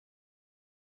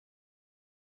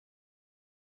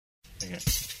Hang on.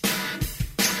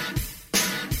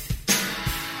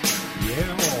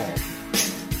 Yeah.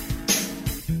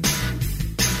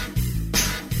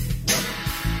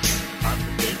 I'm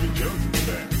the David Jones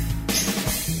band.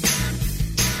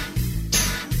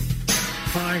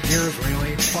 5 years,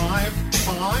 really? Five?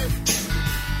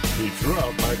 He threw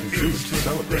out my kazoo to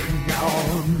celebrate.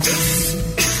 This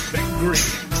is Big Green.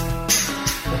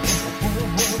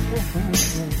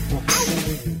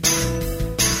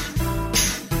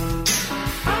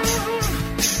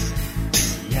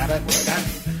 Yeah, that's that.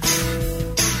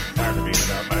 Hard to be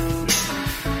without my kazoo.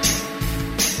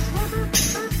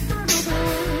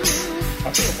 A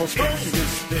beautiful spring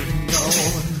is thing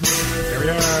going. Here we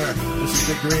are. This is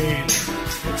Big Green.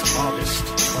 It's August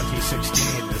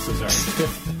 2016. This is our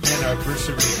 5th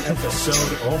anniversary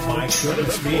episode. Oh my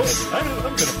goodness me. I'm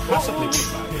going to possibly be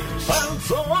 5 years. I'm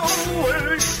so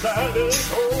excited.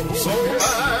 So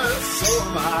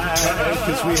am I.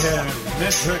 Because we have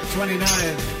Metric 29,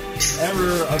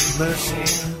 Error of Mercy.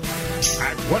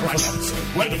 And one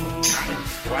episode. Waiting.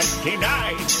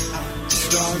 29.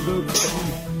 Star Luke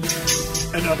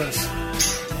and others.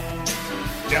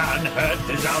 John Hurt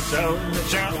is also in the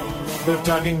show. Bit of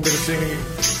talking, bit of singing,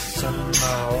 some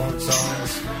old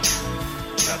songs.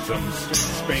 Got some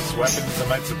space weapons that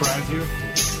might surprise you.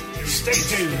 Stay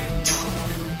tuned.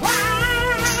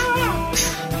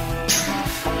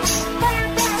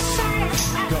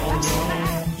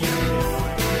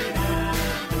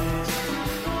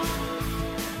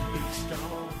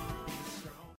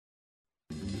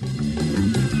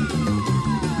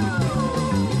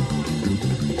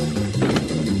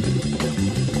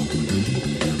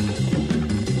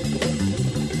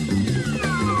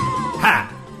 Hi,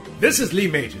 this is Lee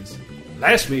Majors.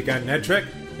 Last week on NetTrek,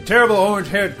 a terrible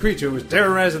orange-haired creature was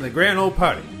terrorizing the grand old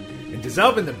party and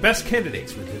dissolving the best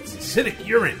candidates with its acidic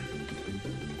urine.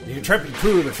 The intrepid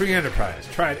crew of the Free Enterprise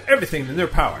tried everything in their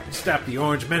power to stop the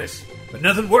orange menace, but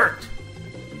nothing worked.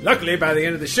 Luckily, by the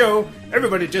end of the show,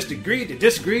 everybody just agreed to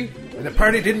disagree, and the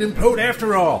party didn't implode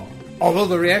after all. Although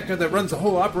the reactor that runs the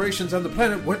whole operations on the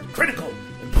planet went critical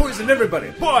and poisoned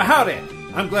everybody. Boy, howdy!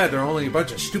 I'm glad there are only a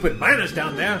bunch of stupid miners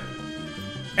down there.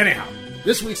 Anyhow,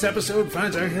 this week's episode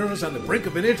finds our heroes on the brink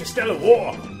of an interstellar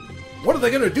war. What are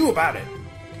they going to do about it?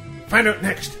 Find out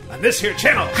next on this here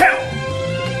channel, Hell!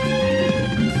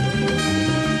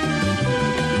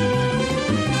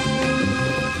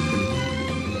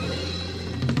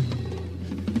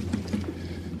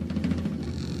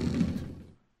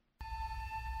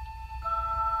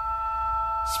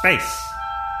 Space,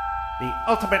 the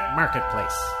ultimate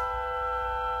marketplace.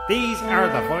 These are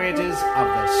the voyages of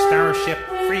the Starship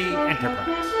Free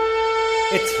Enterprise.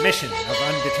 Its mission of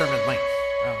undetermined length,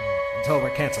 until we're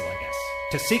canceled, I guess,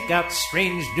 to seek out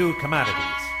strange new commodities,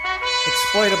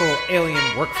 exploitable alien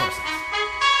workforces,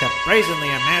 to brazenly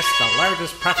amass the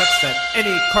largest profits that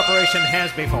any corporation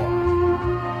has before.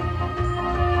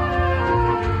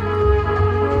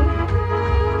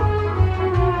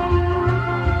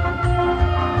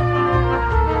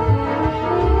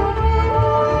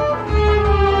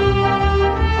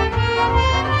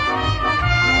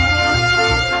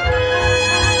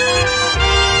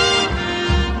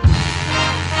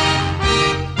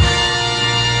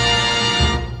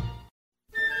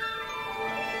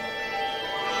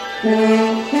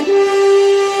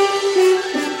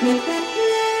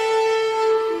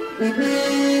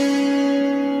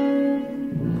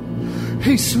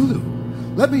 Hey, Sulu,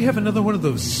 let me have another one of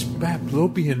those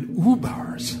Spaplopian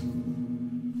oobars.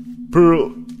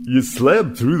 Pearl, you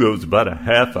slammed through those about a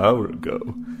half hour ago.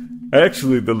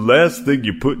 Actually, the last thing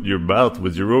you put in your mouth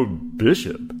was your own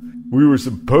bishop. We were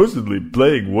supposedly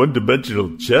playing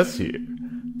one-dimensional chess here.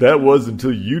 That was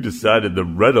until you decided the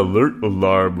red alert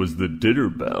alarm was the dinner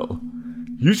bell.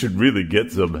 You should really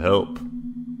get some help.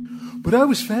 But I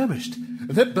was famished, and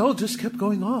that bell just kept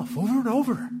going off over and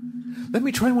over. Let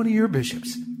me try one of your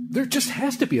bishops. There just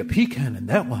has to be a pecan in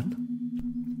that one.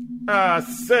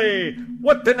 Say,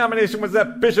 what denomination was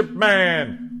that bishop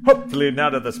man? Hopefully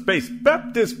not of the Space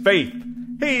Baptist faith.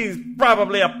 He's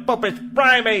probably a popish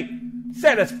primate,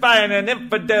 satisfying an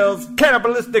infidel's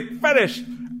cannibalistic fetish,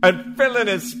 and filling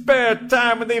his spare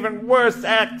time with even worse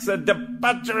acts of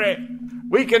debauchery.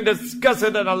 We can discuss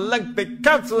it in a lengthy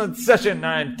counseling session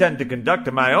I intend to conduct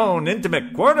in my own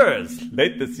intimate quarters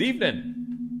late this evening.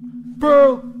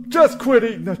 Bro, just quit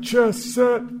eating the chess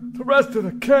set. The rest of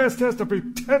the cast has to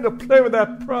pretend to play with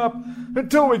that prop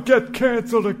until we get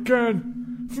canceled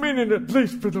again. Meaning at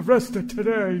least for the rest of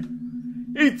today.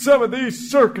 Eat some of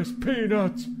these circus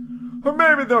peanuts. Or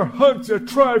maybe they're hunks of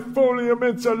trifolium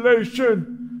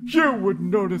insulation. You would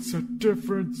notice a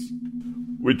difference.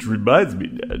 Which reminds me,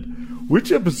 Ned,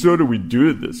 which episode are we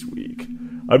doing this week?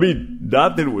 I mean,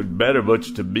 not that it would matter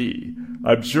much to me.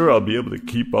 I'm sure I'll be able to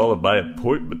keep all of my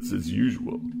appointments as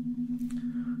usual.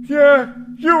 Yeah,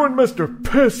 you and Mr.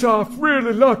 Piss-Off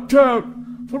really lucked out.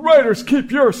 The writers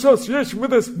keep your association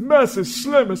with this mess as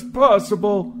slim as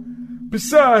possible.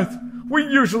 Besides, we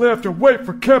usually have to wait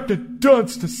for Captain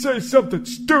Dunce to say something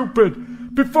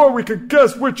stupid before we can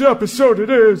guess which episode it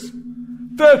is.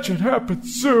 That should happen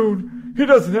soon. He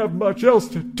doesn't have much else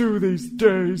to do these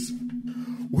days.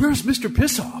 Where's Mr.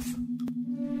 Pissoff?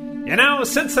 You know,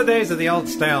 since the days of the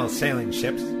old-style sailing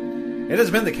ships, it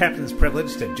has been the captain's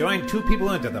privilege to join two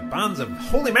people into the bonds of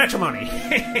holy matrimony.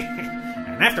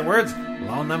 And afterwards,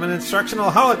 loan them an instructional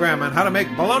hologram on how to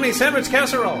make bologna sandwich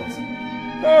casseroles.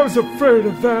 I was afraid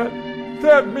of that.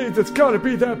 That means it's gotta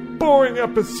be that boring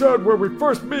episode where we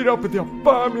first meet up with the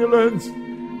Abomulans.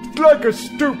 It's like a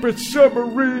stupid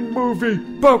submarine movie,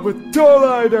 but with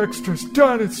dull-eyed extras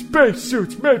donned in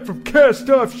spacesuits made from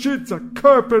cast-off sheets of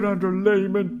carpet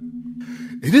underlayment.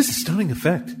 It is a stunning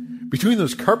effect. Between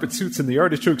those carpet suits and the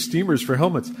artichoke steamers for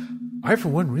helmets, I for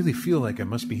one really feel like I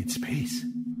must be in space.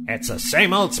 It's the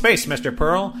same old space, Mr.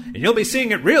 Pearl, and you'll be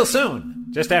seeing it real soon,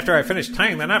 just after I finish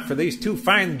tying the knot for these two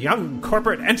fine young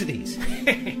corporate entities.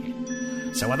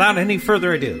 So without any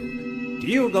further ado, do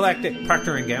you, Galactic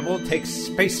Procter & Gamble, take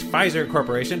Space Pfizer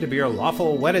Corporation to be your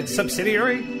lawful wedded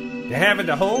subsidiary? To have and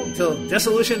to hold till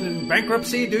dissolution and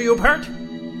bankruptcy do you part?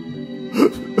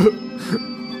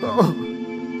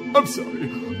 I'm sorry.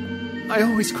 I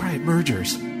always cry at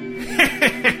mergers.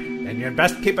 Then you'd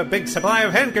best keep a big supply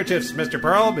of handkerchiefs, Mr.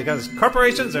 Pearl, because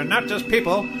corporations are not just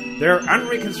people, they're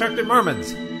unreconstructed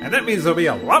Mormons. And that means there'll be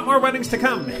a lot more weddings to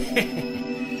come.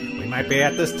 We might be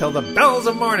at this till the bells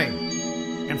of morning.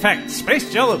 In fact,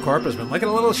 Space Jello Corp has been looking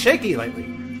a little shaky lately.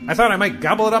 I thought I might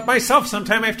gobble it up myself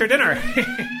sometime after dinner.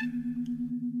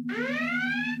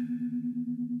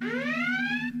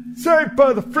 Saved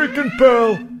by the freaking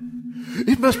bell.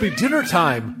 It must be dinner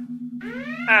time.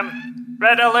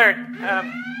 Red alert.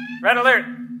 Red alert.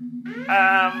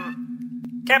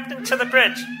 Captain to the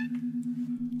bridge.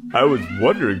 I was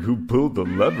wondering who pulled the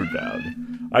lever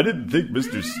down. I didn't think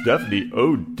Mr. Stephanie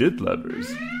O did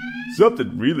levers.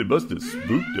 Something really must have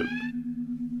spooked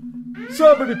him.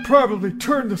 Somebody probably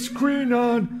turned the screen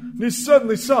on, and he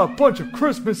suddenly saw a bunch of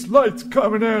Christmas lights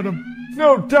coming at him.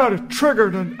 No doubt it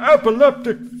triggered an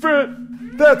epileptic fit.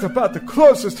 That's about the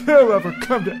closest he'll ever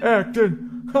come to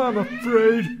acting, I'm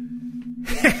afraid.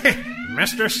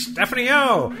 Mr. Stephanie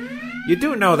O, you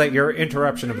do know that your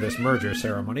interruption of this merger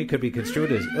ceremony could be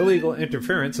construed as illegal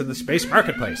interference in the space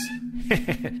marketplace,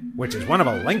 which is one of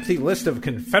a lengthy list of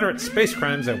Confederate space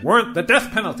crimes that warrant the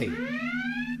death penalty.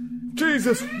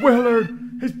 Jesus Willard,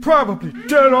 he's probably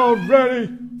dead already.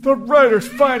 The writers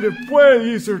find it way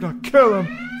easier to kill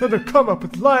him than to come up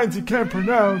with lines he can't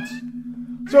pronounce.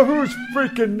 So whose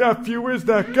freaking nephew is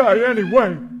that guy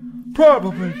anyway?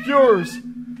 Probably yours,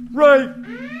 right?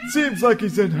 Seems like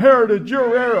he's inherited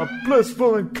your era of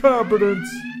blissful incompetence.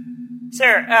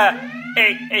 Sir,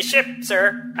 a ship,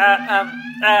 sir.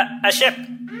 A ship.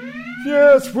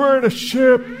 Yes, we're in a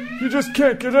ship. You just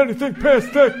can't get anything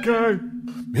past that guy.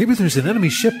 Maybe there's an enemy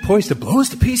ship poised to blow us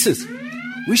to pieces.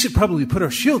 We should probably put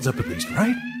our shields up at least,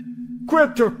 right?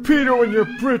 Quit torpedoing your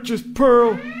britches,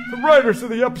 Pearl. The writers of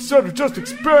the episode are just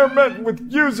experimenting with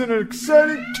using an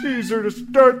exciting teaser to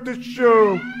start the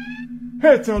show.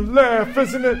 It's a laugh,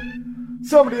 isn't it?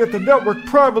 Somebody at the network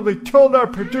probably told our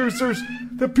producers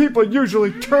that people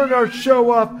usually turn our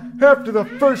show off after the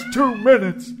first 2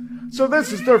 minutes. So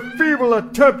this is their feeble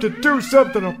attempt to do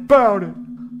something about it.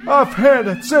 Offhand,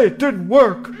 I'd say it didn't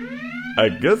work. I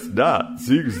guess not,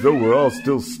 seeing as though we're all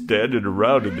still standing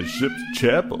around in the ship's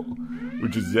chapel,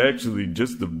 which is actually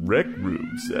just the rec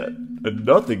room set, and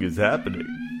nothing is happening.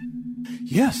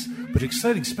 Yes, but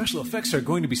exciting special effects are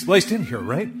going to be spliced in here,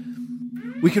 right?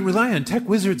 We can rely on tech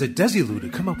wizards at Desilu to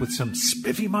come up with some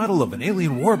spiffy model of an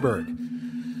alien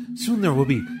warbird. Soon there will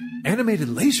be animated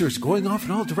lasers going off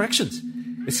in all directions.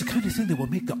 It's the kind of thing that will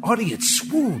make the audience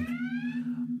swoon.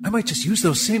 I might just use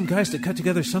those same guys to cut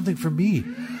together something for me,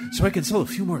 so I can sell a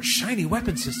few more shiny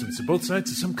weapon systems to both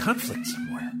sides of some conflict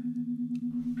somewhere.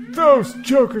 Those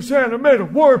jokers animate a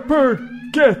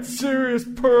warbird. Get serious,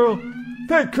 Pearl.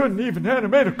 They couldn't even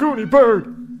animate a Goonie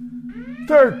bird.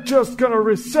 They're just gonna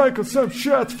recycle some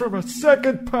shots from a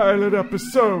second pilot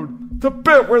episode. The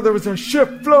bit where there was a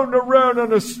ship floating around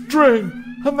on a string,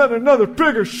 and then another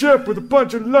bigger ship with a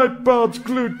bunch of light bulbs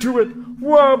glued to it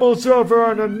wobbles over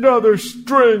on another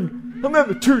string, and then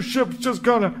the two ships just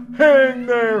gonna hang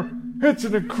there. It's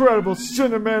an incredible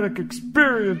cinematic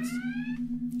experience.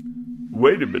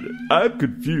 Wait a minute, I'm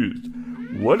confused.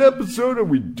 What episode are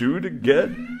we doing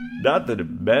again? Not that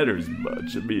it matters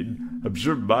much. I mean, I'm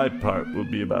sure my part will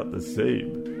be about the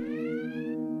same.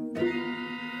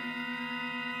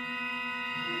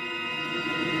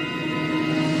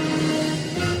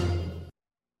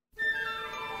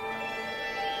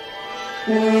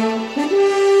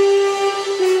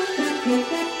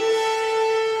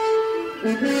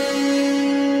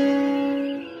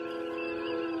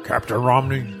 Captain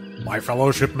Romney, my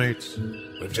fellow shipmates,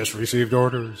 we've just received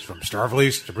orders from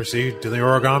Starfleet to proceed to the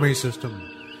origami system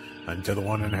and to the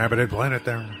one inhabited planet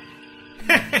there.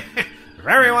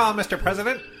 Very well, Mr.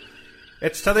 President.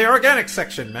 It's to the organic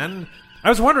section, men. I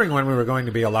was wondering when we were going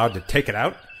to be allowed to take it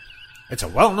out. It's a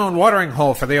well-known watering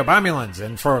hole for the Obamulans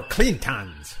and for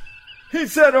Cleantons. He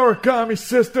said origami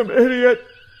system, idiot!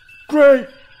 Great!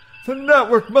 The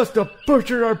network must have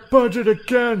butchered our budget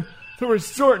again. They're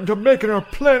resorting to making our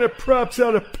planet props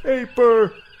out of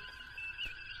paper.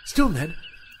 Still, Ned,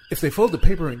 if they fold the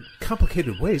paper in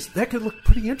complicated ways, that could look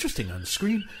pretty interesting on the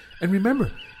screen. And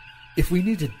remember, if we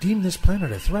need to deem this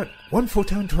planet a threat, one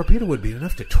photon torpedo would be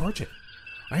enough to torch it.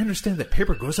 I understand that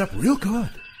paper goes up real good.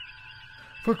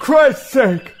 For Christ's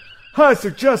sake, I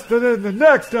suggest that in the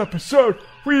next episode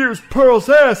we use Pearl's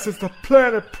ass as the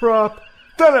planet prop.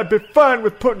 Then I'd be fine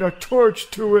with putting a torch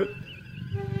to it.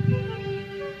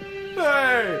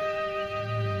 Hey!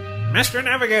 Mr.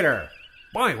 Navigator!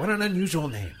 Boy, what an unusual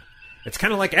name. It's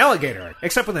kind of like alligator,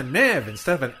 except with a Nev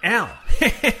instead of an L.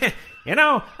 You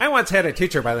know, I once had a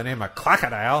teacher by the name of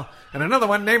Crocodile, and another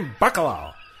one named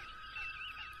Buckaloo.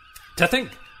 To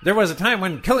think, there was a time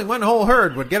when killing one whole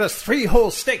herd would get us 3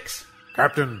 whole steaks.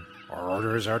 Captain, our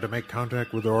orders are to make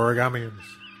contact with the Origamians,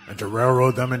 and to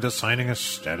railroad them into signing a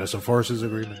Status of Forces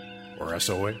Agreement, or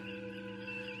SOA.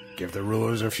 Give the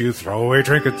rulers a few throwaway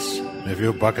trinkets, and a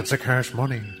few buckets of cash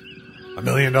money. $1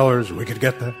 million, we could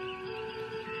get that.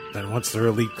 Then once their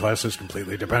elite class is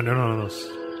completely dependent on us,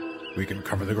 we can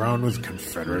cover the ground with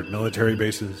Confederate military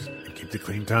bases and keep the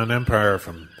Cleanton Empire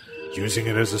from using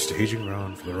it as a staging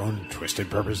ground for their own twisted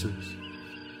purposes.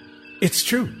 It's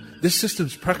true. This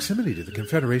system's proximity to the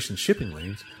Confederation's shipping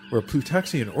lanes, where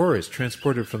Plutoxian ore is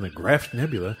transported from the Graft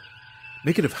Nebula,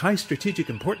 make it of high strategic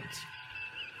importance.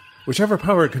 Whichever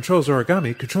power controls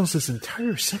origami controls this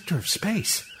entire sector of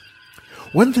space.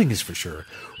 One thing is for sure,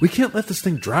 we can't let this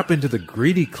thing drop into the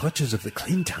greedy clutches of the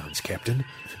Cleantons, Captain.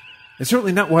 And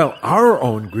certainly not while our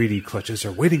own greedy clutches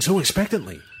are waiting so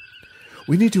expectantly.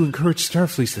 We need to encourage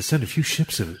Starfleet to send a few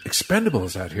ships of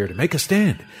expendables out here to make a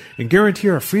stand and guarantee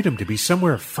our freedom to be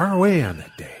somewhere far away on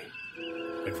that day.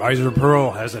 Advisor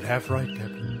Pearl has it half right,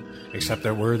 Captain. Except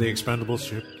that we're the expendable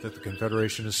ship that the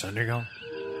Confederation is sending out.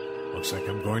 Looks like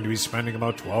I'm going to be spending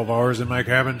about 12 hours in my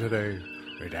cabin today,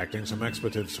 redacting some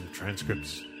expletives, some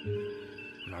transcripts.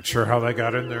 I'm not sure how they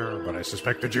got in there, but I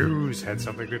suspect the Jews had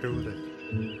something to do with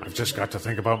it. I've just got to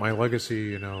think about my legacy,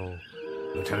 you know.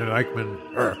 Lieutenant Eichmann,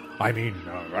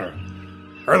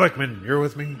 Ehrlichman, you're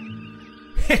with me?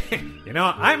 You know,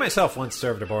 I myself once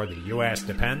served aboard the U.S.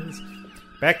 Depends.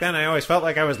 Back then, I always felt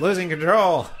like I was losing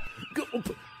control.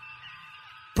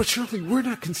 But surely we're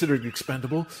not considered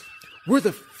expendable. We're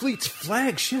the fleet's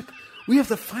flagship. We have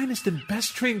the finest and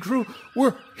best trained crew.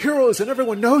 We're heroes and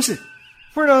everyone knows it.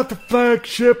 We're not the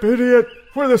flagship, idiot.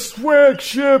 We're the swag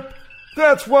ship.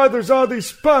 That's why there's all these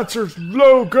sponsors'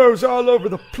 logos all over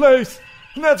the place.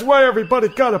 And that's why everybody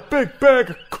got a big bag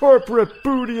of corporate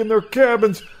booty in their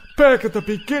cabins back at the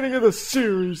beginning of the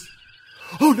series.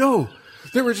 Oh no!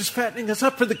 They were just fattening us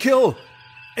up for the kill.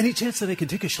 Any chance that I can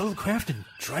take a shuttlecraft and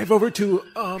drive over to,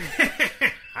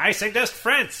 I suggest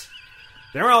France.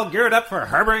 They're all geared up for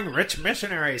harboring rich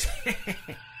missionaries.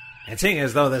 And seeing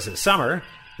as though this is summer,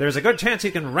 there's a good chance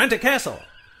you can rent a castle.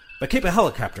 But keep a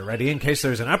helicopter ready in case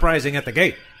there's an uprising at the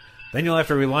gate. Then you'll have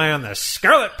to rely on the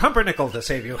Scarlet Pumpernickel to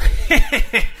save you.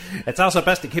 It's also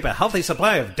best to keep a healthy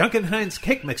supply of Duncan Hines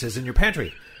cake mixes in your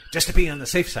pantry, just to be on the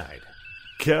safe side.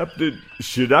 Captain,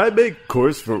 should I make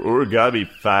course for Origami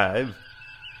 5?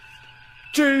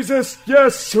 Jesus,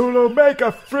 yes, Sulu, make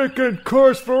a freaking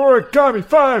course for Origami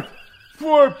 5!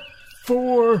 Warp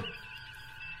 4!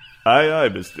 Aye, aye,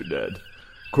 Mr. Ned.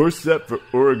 Course set for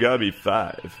Origami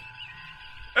 5.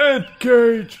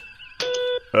 Engage!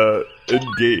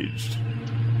 Engaged.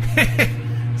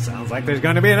 Sounds like there's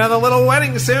going to be another little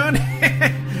wedding soon.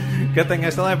 Good thing I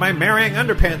still have my marrying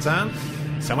underpants on.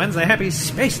 So when's the happy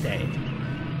space day?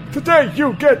 Today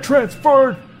you get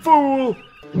transferred, fool!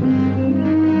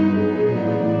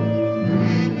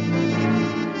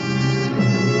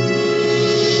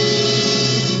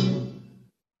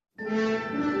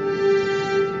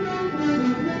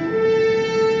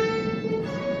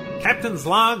 Captain's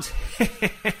logs.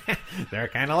 They're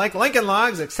kind of like Lincoln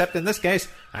logs, except in this case,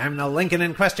 I'm the Lincoln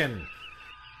in question.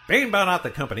 Bain bought out the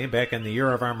company back in the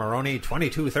year of our Moroni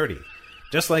 2230.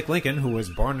 Just like Lincoln, who was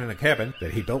born in a cabin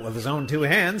that he built with his own 2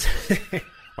 hands.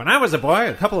 When I was a boy,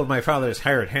 a couple of my father's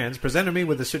hired hands presented me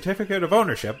with a certificate of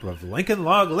ownership of Lincoln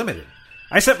Log Limited.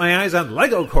 I set my eyes on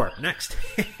Lego Corp next.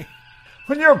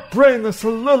 When your brainless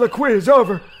soliloquy is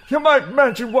over, you might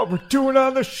mention what we're doing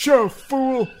on the show,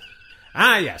 fool.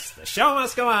 Ah, yes, the show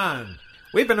must go on.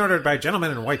 We've been ordered by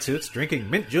gentlemen in white suits drinking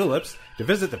mint juleps to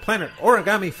visit the planet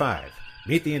Origami 5,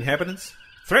 meet the inhabitants,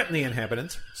 threaten the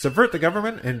inhabitants, subvert the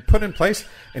government, and put in place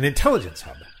an intelligence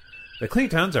hub. The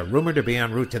Cleatons are rumored to be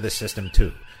en route to this system,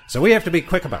 too, so we have to be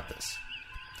quick about this.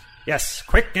 Yes,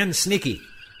 quick and sneaky.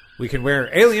 We can wear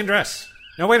alien dress.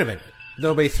 No, wait a minute.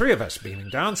 There'll be 3 of us beaming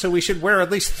down, so we should wear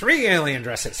at least 3 alien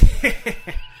dresses.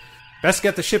 Best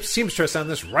get the ship's seamstress on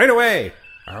this right away.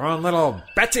 Our own little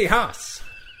Betsy Haas.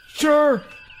 Sure.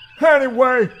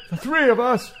 Anyway, the 3 of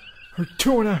us, or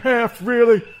 2.5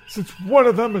 really, since one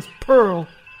of them is Pearl.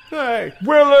 Hey.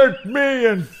 Willard, me,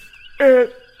 and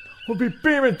it will be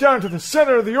beaming down to the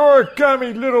center of the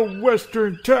Origami little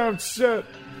western town set.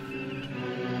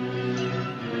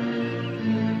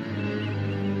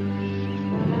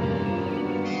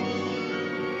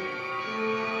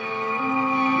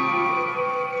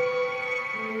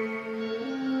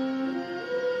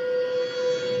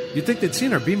 You'd think they'd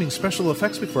seen our beaming special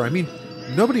effects before. I mean,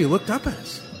 nobody looked up at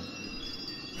us.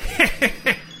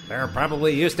 They're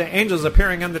probably used to angels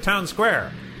appearing on the town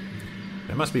square.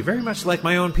 They must be very much like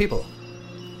my own people.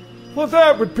 Well,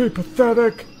 that would be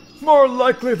pathetic. More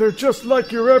likely they're just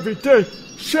like your everyday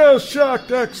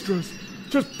shell-shocked extras,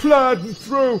 just plodding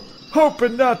through,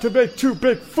 hoping not to make 2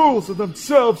 big fools of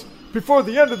themselves before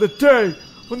the end of the day,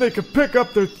 when they can pick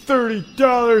up their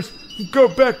 $30 and go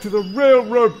back to the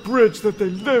railroad bridge that they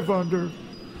live under.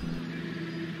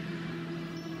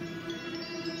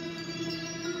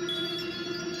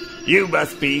 You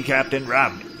must be Captain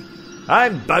Romney.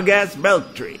 I'm Bug-Ass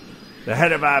Milktree, the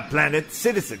head of our planet's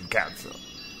Citizen Council.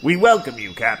 We welcome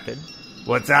you, Captain.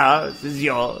 What's ours is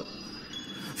yours.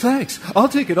 Thanks. I'll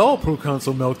take it all,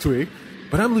 Proconsul Milktwig.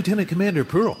 But I'm Lieutenant Commander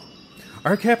Pearl.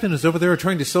 Our captain is over there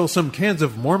trying to sell some cans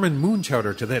of Mormon moon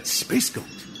chowder to that space goat.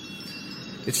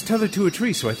 It's tethered to a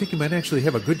tree, so I think he might actually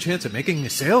have a good chance at making a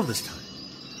sale this time.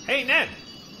 Hey, Ned!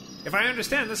 If I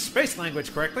understand this space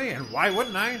language correctly, and why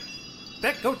wouldn't I?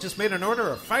 That goat just made an order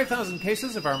of 5,000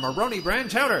 cases of our Moroni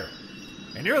brand chowder.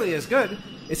 And nearly as good,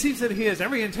 it seems that he has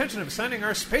every intention of signing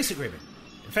our space agreement.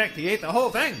 In fact, he ate the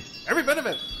whole thing, every bit of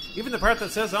it. Even the part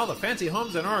that says all the fancy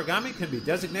homes in Origami can be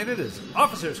designated as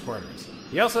officers' quarters.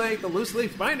 He also ate the loose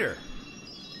leaf binder.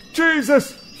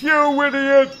 Jesus, you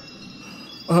idiot!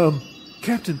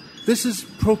 Captain, this is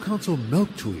Proconsul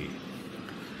Milktwee.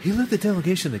 He led the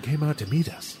delegation that came out to meet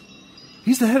us.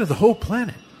 He's the head of the whole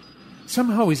planet.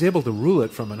 Somehow he's able to rule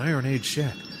it from an Iron Age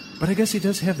shack, but I guess he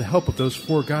does have the help of those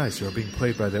 4 guys who are being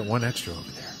played by that one extra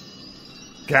over there.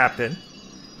 Captain,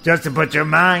 just to put your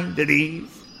mind at ease,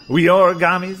 we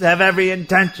Origamis have every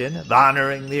intention of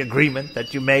honoring the agreement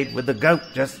that you made with the goat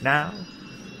just now.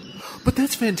 But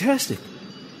that's fantastic.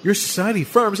 Your society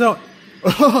farms out,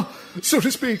 so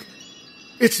to speak,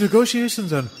 its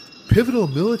negotiations on pivotal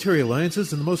military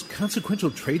alliances and the most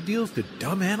consequential trade deals to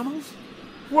dumb animals?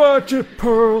 Watch it,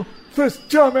 Pearl. This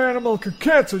dumb animal can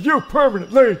cancel you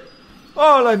permanently.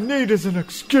 All I need is an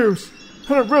excuse,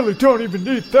 and I really don't even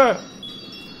need that.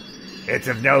 It's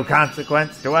of no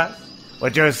consequence to us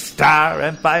what your star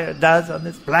empire does on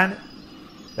this planet.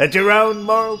 Let your own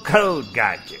moral code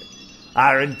guide you.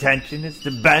 Our intention is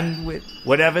to bend with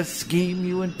whatever scheme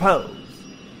you impose.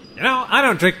 You know, I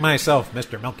don't drink myself,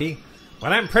 Mr. Milky,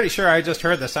 but I'm pretty sure I just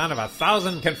heard the sound of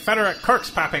 1,000 Confederate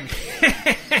corks popping.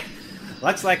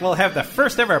 Looks like we'll have the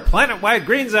first ever planet-wide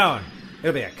green zone.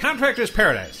 It'll be a contractor's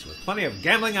paradise with plenty of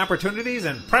gambling opportunities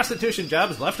and prostitution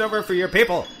jobs left over for your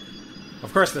people.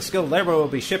 Of course, the skilled labor will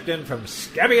be shipped in from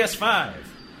Scabius 5.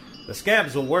 The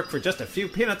scabs will work for just a few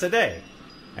peanuts a day,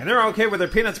 and they're okay with their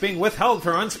peanuts being withheld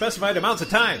for unspecified amounts of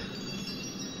time.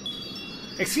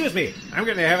 Excuse me, I'm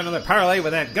going to have another parlay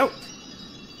with that goat.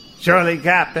 Surely,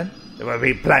 Captain, there will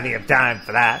be plenty of time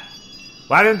for that.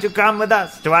 Why don't you come with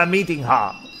us to our meeting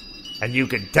hall, and you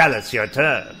can tell us your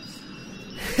terms.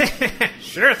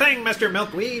 Sure thing, Mr.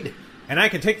 Milkweed. And I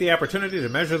can take the opportunity to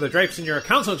measure the drapes in your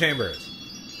council chambers.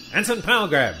 Ensign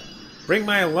Pilegrab, bring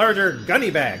my larger gunny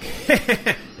bag.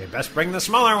 You'd best bring the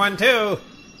smaller one, too.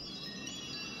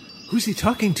 Who's he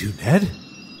talking to, Ned?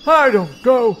 I don't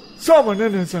know. Someone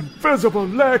in his invisible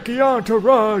lackey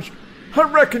entourage. I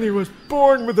reckon he was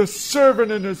born with a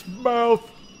servant in his mouth.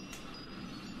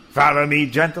 Follow me,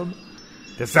 gentlemen,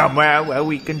 To somewhere where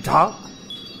we can talk?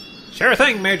 Sure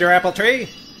thing, Major Appletree.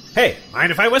 Hey,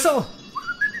 mind if I whistle?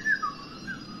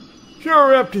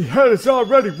 Your empty head is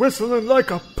already whistling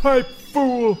like a pipe,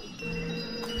 fool.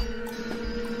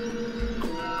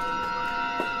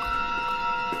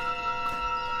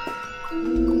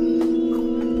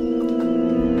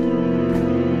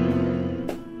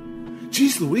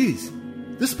 Jeez Louise,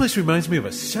 this place reminds me of a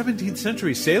 17th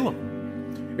century Salem.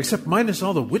 Except minus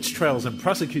all the witch trials and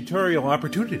prosecutorial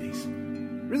opportunities.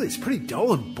 Really, it's pretty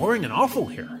dull and boring and awful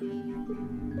here.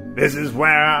 This is where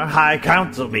our High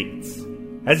Council meets.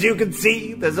 As you can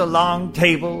see, there's a long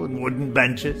table and wooden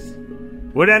benches.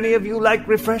 Would any of you like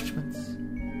refreshments?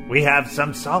 We have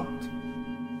some salt.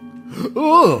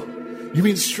 Oh, you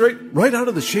mean straight right out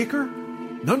of the shaker?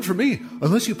 None for me,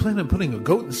 unless you plan on putting a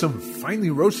goat and some finely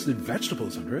roasted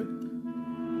vegetables under it.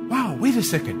 Wow, wait a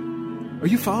second. Are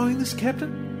you following this,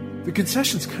 Captain? The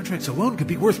concessions contracts alone could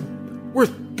be worth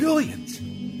billions.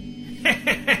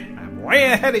 I'm way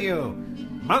ahead of you.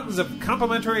 Mountains of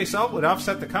complimentary salt would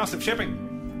offset the cost of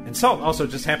shipping. And salt also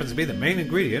just happens to be the main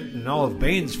ingredient in all of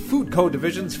Bain's Food Co.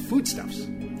 Division's foodstuffs.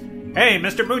 Hey,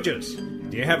 Mr. Moojuice,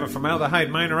 do you have a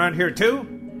formaldehyde mine around here too?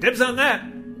 Dibs on that.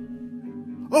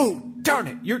 Oh, darn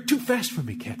it, you're too fast for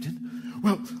me, Captain.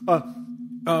 Well,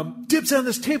 dibs on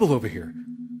this table over here.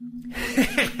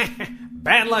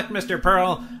 Bad luck, Mr.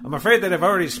 Pearl. I'm afraid that I've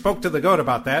already spoke to the goat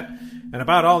about that, and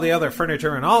about all the other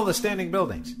furniture and all the standing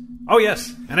buildings. Oh,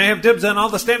 yes, and I have dibs on all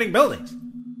the standing buildings.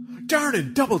 Darn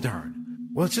and double darn.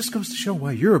 Well, it just goes to show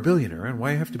why you're a billionaire and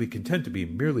why I have to be content to be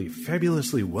merely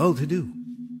fabulously well-to-do.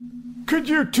 Could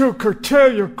you two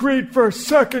curtail your greed for a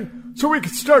second so we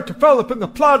can start developing the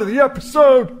plot of the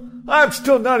episode? I'm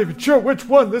still not even sure which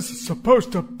one this is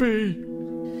supposed to be.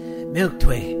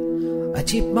 Milkway, a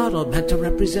cheap model meant to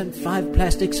represent 5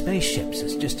 plastic spaceships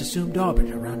has just assumed orbit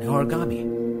around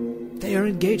Origami. They are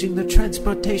engaging the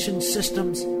transportation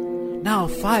systems. Now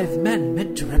 5 men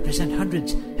meant to represent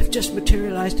hundreds have just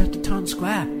materialized at the town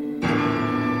square.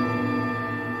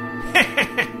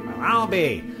 Well, I'll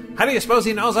be. How do you suppose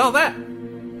he knows all that?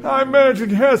 I imagine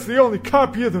he has the only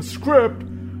copy of the script.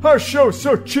 Our show's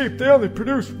so cheap they only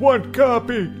produce 1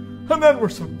 copy, and then we're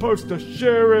supposed to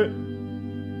share it.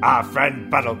 Our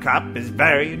friend Buttercup is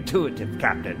very intuitive,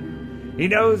 Captain. He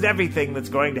knows everything that's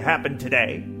going to happen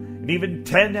today, and even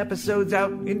 10 episodes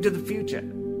out into the future.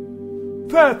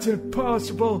 That's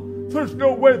impossible. There's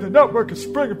no way the network is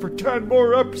springing for 10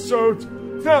 more episodes,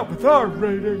 not with our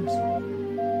ratings.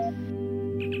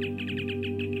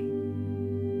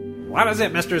 What is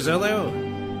it, Mr.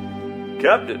 Zulu?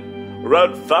 Captain,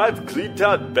 around 5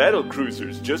 Cleantown battle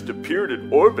cruisers just appeared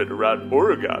in orbit around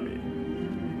Origami.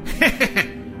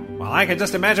 Well, I can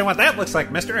just imagine what that looks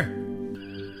like, mister.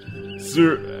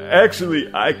 Sir, actually,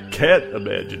 I can't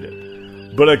imagine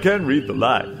it. But I can read the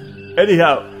line.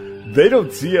 Anyhow, they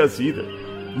don't see us either.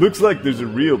 Looks like there's a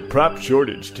real prop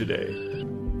shortage today.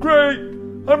 Great!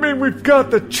 I mean, we've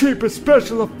got the cheapest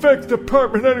special effects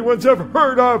department anyone's ever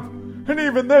heard of, and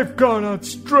even they've gone on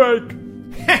strike.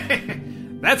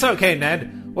 That's okay,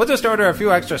 Ned. We'll just order a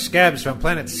few extra scabs from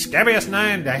Planet Scabbiest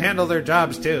 9 to handle their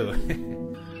jobs, too.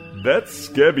 That's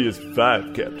Scabbiest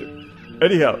 5, Captain.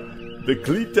 Anyhow, the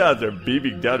Cleantons are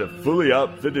beaming down a fully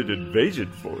outfitted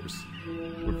invasion force.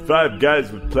 We're 5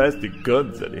 guys with plastic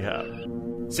guns, anyhow.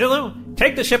 Zulu,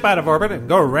 take the ship out of orbit and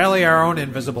go rally our own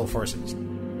invisible forces.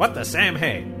 What the Sam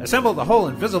Hay? Assemble the whole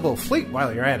invisible fleet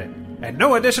while you're at it, at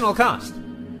no additional cost.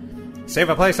 Save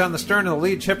a place on the stern of the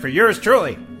lead ship for yours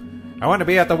truly. I want to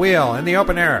be at the wheel, in the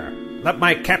open air. Let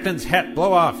my captain's hat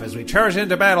blow off as we charge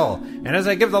into battle, and as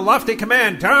I give the lofty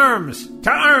command, to arms! To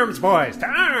arms, boys! To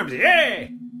arms! Yay!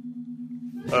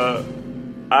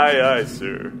 Aye,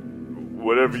 sir.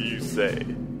 Whatever you say.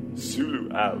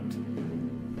 Sulu out.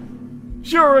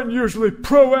 You're unusually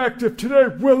proactive today,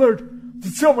 Willard.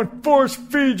 Did someone force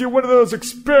feed you one of those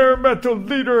experimental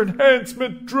leader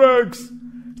enhancement drugs?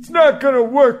 It's not gonna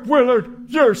work, Willard.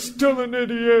 You're still an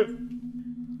idiot.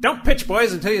 Don't pitch,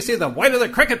 boys, until you see the white of the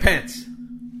cricket pants.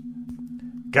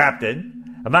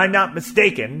 Captain, am I not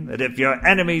mistaken that if your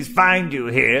enemies find you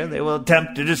here, they will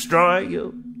attempt to destroy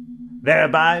you?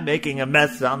 Thereby making a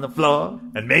mess on the floor,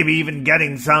 and maybe even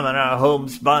getting some on our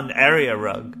homespun area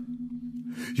rug.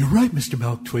 You're right, Mr.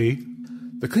 Malktwee.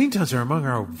 The Cleantons are among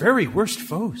our very worst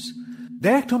foes.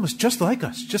 They act almost just like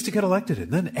us, just to get elected,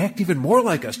 and then act even more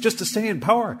like us, just to stay in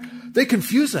power. They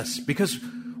confuse us, because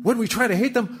when we try to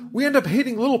hate them, we end up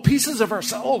hating little pieces of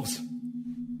ourselves.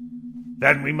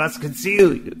 Then we must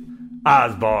conceal you.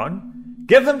 Osborne,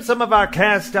 give them some of our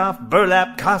cast-off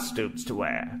burlap costumes to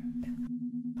wear.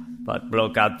 But,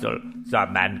 Blue Council,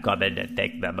 some man come in and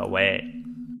take them away.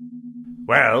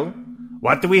 Well,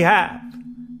 What do we have?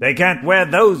 They can't wear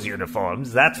those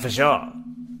uniforms, that's for sure.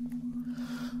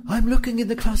 I'm looking in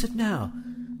the closet now.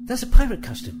 There's a pirate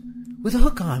costume with a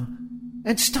hook arm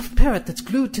and stuffed parrot that's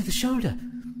glued to the shoulder.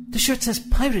 The shirt says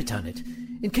pirate on it,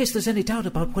 in case there's any doubt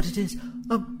about what it is.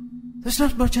 There's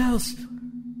not much else.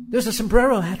 There's a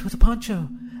sombrero hat with a poncho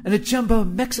and a jumbo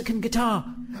Mexican guitar.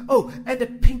 Oh, and a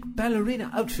pink ballerina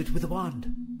outfit with a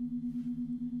wand.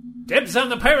 Dibs on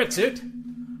the pirate suit.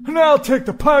 And I'll take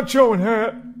the poncho and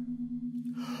hat.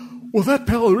 Well, that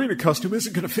ballerina costume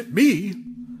isn't going to fit me.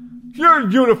 Your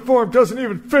uniform doesn't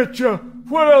even fit you.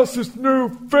 What else is new,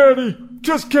 fatty?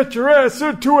 Just get your ass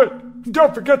into it. And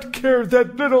don't forget to carry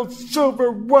that little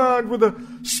silver wand with a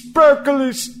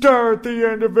sparkly star at the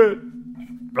end of it.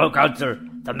 Proconsul,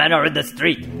 the men are in the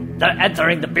street. They're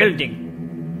entering the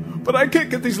building. But I can't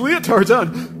get these leotards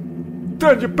on.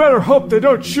 Then you better hope they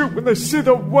don't shoot when they see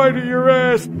the white of your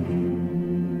ass.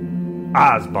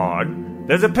 Osborne,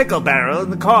 there's a pickle barrel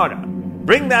in the corner.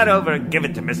 Bring that over and give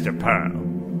it to Mr. Pearl.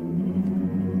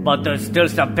 But there's still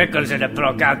some pickles in it,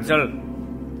 Proconsul.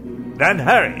 Then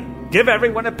hurry. Give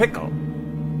everyone a pickle.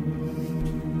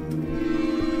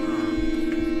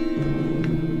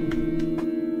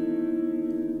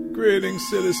 Greetings,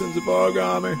 citizens of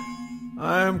Origami.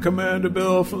 I am Commander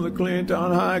Bill from the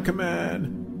Cleantown High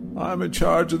Command. I'm in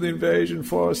charge of the invasion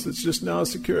force that's just now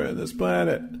securing this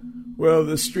planet. Well,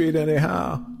 this street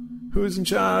anyhow. Who's in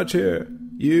charge here?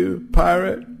 You,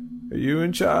 pirate? Are you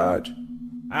in charge?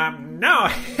 No.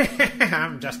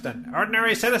 I'm just an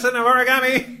ordinary citizen of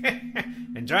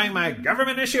Origami, enjoying my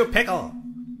government-issue pickle.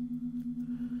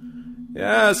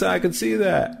 Yes, I can see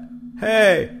that.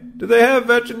 Hey, do they have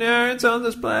veterinarians on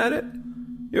this planet?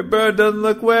 Your bird doesn't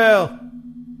look well.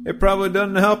 It probably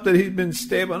doesn't help that he's been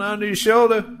stapled onto your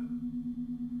shoulder.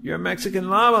 Your Mexican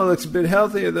llama looks a bit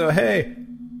healthier, though. Hey,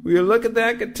 will you look at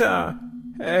that guitar?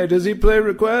 Hey, does he play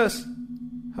requests?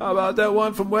 How about that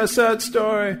one from West Side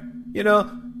Story? You know,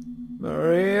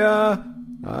 Maria,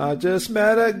 I just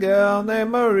met a girl named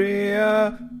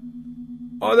Maria.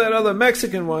 Or that other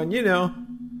Mexican one, you know.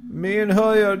 Me and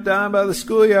Julio down by the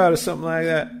schoolyard or something like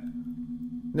that.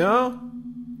 No?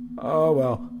 Oh,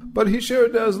 well. But he sure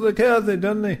does look healthy,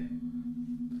 doesn't he?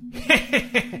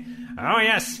 Oh,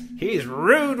 yes. He's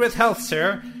rude with health,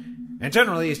 sir. And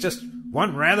generally, he's just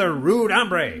one rather rude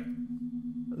hombre.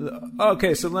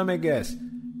 Okay, so let me guess.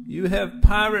 You have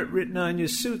pirate written on your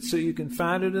suit so you can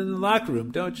find it in the locker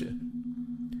room, don't you?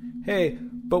 Hey,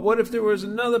 but what if there was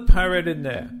another pirate in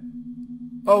there?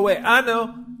 Oh, wait, I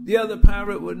know. The other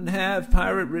pirate wouldn't have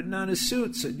pirate written on his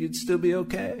suit, so you'd still be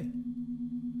okay.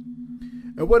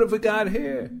 And what have we got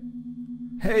here?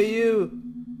 Hey, you.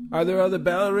 Are there other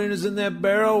ballerinas in that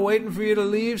barrel waiting for you to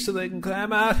leave so they can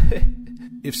climb out?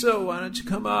 If so, why don't you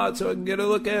come out so I can get a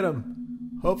look at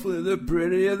them? Hopefully they're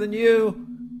prettier than you.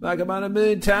 Like about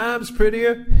 1,000,000 times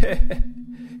prettier.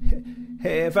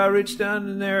 Hey, if I reach down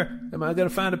in there, am I going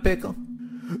to find a pickle?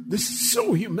 This is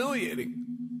so humiliating.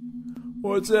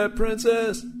 What's that,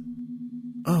 princess?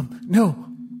 No.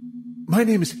 My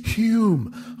name is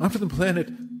Hume. I'm from the planet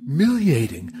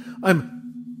Milliating.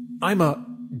 I'm a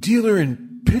dealer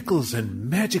in pickles and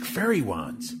magic fairy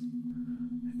wands.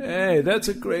 Hey, that's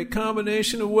a great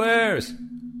combination of wares.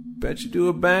 Bet you do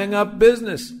a bang-up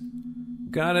business.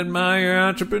 Gotta admire your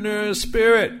entrepreneurial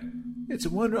spirit. It's a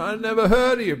wonder I never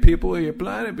heard of your people or your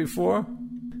planet before.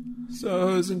 So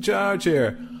who's in charge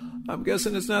here? I'm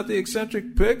guessing it's not the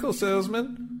eccentric pickle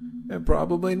salesman, and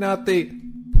probably not the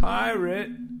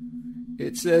pirate,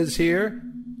 it says here,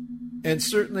 and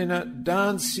certainly not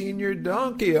Don Senior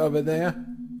Donkey over there.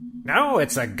 No,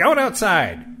 it's a goat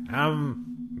outside.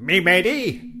 Me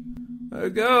matey. A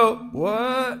goat?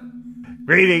 What?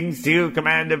 Greetings to you,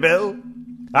 Commander Bill.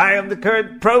 I am the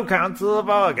current proconsul of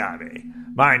Origami.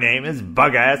 My name is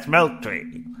Bug-Ass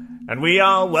Meltree, and we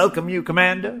all welcome you,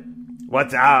 Commander.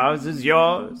 What's ours is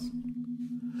yours.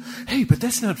 Hey, but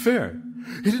that's not fair.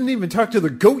 He didn't even talk to the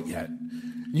goat yet.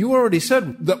 You already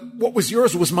said that what was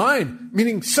yours was mine,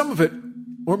 meaning some of it,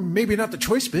 or maybe not the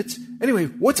choice bits. Anyway,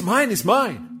 what's mine is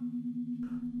mine.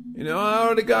 You know, I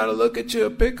already got a look at your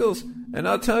pickles, and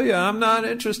I'll tell you, I'm not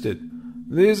interested.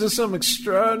 These are some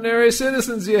extraordinary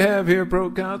citizens you have here,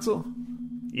 Proconsul.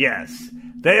 Yes,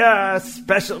 they are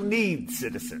special needs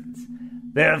citizens.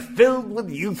 They are filled with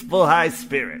youthful high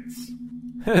spirits.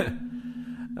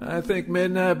 I think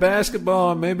midnight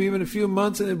basketball and maybe even a few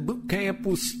months in a boot camp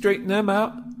will straighten them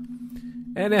out.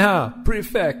 Anyhow,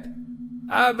 Prefect,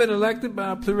 I've been elected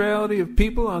by a plurality of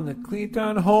people on the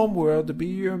Cleantown homeworld to be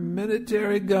your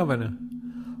military governor.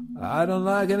 I don't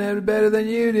like it any better than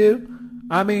you do.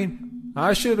 I mean,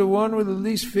 I should have won with at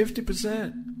least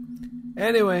 50%.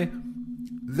 Anyway,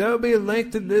 There'll be a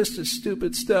lengthy list of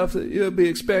stupid stuff that you'll be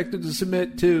expected to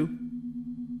submit to.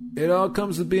 It all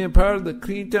comes with being part of the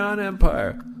Cleantown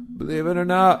Empire, believe it or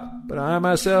not, but I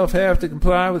myself have to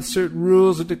comply with certain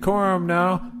rules of decorum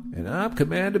now, and I'm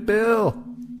Commander Bill.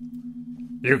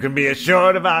 You can be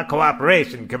assured of our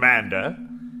cooperation, Commander.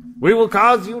 We will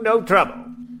cause you no trouble.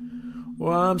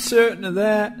 Well, I'm certain of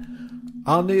that.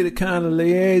 I'll need a kind of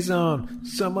liaison,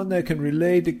 someone that can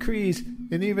relay decrees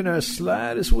in even our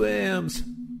slightest whims.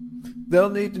 They'll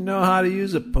need to know how to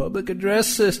use a public address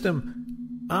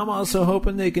system. I'm also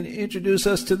hoping they can introduce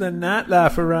us to the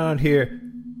nightlife around here.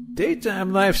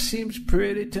 Daytime life seems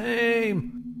pretty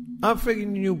tame. I'm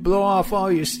figuring you blow off all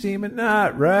your steam at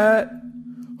night, right?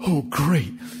 Oh,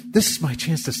 great. This is my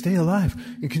chance to stay alive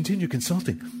and continue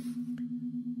consulting.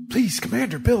 Please,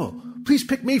 Commander Bill, please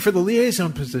pick me for the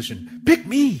liaison position. Pick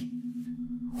me!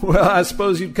 Well, I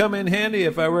suppose you'd come in handy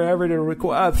if I were ever to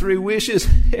require 3 wishes.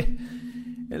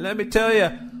 And let me tell you,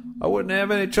 I wouldn't have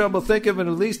any trouble thinking of at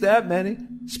least that many,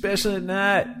 especially at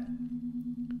night.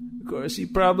 Of course, you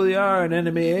probably are an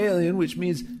enemy alien, which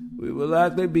means we will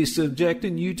likely be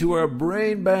subjecting you to our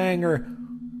brain banger,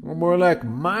 or more like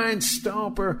mind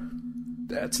stomper.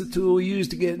 That's the tool we use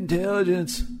to get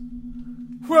intelligence.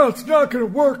 Well, it's not going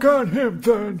to work on him,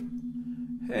 then.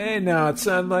 Hey, now, it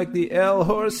sounded like the El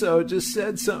Horso just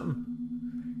said something.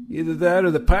 Either that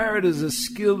or the pirate is a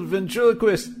skilled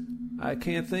ventriloquist. I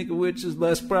can't think of which is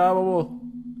less probable.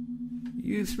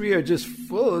 You 3 are just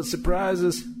full of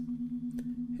surprises.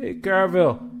 Hey,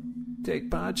 Carville,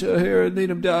 take Pancho here and lead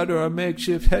him down to our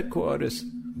makeshift headquarters.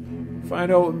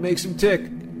 Find out what makes him tick,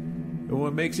 and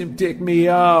what makes him tick me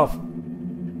off.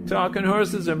 Talking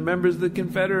horses are members of the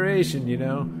Confederation, you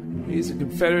know. He's a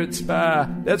Confederate spy.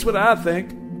 That's what I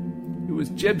think. It was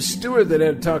Jeb Stewart that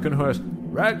had a talking horse.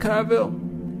 Right, Carville?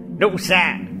 No,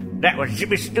 sir. That was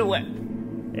Jimmy Stewart.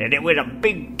 And it was a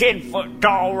big 10-foot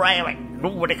tall rabbit.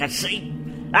 Nobody could see.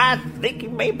 I think he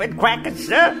may have been cracking,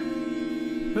 sir.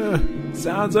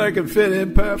 Sounds like it fit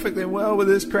in perfectly well with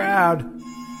this crowd.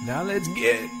 Now let's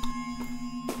get it.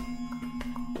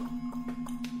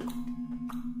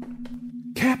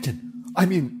 Captain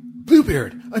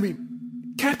Bluebeard,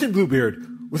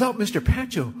 without Mr.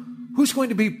 Pancho, who's going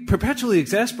to be perpetually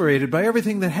exasperated by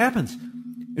everything that happens?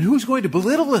 And who's going to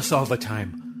belittle us all the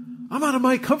time? I'm out of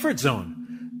my comfort zone.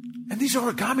 And these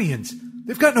Origamians,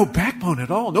 they've got no backbone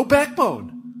at all, no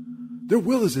backbone. Their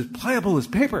will is as pliable as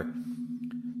paper.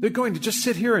 They're going to just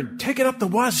sit here and take it up the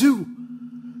wazoo.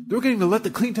 They're going to let the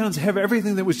Cleantowns have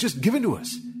everything that was just given to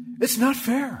us. It's not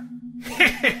fair.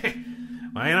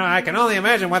 Well, I can only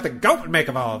imagine what the goat would make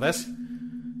of all of this.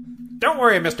 Don't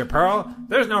worry, Mr. Pearl.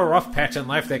 There's no rough patch in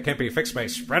life that can't be fixed by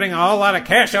spreading a whole lot of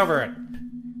cash over it.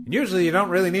 And usually you don't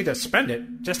really need to spend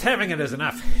it. Just having it is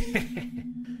enough.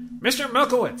 Mr.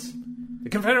 Milkowitz, the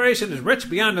Confederation is rich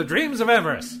beyond the dreams of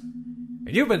avarice.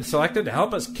 And you've been selected to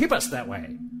help us keep us that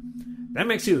way. That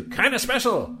makes you kind of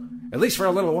special, at least for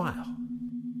a little while.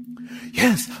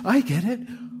 Yes, I get it.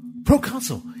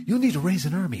 Proconsul, you'll need to raise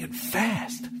an army, and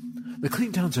fast. The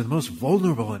Cleantowns are the most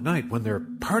vulnerable at night when they're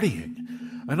partying,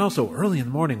 and also early in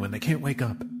the morning when they can't wake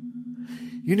up.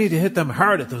 You need to hit them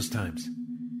hard at those times.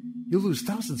 You'll lose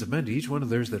thousands of men to each one of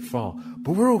theirs that fall,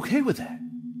 but we're okay with that.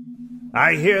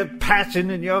 I hear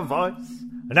passion in your voice,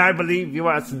 and I believe you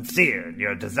are sincere in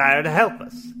your desire to help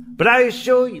us. But I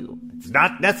assure you, it's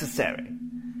not necessary.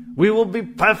 We will be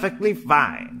perfectly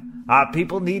fine. Our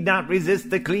people need not resist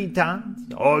the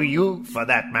Cleantowns, or you, for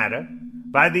that matter.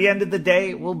 By the end of the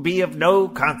day, it will be of no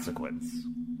consequence.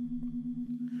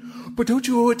 But don't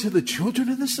you owe it to the children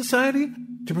in this society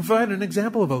to provide an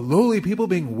example of a lowly people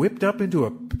being whipped up into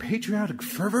a patriotic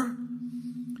fervor?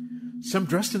 Some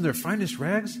dressed in their finest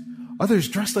rags, others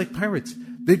dressed like pirates.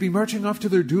 They'd be marching off to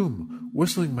their doom,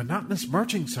 whistling monotonous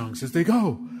marching songs as they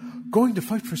go, going to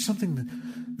fight for something that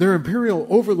their imperial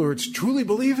overlords truly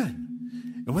believe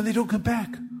in. And when they don't come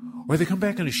back, or they come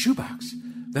back in a shoebox,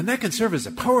 then that can serve as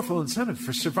a powerful incentive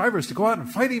for survivors to go out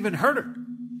and fight even harder.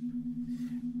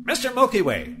 Mr. Milky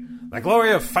Way, the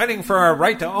glory of fighting for our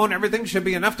right to own everything should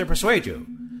be enough to persuade you.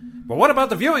 But what about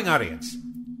the viewing audience?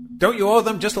 Don't you owe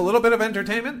them just a little bit of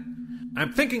entertainment?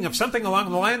 I'm thinking of something along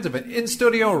the lines of an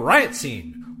in-studio riot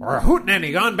scene, or a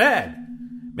hootenanny gone bad.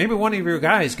 Maybe one of your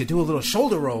guys could do a little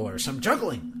shoulder roll or some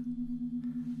juggling.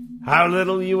 How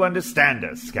little you understand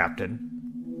us, Captain.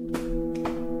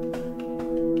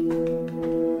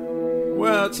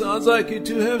 Well, it sounds like you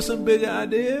two have some big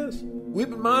ideas. We've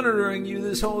been monitoring you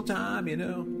this whole time, you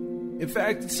know. In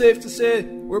fact, it's safe to say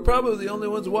we're probably the only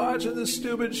ones watching this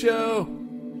stupid show.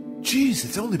 Geez,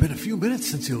 it's only been a few minutes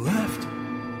since you left.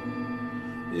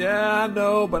 Yeah, I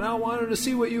know, but I wanted to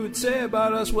see what you would say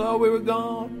about us while we were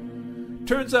gone.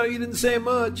 Turns out you didn't say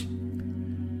much.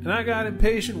 And I got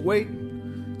impatient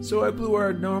waiting, so I blew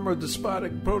our normal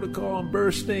despotic protocol and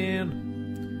burst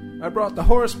in. I brought the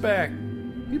horse back.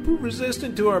 He proved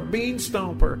resistant to our bean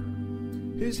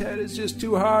stomper. His head is just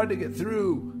too hard to get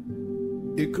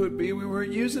through. It could be we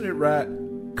weren't using it right.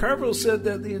 Carville said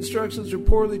that the instructions were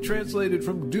poorly translated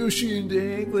from douchey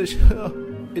into English.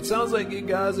 It sounds like you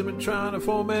guys have been trying to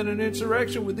foment an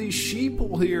insurrection with these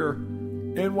sheeple here.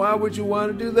 And why would you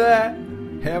want to do that?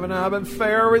 Haven't I been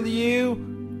fair with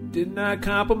you? Didn't I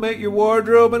compliment your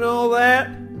wardrobe and all that?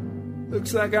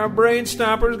 Looks like our brain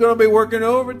stomper's going to be working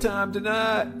overtime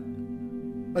tonight.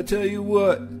 I tell you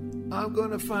what, I'm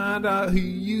going to find out who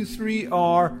you three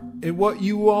are and what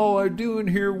you all are doing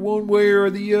here one way or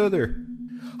the other.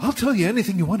 I'll tell you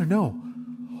anything you want to know.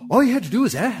 All you had to do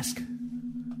is ask.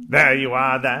 There you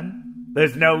are, then.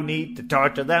 There's no need to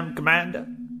torture them, Commander.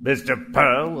 Mr.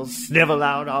 Pearl will snivel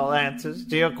out all answers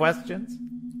to your questions.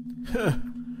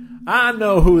 I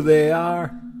know who they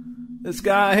are. This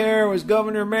guy here was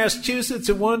governor of Massachusetts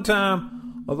at one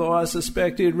time, although I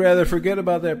suspect he'd rather forget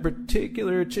about that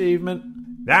particular achievement.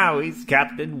 Now he's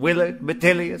Captain Willard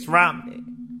Metilius Romney.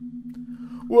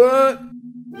 What?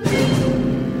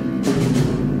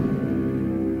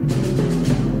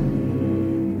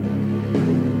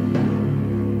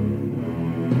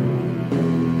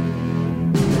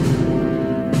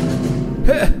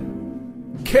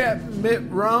 Captain Mitt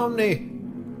Romney,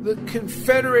 the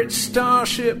Confederate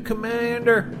Starship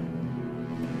Commander,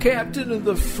 Captain of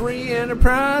the Free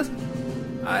Enterprise?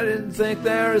 I didn't think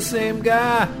they were the same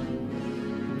guy.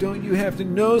 Don't you have to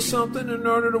know something in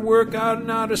order to work out in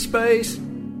outer space?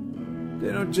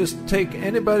 They don't just take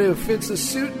anybody who fits a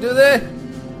suit, do they?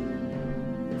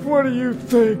 What do you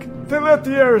think? They let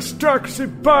the aristocracy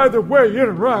buy their way in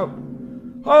or out.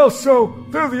 Also,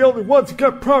 they're the only ones who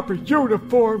get proper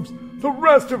uniforms. The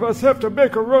rest of us have to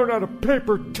make our own out of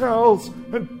paper towels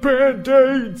and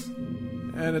Band-Aids.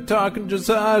 And a talking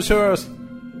dressage horse.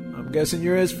 I'm guessing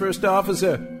you're his first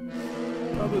officer.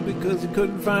 Probably because he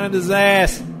couldn't find his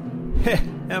ass.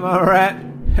 Am I right?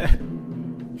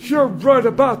 You're right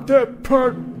about that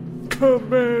part,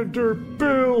 Commander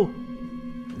Bill.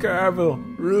 Carville,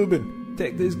 Reuben,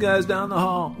 take these guys down the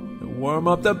hall and warm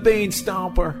up the bean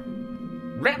stomper.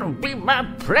 That'll be my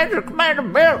pleasure, Commander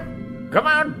Bill. Come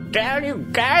on down, you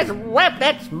guys, and wipe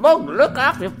that smoke look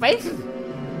off your faces.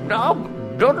 No,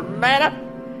 don't matter.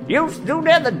 You still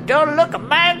have the dull look of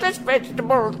mindless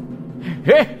vegetables.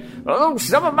 Although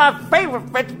some of my favorite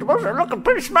vegetables are looking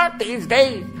pretty smart these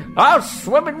days. All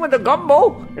swimming with the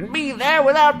gumbo, and me there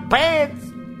without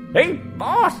pants. Hey,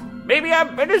 boss, maybe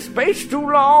I've been in space too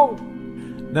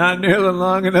long. Not nearly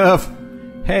long enough.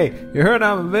 Hey, you heard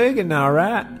I'm a vegan now,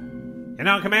 right? You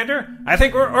know, Commander, I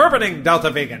think we're orbiting Delta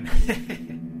Vegan.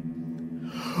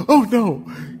 Oh no!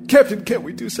 Captain, can't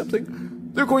we do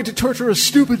something? They're going to torture us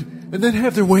stupid and then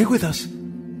have their way with us.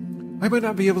 I might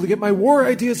not be able to get my war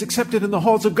ideas accepted in the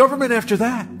halls of government after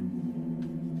that.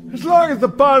 As long as the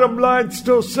bottom line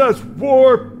still says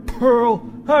war, Pearl,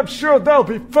 I'm sure they'll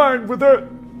be fine with it.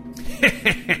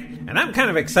 And I'm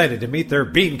kind of excited to meet their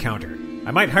bean counter.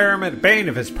 I might hire him at Bain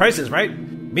if his price is right,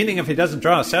 meaning if he doesn't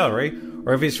draw a salary,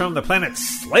 or if he's from the planet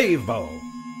Slavebo.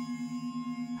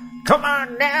 Come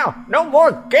on now, no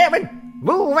more gammon.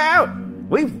 Move out.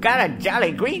 We've got a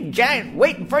jolly green giant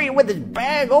waiting for you with his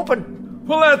bag open.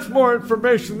 Well, that's more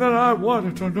information than I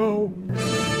wanted to know.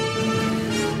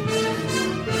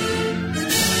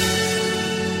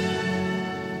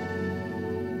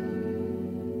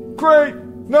 Great!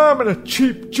 Now I'm in a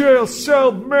cheap jail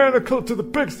cell manacled to the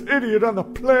biggest idiot on the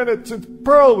planet since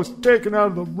Pearl was taken out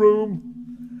of the room.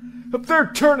 If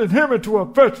they're turning him into a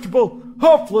vegetable,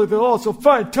 hopefully they'll also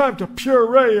find time to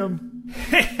puree him.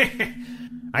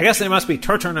 I guess they must be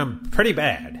torturing him pretty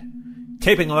bad.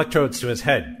 Taping electrodes to his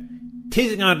head.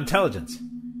 Teasing out intelligence.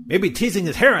 Maybe teasing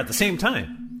his hair at the same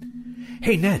time.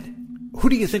 Hey, Ned, who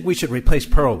do you think we should replace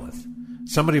Pearl with?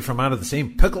 Somebody from out of the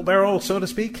same pickle barrel, so to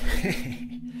speak?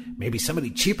 Maybe somebody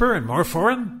cheaper and more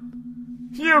foreign?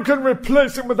 You can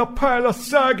replace him with a pile of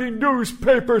soggy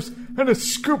newspapers and a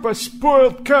scoop of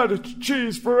spoiled cottage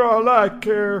cheese for all I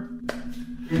care.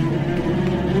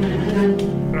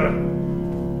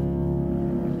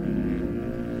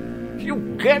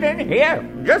 You get in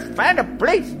here. Just find a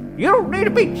place. You don't need to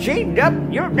be chained up.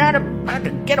 You're not about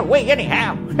to get away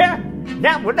anyhow.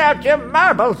 Not without your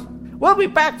marbles. We'll be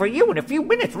back for you in a few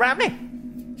minutes, Romney.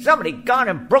 Somebody gone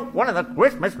and broke one of the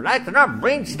Christmas lights in our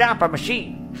brain stopper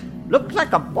machine. Looks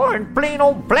like a boring plain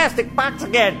old plastic box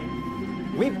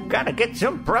again. We've got to get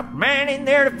some prop man in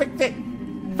there to fix it.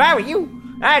 If I were you,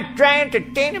 I try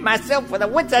entertaining myself with the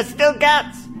wits I still got.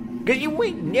 'Cause you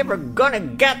ain't never gonna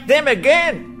get them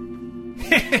again.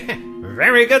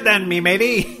 Very good then, me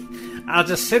matey. I'll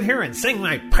just sit here and sing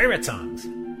my pirate songs.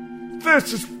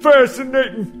 This is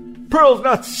fascinating. Pearl's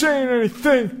not saying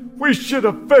anything. We should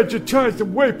have vegetized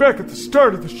him way back at the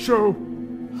start of the show.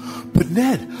 But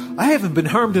Ned, I haven't been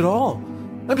harmed at all.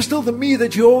 I'm still the me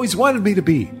that you always wanted me to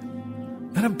be.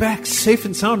 And I'm back safe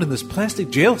and sound in this plastic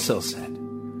jail cell set.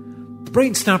 The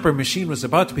brain stomper machine was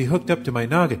about to be hooked up to my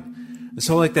noggin. And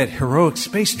so like that heroic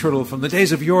space turtle from the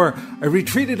days of yore, I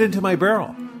retreated into my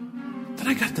barrel. Then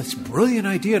I got this brilliant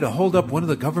idea to hold up one of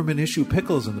the government-issue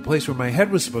pickles in the place where my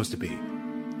head was supposed to be.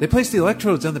 They placed the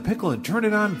electrodes on the pickle and turned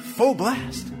it on full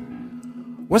blast.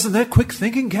 Wasn't that quick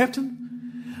thinking, Captain?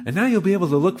 And now you'll be able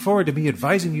to look forward to me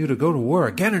advising you to go to war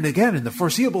again and again in the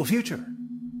foreseeable future.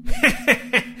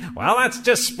 Well, that's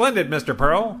just splendid, Mr.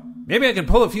 Pearl. Maybe I can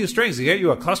pull a few strings to get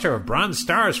you a cluster of bronze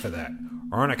stars for that,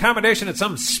 or an accommodation at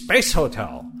some space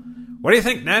hotel. What do you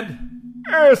think, Ned?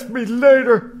 Ask me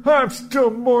later. I'm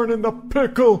still mourning the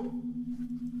pickle.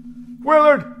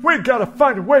 Willard, we gotta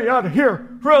find a way out of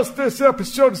here, or else this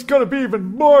episode is gonna be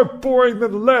even more boring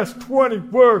than the last 20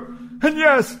 were. And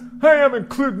yes, I am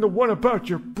including the one about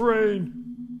your brain.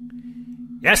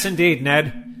 Yes, indeed,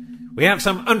 Ned. We have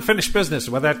some unfinished business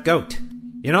with that goat.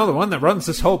 You know, the one that runs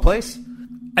this whole place?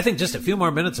 I think just a few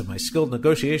more minutes of my skilled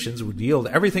negotiations would yield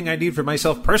everything I need for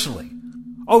myself personally.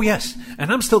 Oh, yes,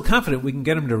 and I'm still confident we can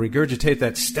get him to regurgitate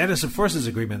that status of forces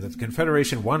agreement that the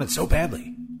Confederation wanted so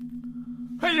badly.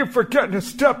 Are you forgetting to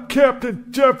step Captain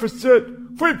Deficit?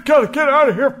 We've got to get out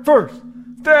of here first.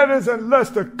 That is,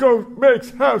 unless the goat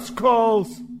makes house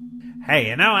calls. Hey,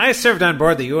 you know, I served on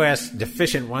board the U.S.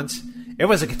 Deficient once. It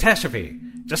was a catastrophe,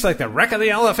 just like the wreck of the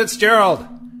Ella Fitzgerald.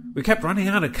 We kept running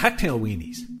out of cocktail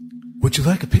weenies. Would you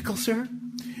like a pickle, sir?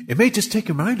 It may just take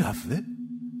your mind off of it.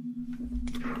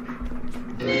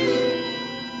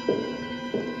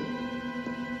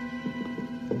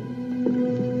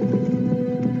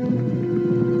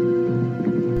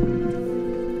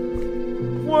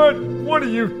 What are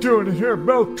you doing in here,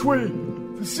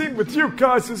 Meltweed? The scene with you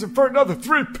guys isn't for another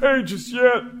 3 pages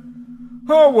yet.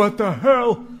 Oh, what the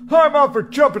hell? I'm out for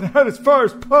jumping ahead as far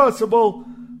as possible.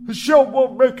 The show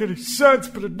won't make any sense,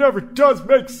 but it never does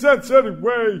make sense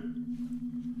anyway.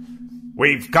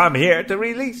 We've come here to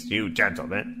release you,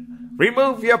 gentlemen.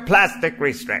 Remove your plastic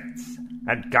restraints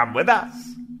and come with us.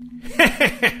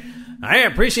 I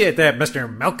appreciate that,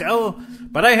 Mr. Melko,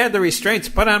 but I had the restraints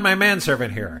put on my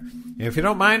manservant here. If you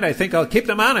don't mind, I think I'll keep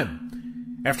them on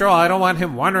him. After all, I don't want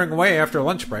him wandering away after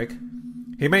lunch break.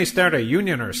 He may start a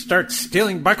union or start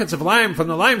stealing buckets of lime from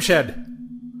the lime shed.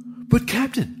 But,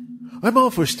 Captain, I'm all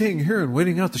for staying here and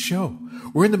waiting out the show.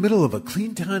 We're in the middle of a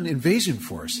Cleantown invasion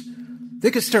force.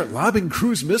 They could start lobbing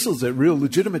cruise missiles at real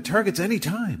legitimate targets any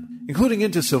time, including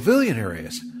into civilian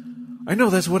areas. I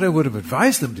know that's what I would have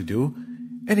advised them to do.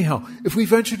 Anyhow, if we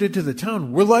ventured into the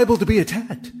town, we're liable to be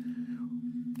attacked.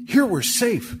 Here we're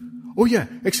safe. Oh yeah,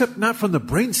 except not from the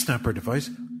brain snapper device.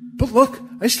 But look,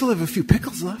 I still have a few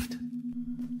pickles left.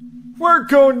 We're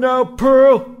going now,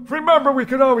 Pearl. Remember, we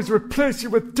can always replace you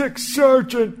with Dick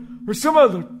Sargent or some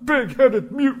other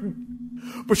big-headed mutant.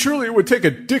 But surely it would take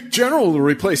a Dick General to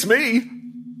replace me.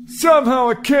 Somehow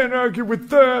I can't argue with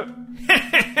that.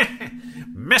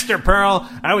 Mr. Pearl,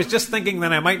 I was just thinking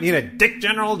that I might need a Dick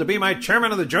General to be my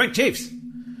chairman of the Joint Chiefs.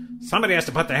 Somebody has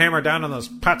to put the hammer down on those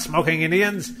pot-smoking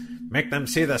Indians, make them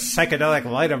see the psychedelic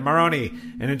light of Moroni,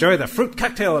 and enjoy the fruit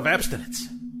cocktail of abstinence.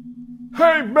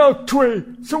 Hey,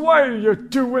 Meltweed, so why are you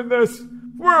doing this?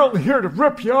 We're only here to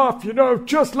rip you off, you know,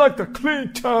 just like the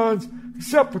Cleantons,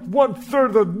 except with 1/3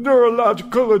 of the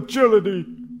neurological agility.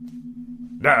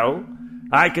 No,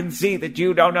 I can see that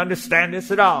you don't understand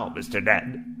this at all, Mr.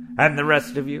 Ned. And the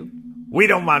rest of you. We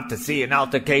don't want to see an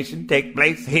altercation take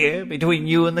place here between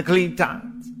you and the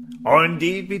Cleantons, or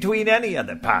indeed between any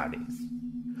other parties.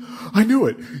 I knew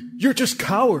it. You're just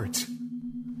cowards.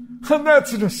 And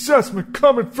that's an assessment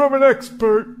coming from an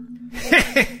expert.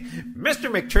 Mr.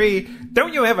 McTree,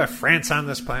 don't you have a France on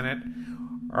this planet?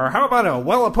 Or how about a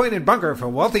well-appointed bunker for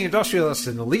wealthy industrialists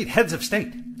and elite heads of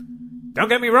state? Don't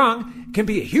get me wrong, it can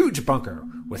be a huge bunker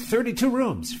with 32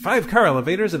 rooms, 5 car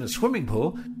elevators, and a swimming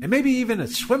pool, and maybe even a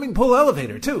swimming pool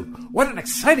elevator, too. What an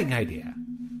exciting idea.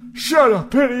 Shut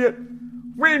up, idiot.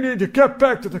 We need to get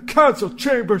back to the council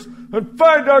chambers and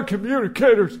find our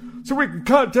communicators so we can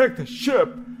contact the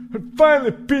ship and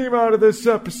finally beam out of this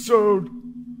episode.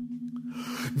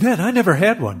 Ned, I never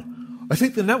had one. I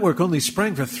think the network only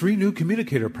sprang for 3 new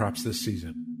communicator props this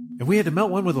season. And we had to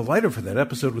melt one with a lighter for that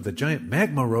episode with a giant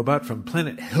magma robot from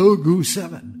planet Helgu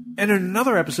 7. And in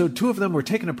another episode, 2 of them were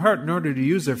taken apart in order to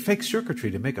use their fake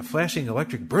circuitry to make a flashing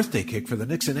electric birthday cake for the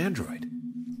Nixon android.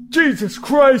 Jesus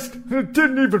Christ! It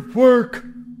didn't even work!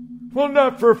 Well,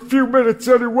 not for a few minutes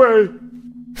anyway.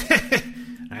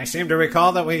 I seem to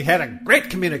recall that we had a great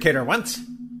communicator once.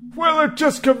 Will it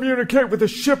just communicate with the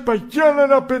ship by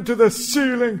yelling up into the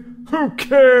ceiling? Who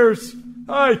cares?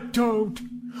 I don't.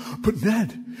 But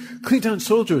Ned, Cleantown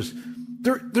soldiers,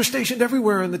 they're stationed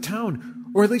everywhere in the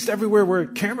town, or at least everywhere where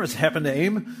cameras happen to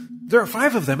aim. There are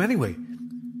 5 of them anyway.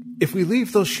 If we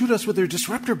leave, they'll shoot us with their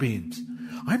disruptor beams.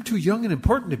 I'm too young and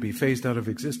important to be phased out of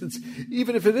existence,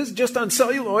 even if it is just on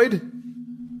celluloid.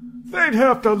 They'd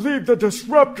have to leave the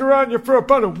disruptor on you for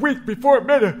about a week before it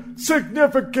made a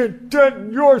significant dent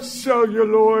in your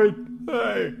celluloid.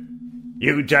 Hey.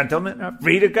 You gentlemen are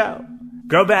free to go.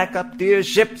 Go back up to your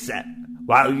ship set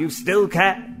while you still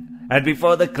can, and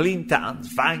before the Cleantowns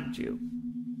find you.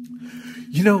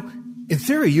 You know, in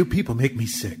theory, you people make me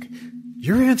sick.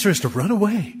 Your answer is to run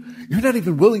away. You're not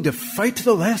even willing to fight to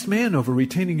the last man over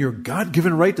retaining your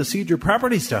God-given right to cede your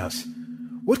properties to us.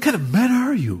 What kind of men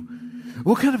are you?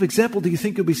 What kind of example do you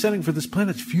think you'll be setting for this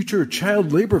planet's future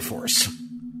child labor force?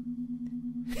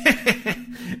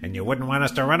 And you wouldn't want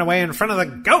us to run away in front of the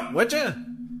goat, would you?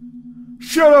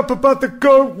 Shut up about the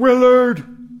goat, Willard!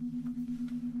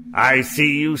 I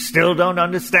see you still don't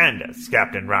understand us,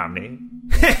 Captain Romney.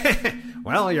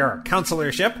 Well, you're a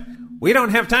consular ship. We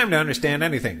don't have time to understand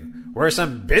anything. We're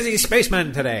some busy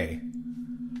spacemen today.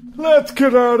 Let's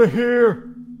get out of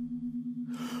here.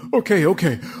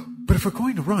 Okay. But if we're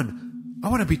going to run, I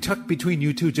want to be tucked between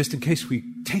you two just in case we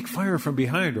take fire from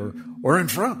behind or in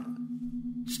front.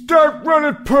 Start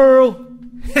running, Pearl!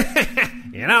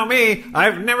 You know me,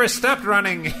 I've never stopped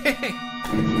running.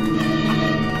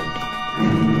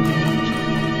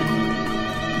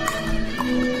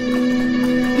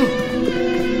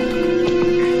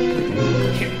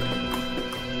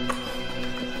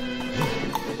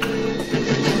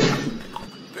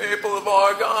 People of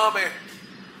Origami,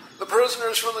 the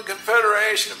prisoners from the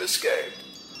Confederation have escaped.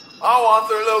 I want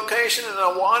their location and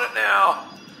I want it now.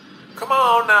 Come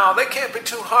on now, they can't be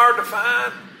too hard to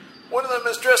find. One of them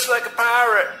is dressed like a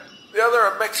pirate, the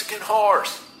other a Mexican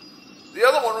horse. The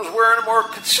other one was wearing a more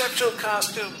conceptual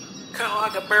costume, kind of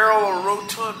like a barrel of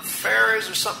rotund fairies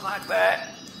or something like that.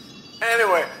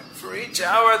 Anyway, for each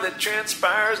hour that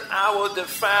transpires, I will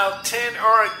defile 10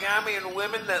 Origamian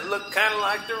women that look kind of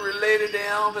like they're related to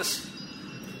Elvis.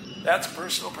 That's a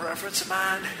personal preference of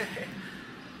mine.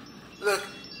 Look,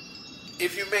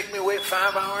 if you make me wait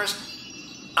 5 hours,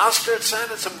 I'll start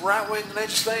signing some right-wing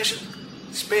legislation.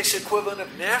 Space equivalent of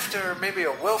NAFTA or maybe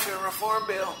a welfare reform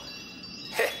bill.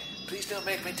 Hey, please don't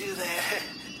make me do that.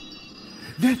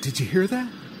 Ned, did you hear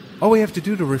that? All we have to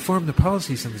do to reform the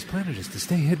policies on this planet is to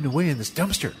stay hidden away in this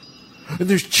dumpster. And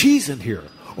there's cheese in here.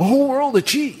 A whole world of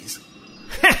cheese.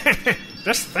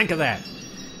 Just think of that.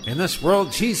 In this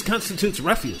world, cheese constitutes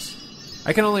refuse.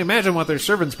 I can only imagine what their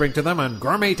servants bring to them on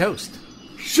gourmet toast.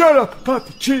 Shut up about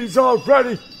the cheese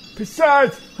already.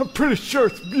 Besides, I'm pretty sure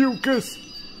it's mucus.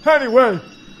 Anyway,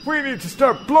 we need to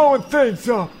start blowing things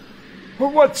up. Or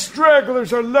what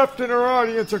stragglers are left in our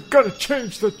audience are gonna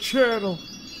change the channel.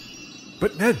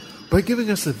 But Ned, by giving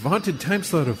us the vaunted time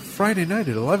slot of Friday night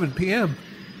at 11 p.m.,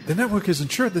 the network has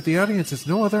ensured that the audience has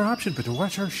no other option but to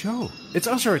watch our show. It's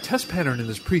also a test pattern in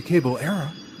this pre-cable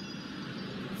era.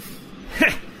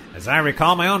 As I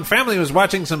recall, my own family was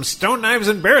watching some Stone Knives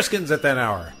and Bearskins at that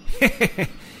hour. It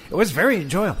was very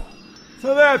enjoyable.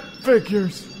 So that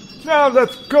figures. Now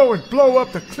let's go and blow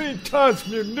up the Cleantowns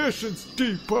munitions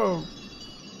depot.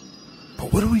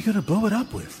 But what are we going to blow it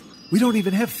up with? We don't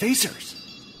even have phasers.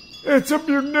 It's a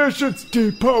munitions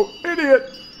depot,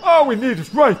 idiot. All we need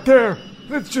is right there.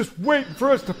 It's just waiting for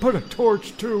us to put a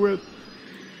torch to it.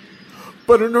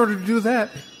 But in order to do that,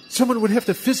 someone would have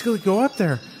to physically go up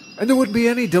there, and there wouldn't be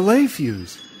any delay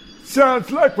fuse.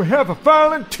 Sounds like we have a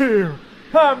volunteer.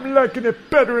 I'm liking it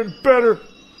better and better.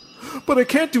 But I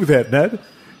can't do that, Ned.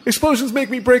 Explosions make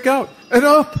me break out and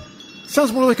up.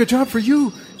 Sounds more like a job for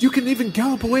you. You can even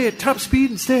gallop away at top speed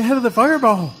and stay ahead of the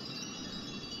fireball.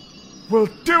 We'll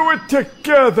do it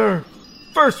together.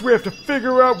 First, we have to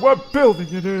figure out what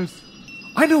building it is.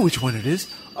 I know which one it is.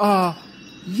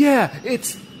 Yeah,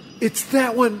 it's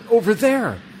that one over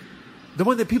there. The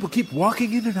one that people keep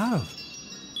walking in and out of.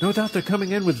 No doubt they're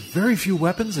coming in with very few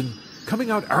weapons and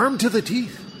coming out armed to the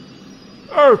teeth.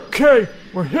 Okay,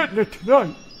 we're hitting it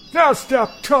tonight. Now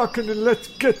stop talking and let's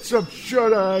get some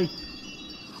shut-eye.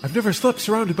 I've never slept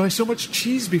surrounded by so much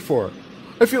cheese before.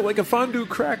 I feel like a fondue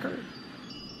cracker.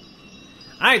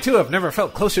 I, too, have never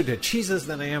felt closer to cheeses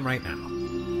than I am right now.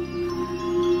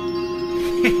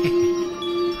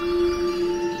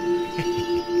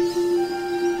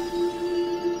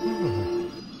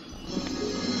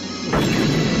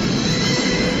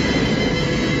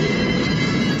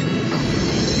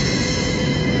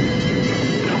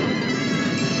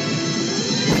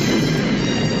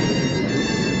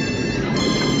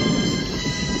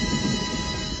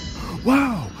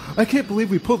 I can't believe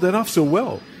we pulled that off so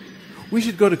well. We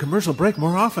should go to commercial break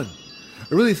more often.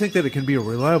 I really think that it can be a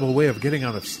reliable way of getting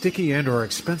out of sticky and or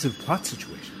expensive plot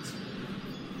situations.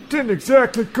 Didn't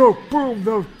exactly go boom,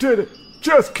 though, did it?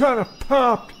 Just kind of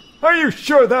popped. Are you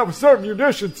sure that was our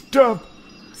munitions dump?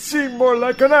 Seemed more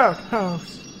like an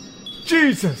outhouse.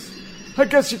 Jesus! I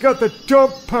guess you got the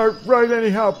dump part right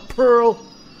anyhow, Pearl.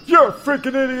 You're a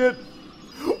freaking idiot.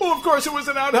 Oh, of course it was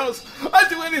an outhouse. I'd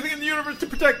do anything in the universe to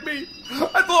protect me.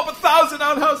 I'd blow up 1,000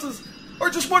 outhouses.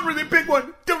 Or just one really big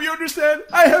one. Don't you understand?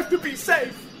 I have to be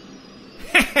safe.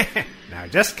 Now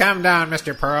just calm down,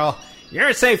 Mr. Pearl.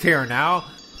 You're safe here now.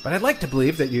 But I'd like to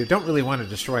believe that you don't really want to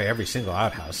destroy every single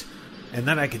outhouse. And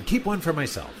that I can keep one for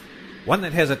myself. One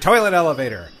that has a toilet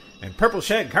elevator and purple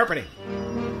shag carpeting.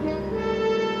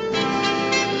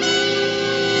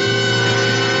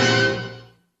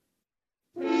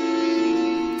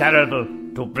 Terrible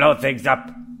to blow things up.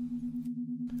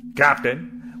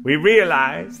 Captain, we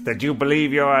realize that you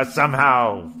believe you are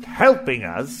somehow helping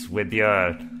us with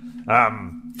your,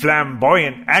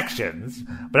 flamboyant actions,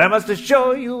 but I must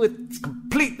assure you it's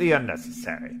completely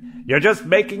unnecessary. You're just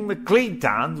making the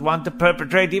Cleantons want to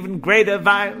perpetrate even greater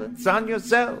violence on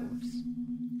yourselves.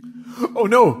 Oh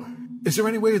no! Is there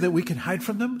any way that we can hide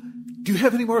from them? Do you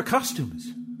have any more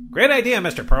costumes? Great idea,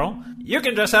 Mr. Pearl. You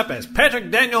can dress up as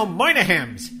Patrick Daniel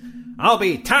Moynihan's. I'll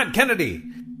be Todd Kennedy.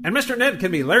 And Mr. Ned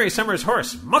can be Larry Summers'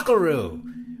 horse, Muckleroo.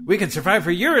 We can survive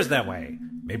for years that way.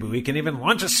 Maybe we can even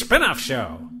launch a spin-off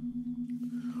show.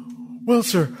 Well,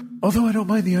 sir, although I don't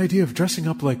mind the idea of dressing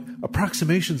up like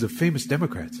approximations of famous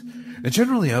Democrats, and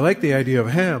generally I like the idea of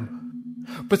ham,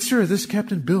 but sir, this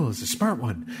Captain Bill is a smart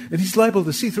one, and he's liable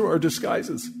to see through our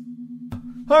disguises.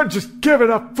 I'm just giving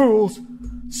up, fools.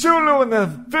 Sulu and the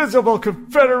Invisible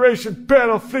Confederation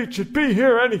battle fleet should be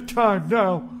here any time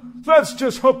now. Let's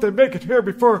just hope they make it here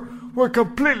before we're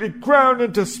completely ground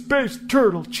into space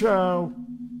turtle chow.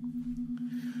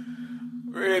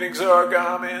 Greetings,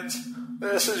 Origamians.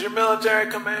 This is your military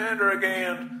commander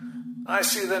again. I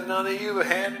see that none of you have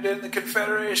handed in the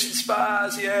Confederation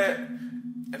spies yet.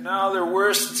 And now they're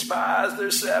worse than spies, they're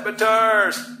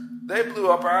saboteurs. They blew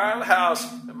up our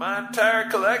outhouse and my entire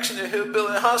collection of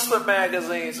Hillbilly Hustler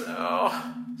magazines.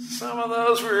 Oh, some of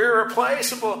those were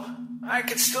irreplaceable. I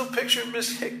can still picture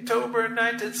Miss Hicktober in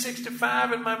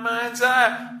 1965 in my mind's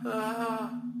eye. Oh.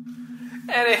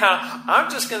 Anyhow, I'm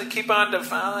just going to keep on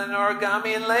defiling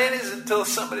origami and ladies until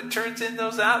somebody turns in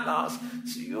those outlaws.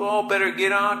 So you all better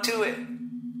get on to it.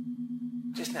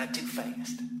 Just not too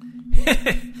fast.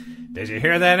 Did you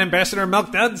hear that, Ambassador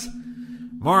Milkduds?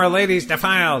 More ladies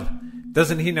defiled.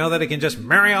 Doesn't he know that he can just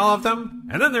marry all of them?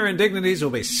 And then their indignities will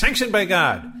be sanctioned by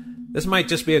God. This might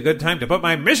just be a good time to put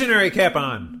my missionary cap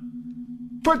on.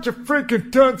 Put your freaking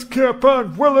dunce cap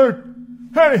on, Willard.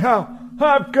 Anyhow,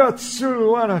 I've got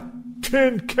Sulu on a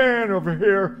tin can over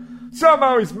here.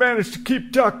 Somehow he's managed to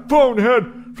keep Doc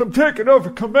Bonehead from taking over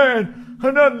command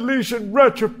and unleashing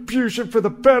retribution for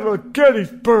the Battle of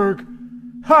Gettysburg.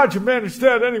 How'd you manage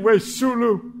that anyway,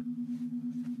 Sulu?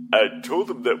 I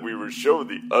told him that we were showing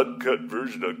the uncut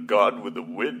version of Gone with the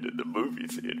Wind in the movie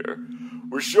theater.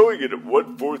 We're showing it at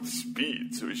 1/4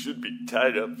 speed, so he should be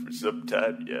tied up for some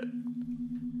time yet.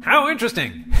 How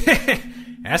interesting.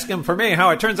 Ask him for me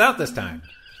how it turns out this time.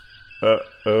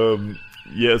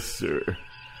 Yes, sir.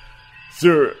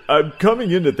 Sir, I'm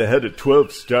coming in at the head of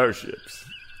 12 starships.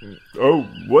 Oh,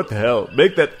 what the hell?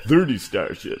 Make that 30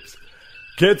 starships.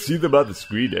 Can't see them on the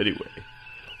screen anyway.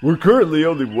 We're currently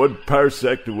only 1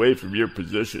 parsec away from your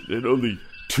position, and only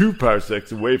 2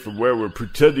 parsecs away from where we're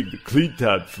pretending the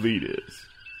Cleanton fleet is.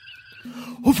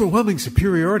 Overwhelming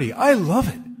superiority. I love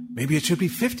it. Maybe it should be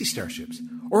 50 starships,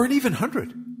 or an even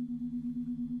 100.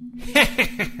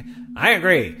 I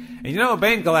agree. And you know,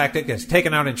 Bain Galactic has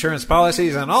taken out insurance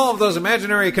policies on all of those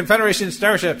imaginary Confederation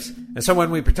starships. And so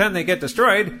when we pretend they get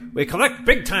destroyed, we collect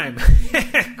big time.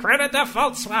 Credit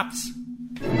default swaps.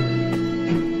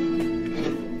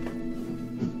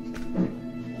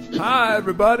 Hi,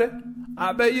 everybody.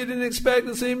 I bet you didn't expect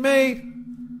to see me.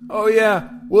 Oh, yeah,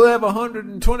 we'll have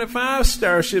 125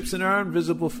 starships in our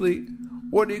invisible fleet.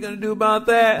 What are you going to do about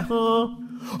that, huh?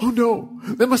 Oh, no.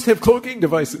 They must have cloaking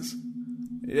devices.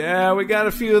 Yeah, we got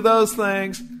a few of those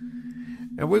things.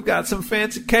 And we've got some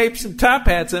fancy capes and top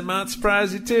hats that might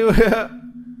surprise you, too.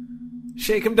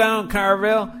 Shake 'em down,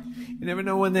 Carvel. You never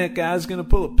know when that guy's going to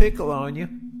pull a pickle on you.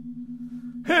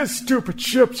 His stupid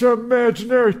ships are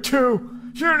imaginary, too.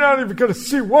 You're not even going to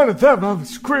see one of them on the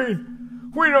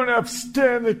screen. We don't have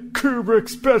Stanley Kubrick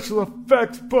special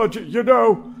effects budget, you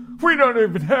know. We don't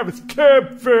even have his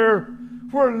cab fare.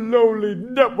 We're lowly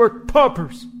network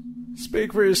puppers.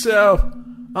 Speak for yourself.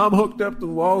 I'm hooked up to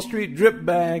the Wall Street drip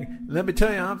bag, and let me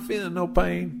tell you, I'm feeling no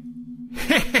pain.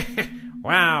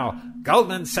 Wow,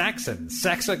 Goldman Sachs and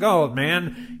sacks of gold,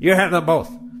 man. You have them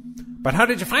both. But how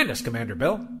did you find us, Commander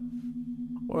Bill?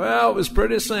 Well, it was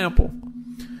pretty simple.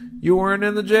 You weren't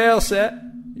in the jail set.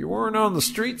 You weren't on the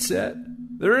street set.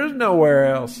 There is nowhere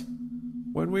else.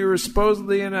 When we were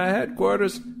supposedly in our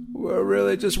headquarters, we were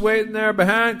really just waiting there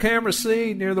behind camera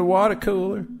C near the water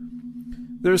cooler.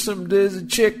 There's some dizzy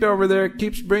chick over there that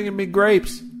keeps bringing me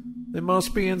grapes. They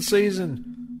must be in season.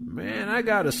 Man, I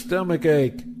got a stomach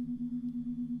ache.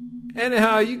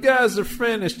 Anyhow, you guys are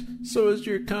finished. So is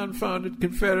your confounded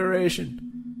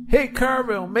Confederation. Hey,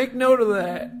 Carville, make note of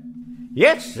that.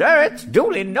 Yes, sir, it's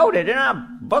duly noted in our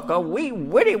book of Wee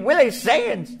Witty Willie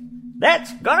sayings.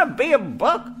 That's gonna be a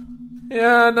book.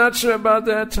 Yeah, I'm not sure about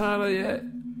that title yet.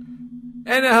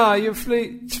 Anyhow, your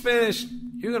fleet's finished.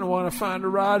 You're gonna want to find a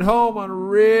ride home on a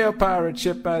real pirate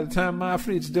ship by the time my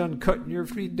fleet's done cutting your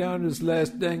fleet down to its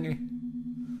last dinghy.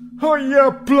 Oh yeah,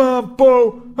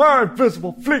 Blombo! Our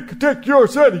invisible fleet can take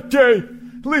yours any day.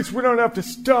 At least we don't have to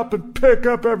stop and pick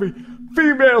up every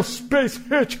female space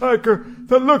hitchhiker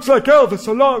that looks like Elvis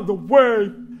along the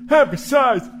way. And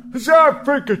besides, it's our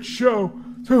freaking show,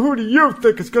 so who do you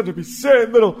think is going to be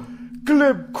saying little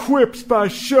glib quips by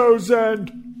show's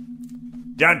end?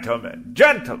 Gentlemen.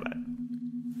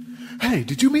 Hey,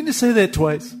 did you mean to say that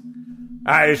twice?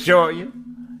 I assure you,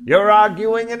 you're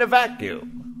arguing in a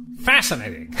vacuum.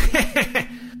 Fascinating.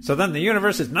 So then the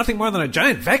universe is nothing more than a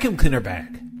giant vacuum cleaner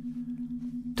bag.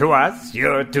 To us,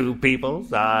 your two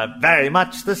peoples are very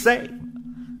much the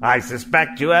same. I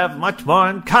suspect you have much more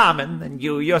in common than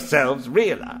you yourselves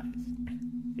realize.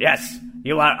 Yes,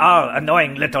 you are all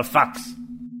annoying little fucks.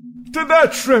 Did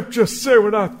that shrimp just say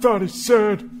what I thought he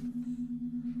said?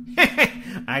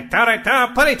 I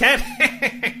thought, putty tat.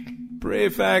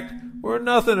 Prefect, we're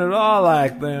nothing at all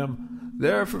like them.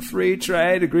 They're for free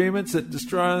trade agreements that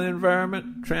destroy the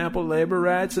environment, trample labor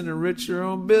rights, and enrich their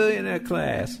own billionaire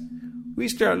class. We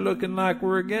start looking like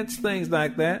we're against things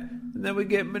like that, and then we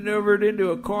get maneuvered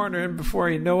into a corner, and before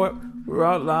you know it, we're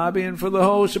out lobbying for the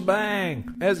whole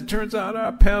shebang. As it turns out,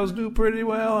 our pals do pretty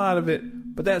well out of it,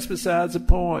 but that's besides the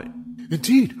point.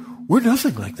 Indeed, we're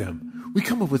nothing like them. We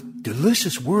come up with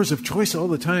delicious words of choice all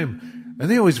the time, and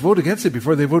they always vote against it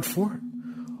before they vote for it.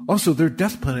 Also, their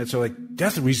death planets are like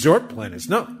death resort planets,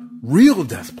 not real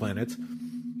death planets.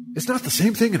 It's not the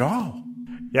same thing at all.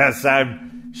 Yes,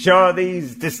 I'm sure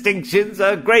these distinctions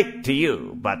are great to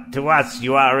you, but to us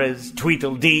you are as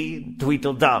Tweedledee and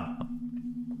Tweedledum.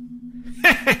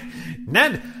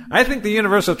 Ned, I think the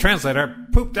universal translator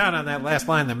pooped out on that last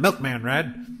line the milkman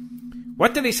read.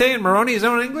 What did he say in Moroni's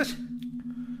own English?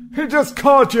 He just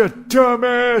called you a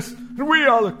dumbass, and we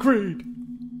all agreed.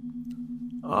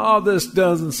 All this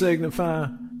doesn't signify.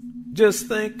 Just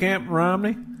think, Captain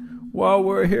Romney, while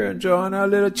we're here enjoying our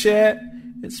little chat,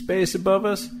 in space above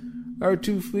us, our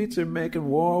two fleets are making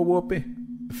war whoopee.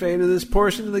 The fate of this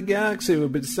portion of the galaxy will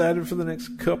be decided for the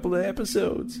next couple of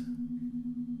episodes.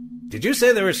 Did you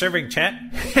say they were serving chat?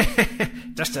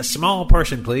 Just a small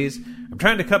portion, please. I'm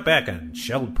trying to cut back on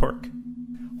shelled pork.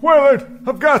 Willard,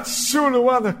 I've got Sulu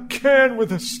on the can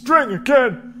with a string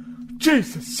again.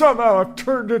 Jesus, somehow I've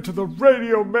turned into the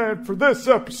radio man for this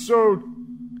episode.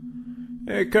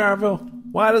 Hey, Carville,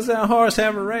 why does that horse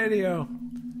have a radio?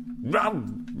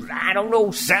 I don't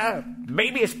know, sir.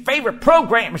 Maybe his favorite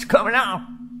program is coming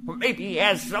on. Or maybe he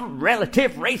has some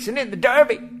relative racing in the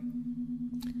Derby.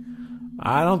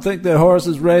 I don't think that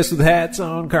horses race with hats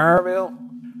on, Carville.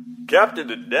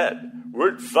 Captain and Ned,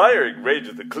 we're in firing range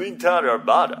of the Cleantown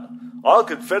Armada. All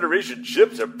Confederation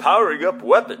ships are powering up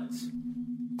weapons.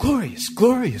 Glorious,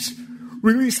 glorious.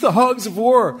 Release the hogs of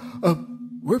war.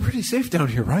 We're pretty safe down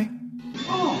here, right?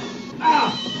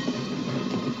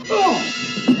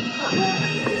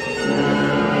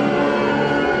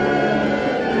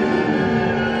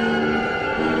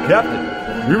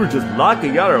 Captain, we were just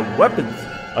locking out our weapons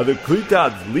on the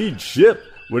Cleantown's lead ship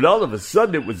when all of a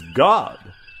sudden it was gone.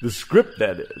 The script,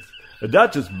 that is. And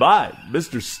not just mine.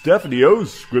 Mr. Stephanie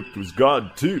O's script was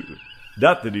gone, too.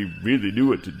 Not that he really knew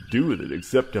what to do with it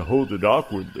except to hold it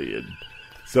awkwardly and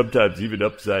sometimes even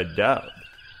upside down.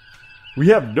 We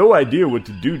have no idea what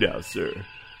to do now, sir.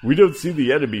 We don't see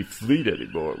the enemy fleet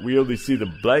anymore. We only see the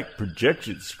blank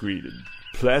projection screen and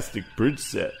plastic bridge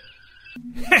set.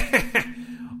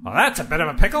 Well, that's a bit of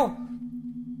a pickle.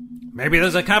 Maybe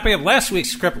there's a copy of last week's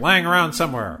script lying around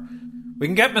somewhere. We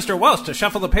can get Mr. Welsh to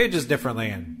shuffle the pages differently,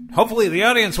 and hopefully the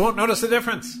audience won't notice the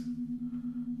difference.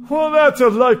 Well, that's a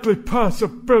likely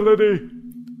possibility.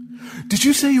 Did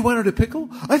you say you wanted a pickle?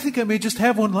 I think I may just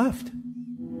have one left.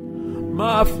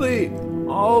 My fleet,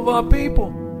 all of our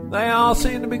people. They all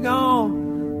seem to be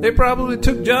gone. They probably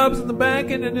took jobs in the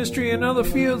banking industry and other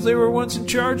fields they were once in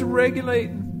charge of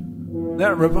regulating.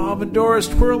 That revolving door is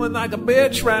twirling like a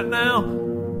bitch right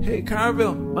now. Hey,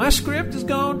 Carville, my script is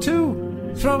gone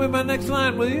too. Throw me my next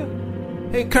line, will you?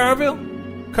 Hey, Carville?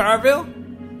 Carville?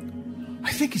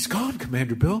 I think he's gone,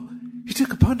 Commander Bill. He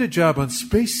took a pundit job on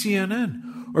Space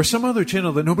CNN or some other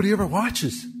channel that nobody ever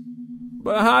watches.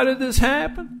 But how did this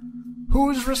happen? Who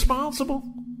is responsible?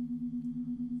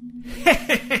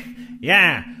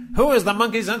 Yeah, who is the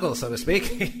monkey's uncle, so to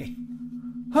speak?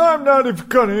 I'm not even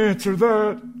gonna answer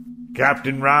that.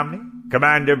 Captain Romney,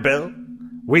 Commander Bill,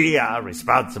 we are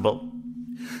responsible.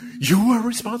 You are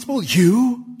responsible?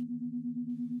 You?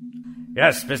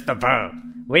 Yes, Mr. Pearl.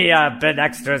 We have been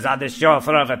extras on this show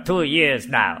for over 2 years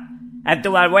now. And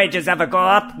do our wages ever go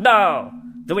up? No.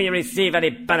 Do we receive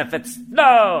any benefits?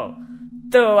 No.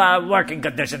 Do our working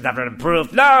conditions ever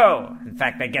improve? No. In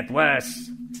fact, they get worse.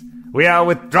 We are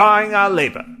withdrawing our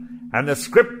labor, and the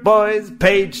script boys,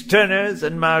 page turners,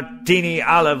 and martini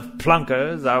olive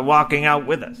plunkers are walking out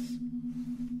with us.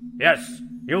 Yes,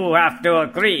 you have to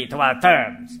agree to our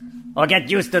terms, or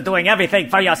get used to doing everything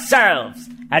for yourselves,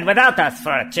 and without us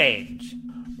for a change.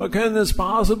 But can this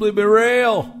possibly be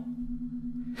real?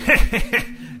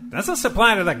 Does this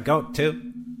apply to the goat,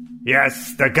 too?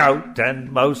 Yes, the goat,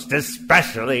 and most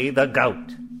especially the goat.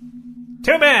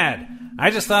 Too bad. I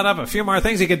just thought up a few more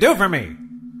things he could do for me.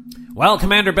 Well,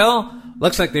 Commander Bill,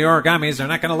 looks like the Origamis are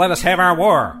not going to let us have our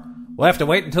war. We'll have to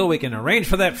wait until we can arrange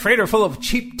for that freighter full of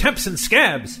cheap temps and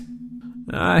scabs.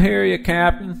 I hear you,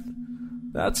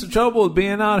 Captain. That's the trouble with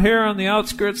being out here on the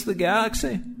outskirts of the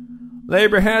galaxy.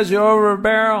 Labor has you over a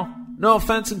barrel. No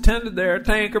offense intended there,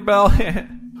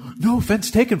 Tinkerbell. No offense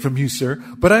taken from you, sir,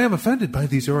 but I am offended by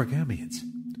these Origamians.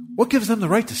 What gives them the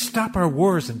right to stop our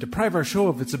wars and deprive our show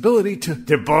of its ability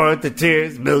to bore to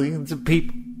tears millions of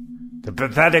people, to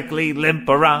pathetically limp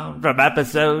around from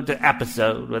episode to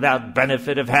episode without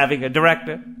benefit of having a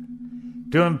director,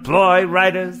 to employ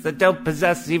writers that don't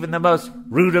possess even the most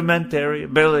rudimentary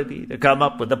ability to come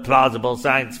up with a plausible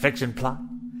science fiction plot?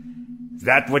 Is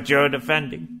that what you're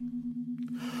defending?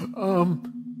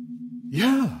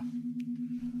 Yeah.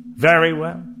 Very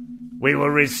well. We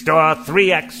will restore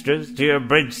 3 extras to your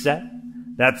bridge set.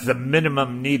 That's the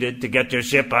minimum needed to get your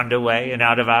ship underway and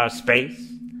out of our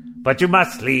space. But you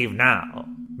must leave now.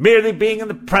 Merely being in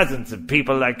the presence of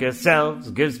people like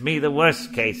yourselves gives me the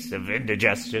worst case of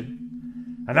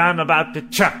indigestion. And I'm about to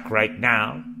chuck right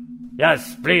now.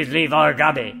 Yes, please leave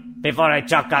Origami before I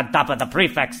chuck on top of the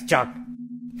prefect's chuck.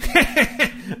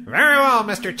 Very well,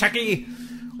 Mr. Chucky.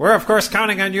 We're, of course,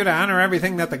 counting on you to honor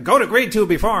everything that the goat agreed to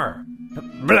before.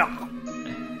 Blah.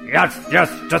 Yes,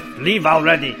 just leave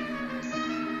already.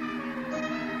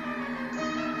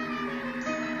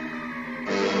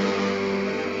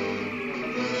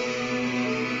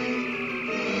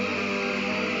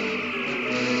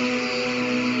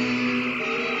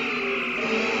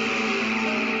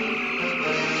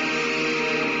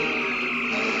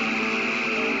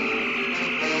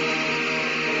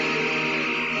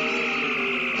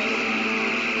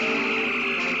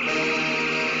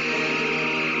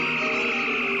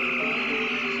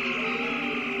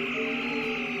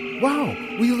 Wow,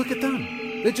 will you look at them?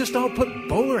 They just all put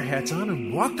bowler hats on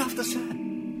and walked off the set.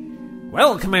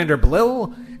 Well, Commander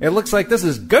Blill, it looks like this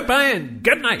is goodbye and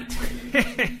good night.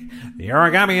 The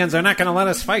Origamians are not going to let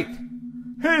us fight.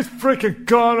 He's freaking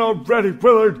gone already,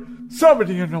 Willard.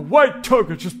 Somebody in a white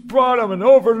toga just brought him an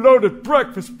overloaded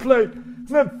breakfast plate, and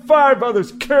then 5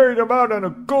 others carried him out on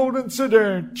a golden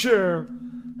sedan chair.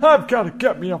 I've got to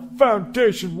get me a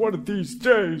foundation one of these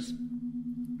days.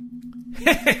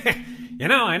 You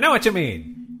know, I know what you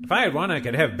mean. If I had one, I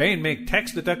could have Bain make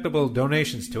tax-deductible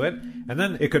donations to it, and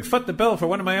then it could foot the bill for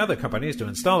one of my other companies to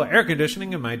install air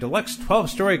conditioning in my deluxe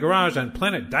 12-story garage on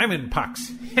planet Diamond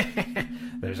Pox.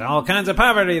 There's all kinds of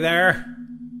poverty there.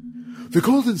 The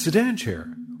golden sedan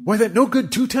chair. Why, that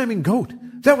no-good 2-timing goat.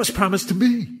 That was promised to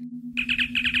me.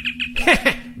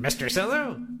 Mr.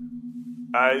 Sulu?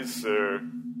 Aye, sir.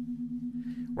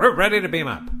 We're ready to beam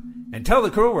up. And tell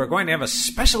the crew we're going to have a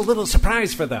special little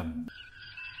surprise for them.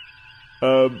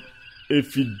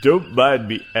 If you don't mind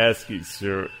me asking,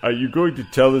 sir, are you going to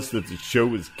tell us that the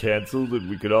show is canceled and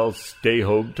we can all stay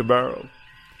home tomorrow?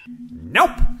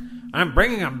 Nope! I'm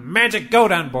bringing a magic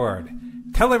goat on board.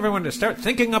 Tell everyone to start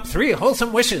thinking up 3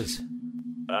 wholesome wishes.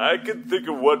 I can think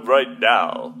of one right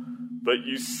now, but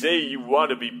you say you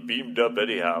want to be beamed up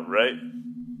anyhow, right?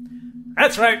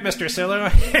 That's right, Mr.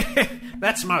 Sulu.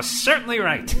 That's most certainly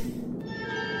right.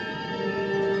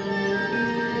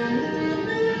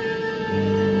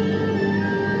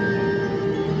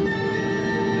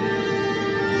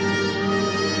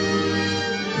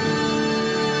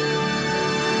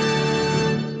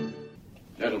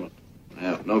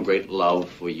 have no great love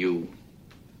for you,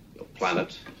 your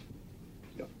planet,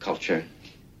 your culture.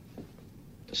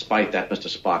 Despite that, Mr.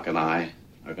 Spock and I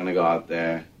are going to go out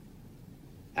there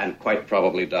and quite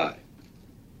probably die.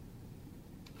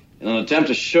 In an attempt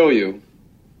to show you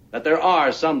that there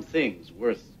are some things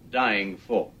worth dying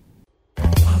for.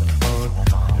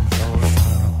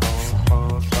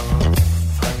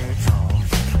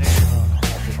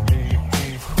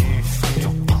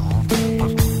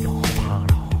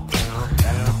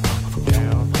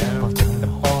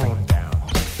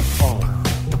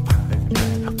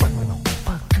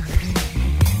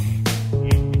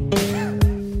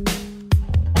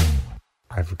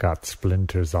 I've got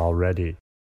splinters already.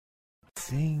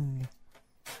 Sing.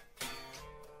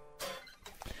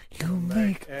 You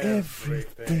make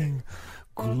everything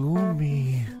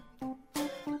gloomy.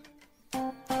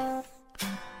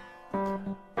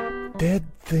 Dead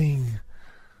thing.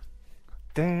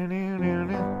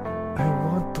 I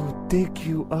want to dig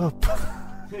you up.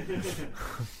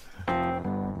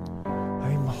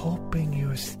 I'm hoping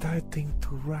you're starting to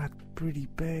rot pretty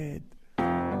bad.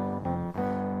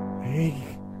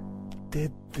 Hey,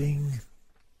 dead thing.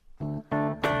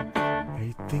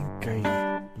 I think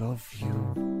I love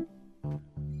you.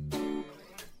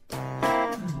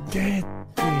 Dead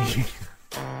thing.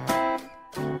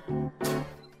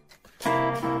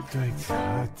 That's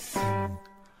hot scene.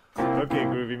 Okay,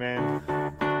 Groovy Man.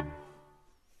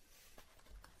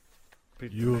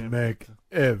 You make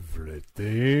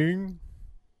everything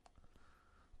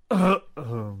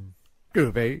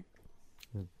groovy.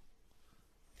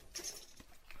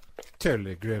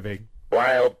 Totally groovy.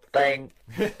 Wild thing,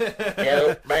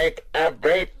 you make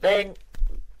everything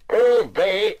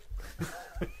groovy.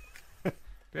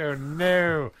 Oh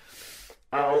no.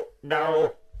 Oh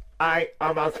no, I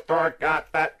almost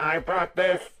forgot that I brought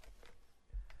this.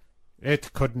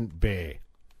 It couldn't be.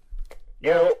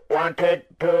 You wanted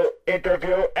to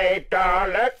interview a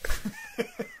Dalek?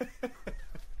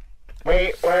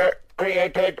 We were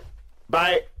created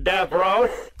by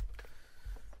Davros.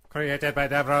 Created by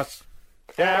Davros.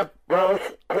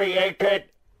 Davros created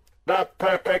the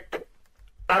perfect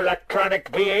electronic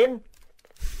being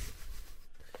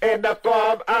in the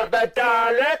form of the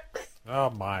Daleks. Oh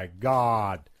my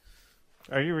god.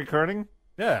 Are you recording?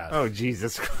 Yes. Oh,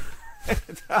 Jesus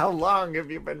Christ. How long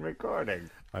have you been recording?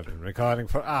 I've been recording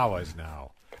for hours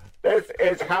now. This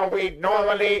is how we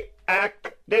normally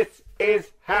act. This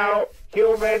is how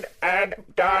human and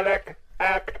Dalek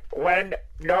act when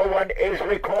no one is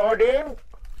recording.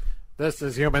 This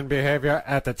is human behavior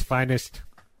at its finest.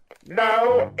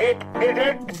 No, it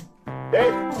isn't.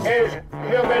 This is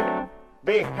human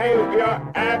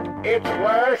behavior at its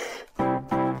worst.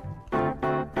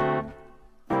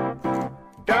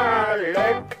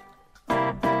 Dalek,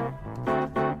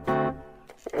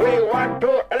 we want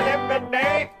to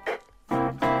eliminate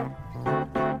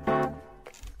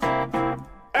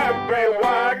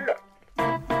everyone.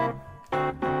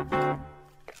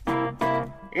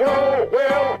 You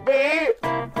will be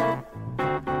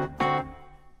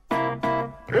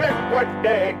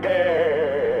liquidated.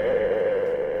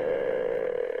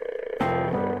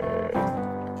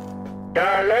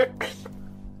 Daleks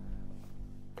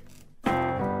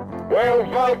will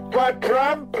vote for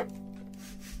Trump.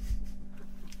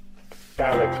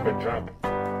 Daleks for Trump.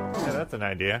 Yeah, that's an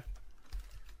idea.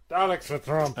 Daleks for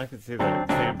Trump. I can see the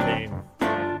campaign.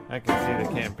 I can see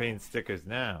the campaign stickers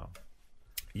now.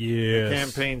 Yes.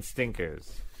 Campaign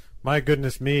stinkers. My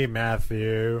goodness me,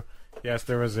 Matthew. Yes,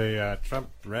 there was a Trump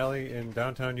rally in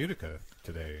downtown Utica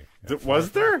today.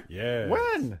 Was there? Yes.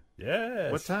 When?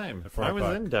 Yes. What time? At 4 I was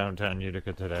o'clock. in downtown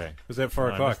Utica today. It was at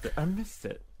 4 o'clock. I missed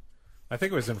it. I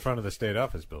think it was in front of the state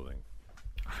office building.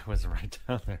 I was right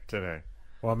down there today.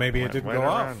 Well, maybe it didn't Went go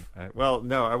around. off. Well,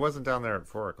 no, I wasn't down there at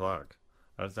 4 o'clock.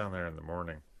 I was down there in the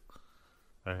morning.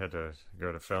 I had to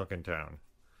go to Falcon Town.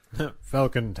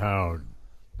 Falcon Town.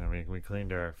 And we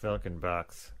cleaned our Falcon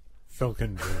box.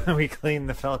 Falcon. We cleaned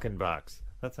the Falcon box.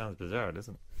 That sounds bizarre,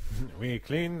 doesn't it? We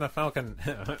clean the Falcon.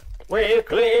 We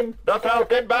clean the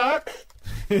Falcon box.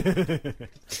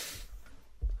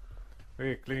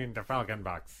 We cleaned the Falcon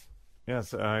box.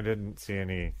 Yes, I didn't see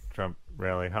any Trump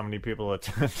rally. How many people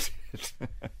attended?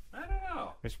 I don't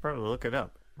know. We should probably look it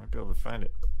up. Might be able to find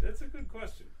it. That's a good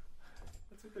question.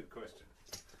 That's a good question.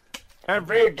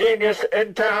 Every genius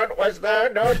in town was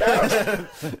there, no doubt.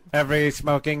 Every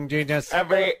smoking genius.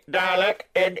 Every Dalek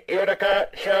in Utica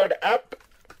showed up.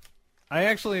 I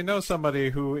actually know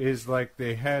somebody who is like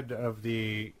the head of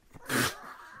the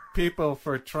people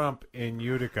for Trump in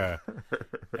Utica,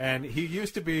 and he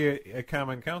used to be a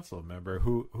common council member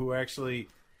who actually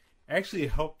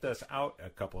helped us out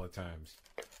a couple of times.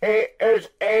 He is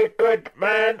a good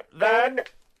man, then.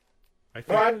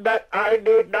 One that I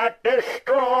need not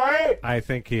destroy. I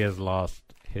think he has lost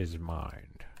his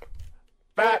mind.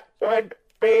 That would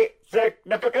be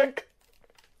significant.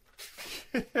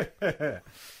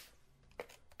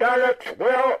 Daleks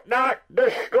will not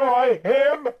destroy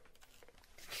him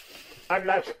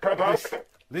unless provoked. At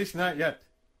least not yet.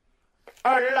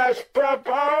 Unless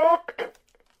provoked.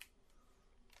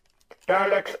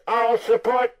 Daleks all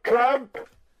support Trump.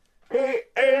 He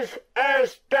is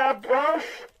as Davros.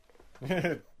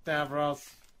 Davros.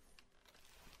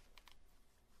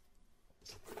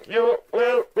 You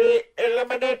will be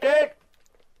eliminated.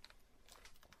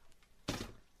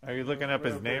 Are you looking up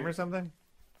his name or something?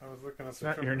 I was looking up It's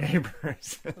not your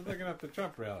neighbors. I was looking up the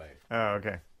Trump rally. Oh,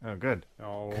 okay. Oh, good.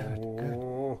 Oh.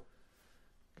 Good.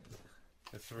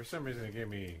 It's, for some reason it gave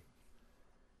me...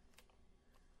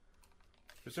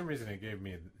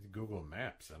 Google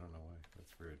Maps. I don't know why.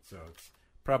 That's weird. So it's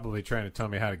probably trying to tell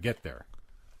me how to get there.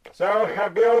 So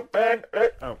have you been...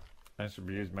 Oh, I should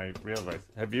use my real voice.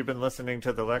 Have you been listening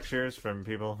to the lectures from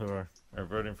people who are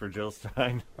voting for Jill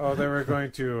Stein? Oh, they were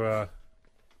going to...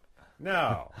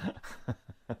 No.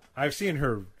 I've seen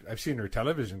her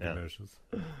television commercials.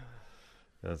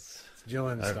 That's Jill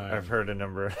and Stein. I've heard a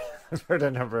number. I've heard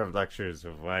a number of lectures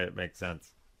of why it makes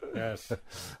sense. Yes.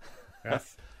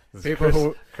 Yes.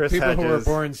 People Chris who were Hedges.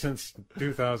 born since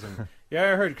 2000.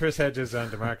 Yeah, I heard Chris Hedges on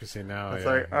Democracy Now. It's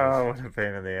yeah. like, oh, what a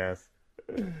pain in the ass.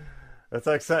 It's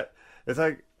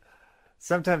like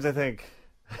sometimes I think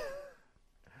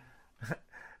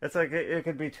it's like it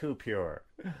could be too pure.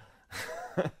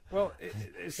 Well,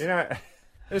 it's, you know,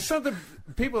 there's something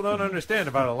people don't understand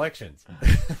about elections.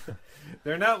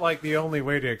 They're not like the only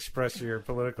way to express your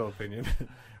political opinion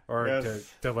or Yes.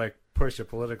 to like push a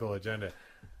political agenda.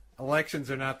 Elections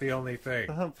are not the only thing.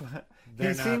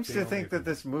 He seems to think that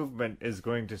this movement is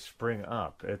going to spring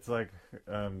up. It's like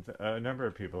a number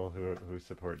of people who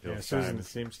support Jill Stein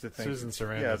seems to think. Susan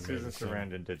Sarandon. Yeah, Susan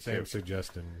Sarandon did same too.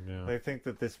 suggestion. Yeah. They think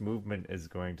that this movement is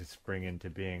going to spring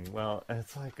into being. Well,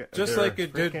 it's like just they're like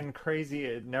it did. freaking crazy.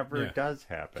 It never does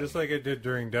happen. Just like it did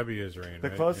during W's reign. The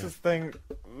right? closest thing,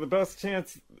 the best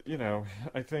chance,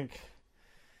 I think,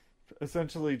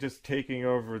 essentially just taking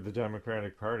over the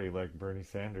Democratic Party like Bernie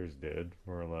Sanders did,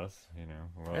 more or less.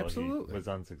 Well, Absolutely. he was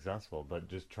unsuccessful, but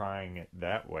just trying it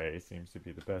that way seems to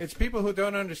be the best. It's people who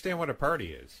don't understand what a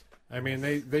party is. I mean,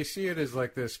 they see it as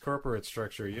like this corporate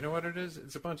structure. You know what it is?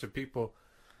 It's a bunch of people.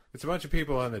 It's a bunch of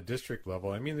people on the district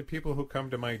level. I mean, the people who come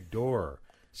to my door.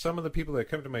 Some of the people that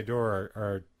come to my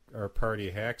door are party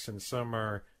hacks, and some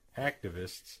are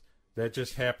activists that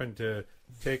just happen to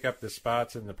take up the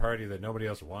spots in the party that nobody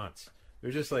else wants.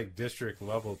 They're just like district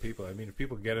level people. I mean, if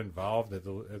people get involved at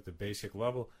the basic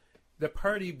level, the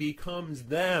party becomes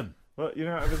them. Well,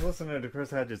 I was listening to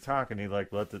Chris Hedges talk, and he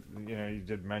you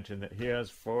did mention that he has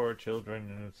 4 children,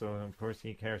 and so of course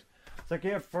he cares. It's like,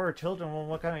 you have 4 children. Well,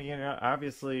 what kind of,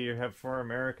 obviously you have 4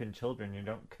 American children. You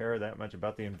don't care that much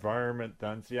about the environment,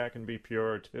 then. See, I can be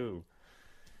pure too.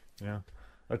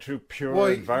 A true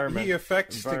pure environment. He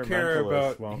affects to care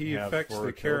about. He have affects 4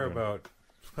 to care children. about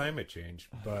climate change,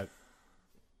 but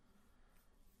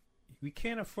we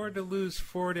can't afford to lose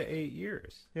 4 to 8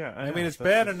 years. Yeah, I mean, it's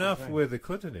bad enough with the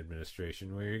Clinton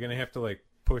administration where you're going to have to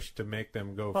push to make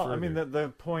them go further. I mean,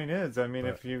 the point is,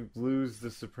 if you lose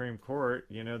the Supreme Court,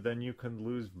 then you can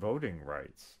lose voting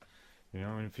rights.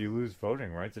 And if you lose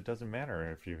voting rights, it doesn't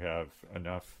matter if you have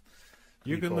enough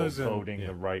people you can lose voting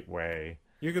the right way.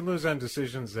 You can lose on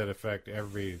decisions that affect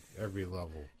every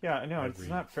level. Yeah, no, it's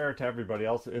not fair to everybody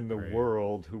else in the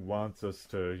world who wants us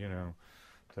to,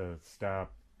 to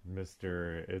stop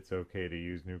Mr. It's okay to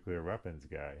use nuclear weapons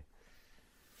guy.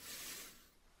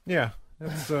 Yeah,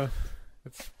 it's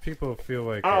people feel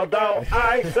like. Although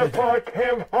I support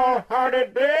him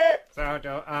wholeheartedly, so do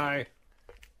I.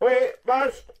 We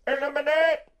must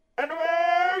eliminate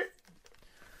enemies.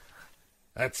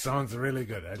 That sounds really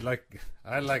good. I'd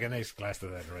like a nice glass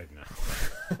of that right now.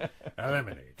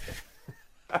 Eliminate.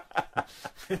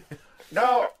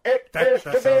 No, it is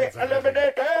to be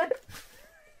eliminated.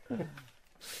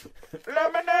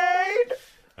 Lemonade.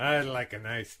 I'd like a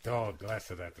nice tall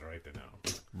glass of that right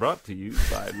now. Brought to you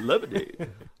by Lemonade.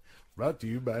 Brought to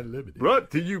you by Lemonade. Brought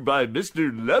to you by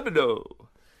Mr. Lemino.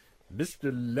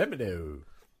 Mr. Lemino.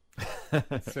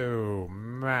 So,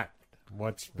 Matt,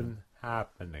 what's been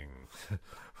happening?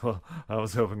 Well, I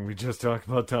was hoping we'd just talk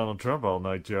about Donald Trump all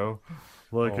night, Joe.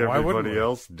 Like Well, why wouldn't everybody we?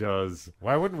 else does.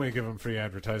 Why wouldn't we give him free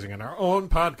advertising on our own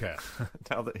podcast?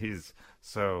 Now that he's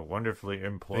so wonderfully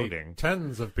imploding.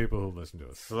 Tens of people who listen to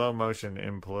us. Slow motion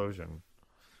implosion.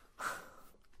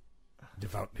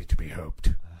 Devoutly to be hoped.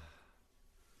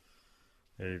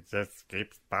 He just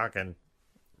keeps talking.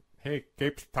 He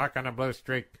keeps talking a blue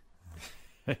streak.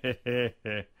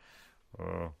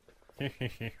 Oh.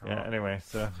 Yeah, anyway,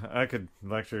 so I could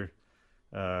lecture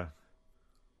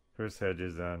Chris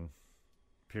Hedges on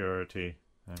purity,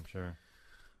 I'm sure.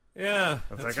 Yeah.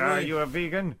 It's like, are you a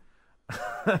vegan?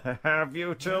 Have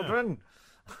you children?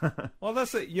 Well,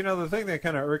 that's the thing that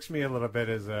kind of irks me a little bit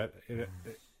is that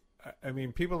I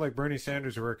mean, people like Bernie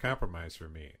Sanders were a compromise for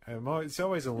me. It's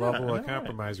always a level of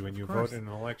compromise when you vote in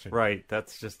an election. Right,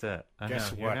 that's just it.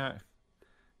 Guess what?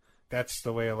 That's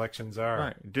the way elections are.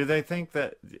 Right. Do they think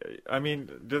that? I mean,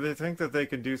 do they think that they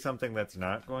can do something that's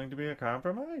not going to be a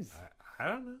compromise? I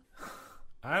don't know.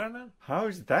 I don't know. How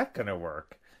is that going to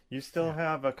work? You still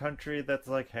have a country that's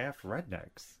like half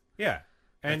rednecks. Yeah.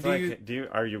 And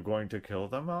are you going to kill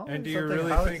them all? And do you really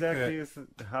think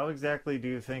how exactly do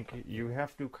you think you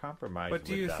have to compromise? But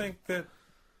do you them? think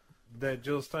that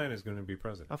Jill Stein is going to be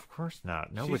president? Of course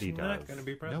not. Nobody She's does. not going to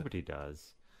be president. Nobody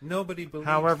does. Nobody believes.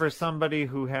 However, somebody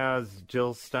who has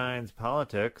Jill Stein's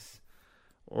politics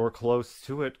or close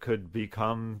to it could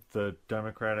become the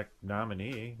Democratic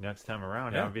nominee next time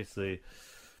around. Yeah. Obviously,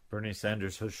 Bernie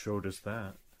Sanders has showed us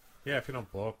that. Yeah, if you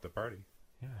don't blow up the party.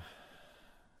 Yeah.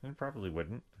 It probably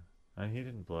wouldn't. He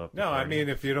didn't blow up the No, party. I mean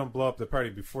if you don't blow up the party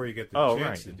before you get the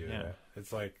chance to do that.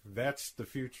 It's like, that's the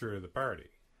future of the party.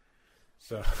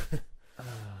 So,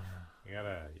 you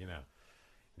gotta,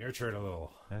 nurture it a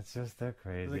little. That's just they're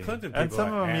crazy. The Clinton people and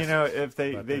some of them, if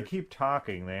they but keep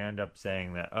talking, they end up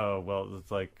saying that. Oh, well,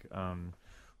 it's like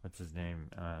what's his name?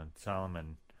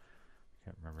 Solomon. I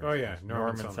can't remember. Oh his yeah, name.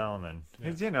 Norman Solomon.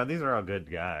 Yeah. Because, these are all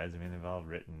good guys. I mean, they've all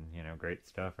written great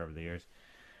stuff over the years.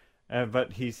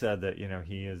 But he said that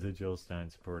he is a Jill Stein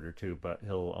supporter too, but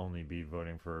he'll only be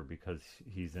voting for her because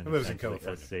he's in lives in essentially a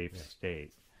California. safe Yeah.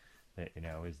 state that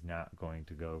is not going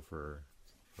to go for.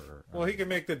 Well, he can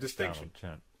make the distinction.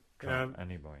 Trump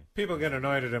anyway. People get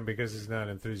annoyed at him because he's not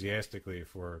enthusiastically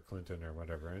for Clinton or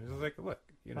whatever, and it's like, look,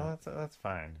 Well, that's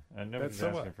fine. And nobody's so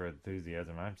asking what? for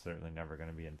enthusiasm. I'm certainly never going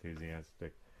to be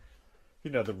enthusiastic.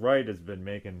 The right has been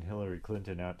making Hillary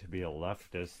Clinton out to be a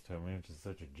leftist. I mean, it's just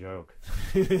such a joke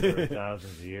for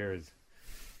thousands of years.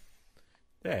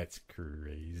 That's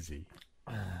crazy.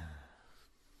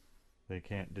 They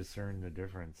can't discern the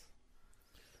difference.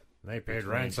 They paid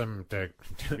Between- ransom to.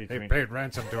 They between- paid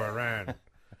ransom to Iran.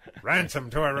 Ransom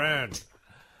to Iran.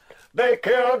 They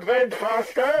killed Vince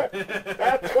Foster.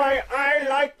 That's why I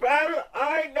like them.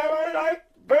 I never liked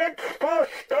Vince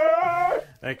Foster.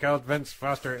 They killed Vince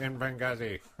Foster in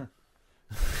Benghazi.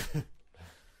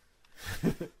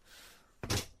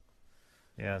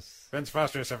 Yes. Vince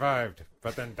Foster survived,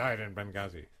 but then died in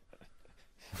Benghazi.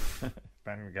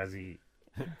 Benghazi.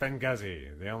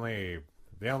 Benghazi, the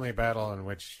only battle in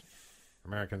which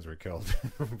Americans were killed.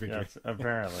 Yes,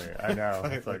 apparently. I know.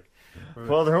 It's like,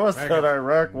 well, there was that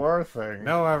Iraq War thing.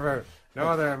 No other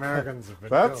Americans have been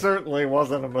That killed. certainly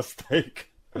wasn't a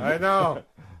mistake. I know.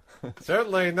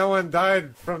 Certainly, no one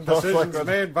died from Well, it's like decisions when-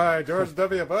 made by George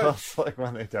W. Bush. That's like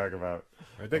when they talk about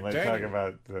Or Dick when they talk Cheney.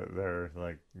 about there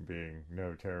being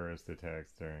no terrorist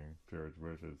attacks during George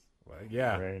Bush's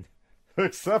Yeah. reign,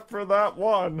 except for that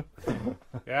one.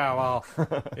 Yeah, well,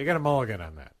 you get a mulligan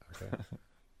on that. Okay.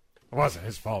 It wasn't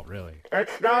his fault, really.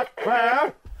 It's not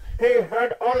fair. He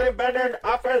had only been in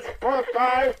office for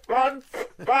 5 months.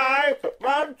 5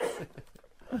 months.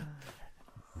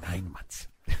 9 months.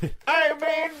 I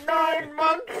mean 9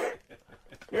 months.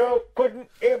 You couldn't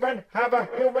even have a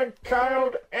human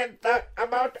child in that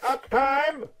amount of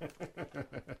time.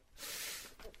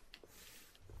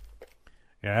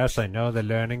 Yes, I know the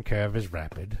learning curve is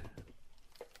rapid.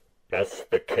 Yes,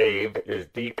 the cave is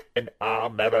deep in our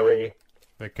memory.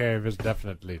 The cave is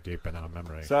definitely deep in our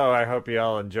memory. So I hope you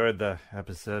all enjoyed the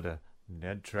episode of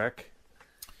Ned Trek.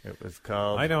 It was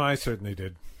called I know I certainly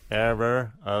did.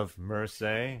 Error of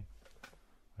Mercy,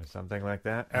 or something like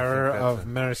that. Error of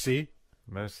mercy.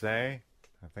 Mercy. I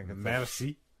think it's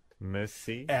Merci.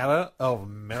 Mercy. Error of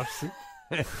mercy.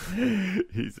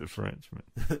 He's a Frenchman.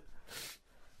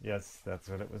 Yes, that's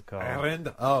what it was called. Errand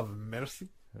of mercy.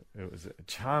 It was a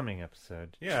charming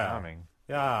episode. Yeah. Charming.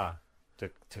 Yeah.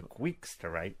 Took weeks to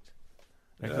write.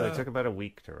 Actually, it took about a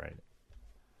week to write it.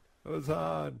 It was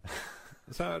hard.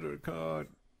 It's hard to record.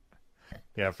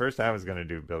 Yeah, first I was going to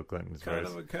do Bill Clinton's Kind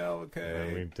voice. of a cavalcade.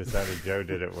 And we decided Joe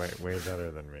did it way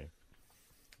better than me.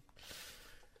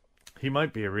 He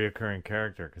might be a reoccurring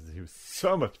character because he was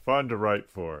so much fun to write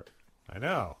for. I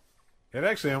know. It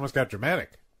actually almost got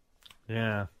dramatic.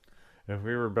 Yeah. If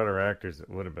we were better actors, it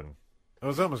would have been. It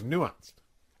was almost nuanced.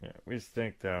 Yeah, we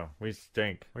stink, though. We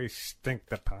stink. We stink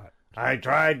the pot. I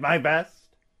tried my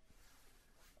best.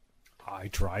 I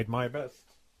tried my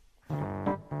best.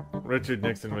 Richard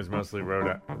Nixon was mostly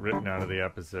written out of the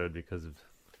episode because of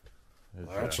his,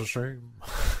 That's a shame.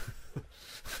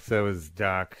 so was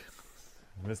Doc.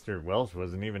 Mr. Welsh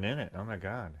wasn't even in it. Oh my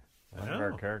God. One of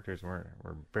our characters were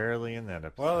barely in that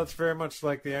episode. Well, it's very much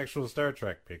like the actual Star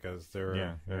Trek because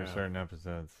there are certain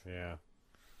episodes. Yeah.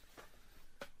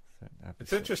 Certain It's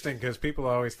episodes. interesting because people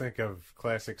always think of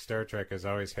classic Star Trek as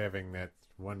always having that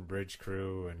one bridge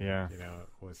crew, and Yeah. you know,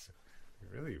 it was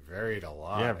really varied a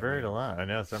lot. Yeah, varied a lot. I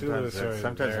know sometimes Sulu was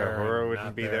sometimes there Uhura and wouldn't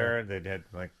not be there. there. They'd had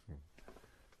like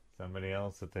somebody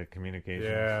else at the communications.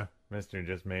 Yeah. Mister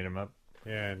just made him up.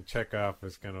 Yeah, and Chekhov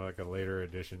was kind of like a later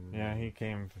addition. Yeah, he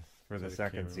came for the So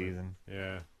second came season.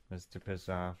 Yeah, Mr. Piss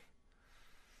Off.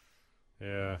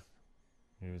 yeah,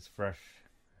 He was fresh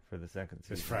for the second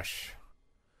season. it's fresh.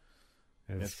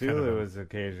 Yeah, It's kind of Sulu a- was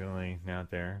occasionally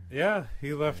not there. Yeah,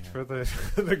 he left for the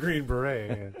the Green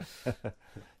Beret.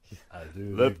 I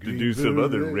do Left to do some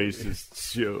other racist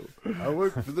show. I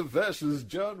work for the fascist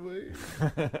John Wayne.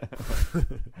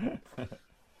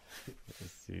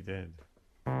 Yes, he did.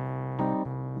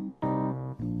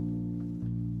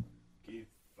 Keep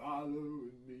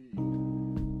following me.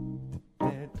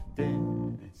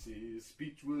 They say his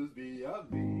speech was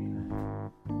beyond me.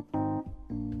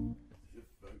 If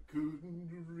I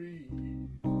couldn't read,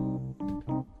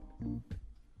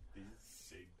 they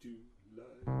say to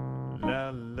lie. La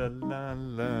la la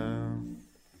la.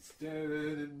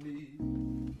 Staring at me.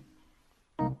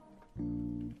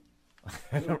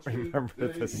 I don't remember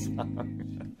the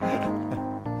song.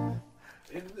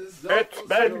 It's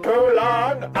been too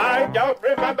long, I don't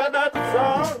remember that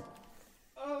song.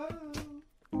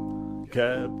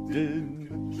 Captain,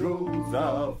 controls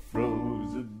are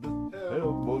frozen. The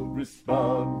helm won't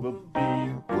respond, but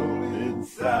being pulled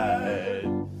inside.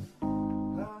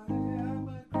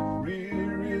 My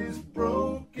career is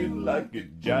broken like a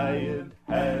giant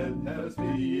hand has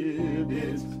me in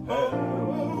its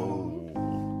hole.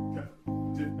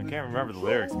 I can't remember the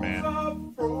lyrics, man.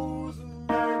 Frozen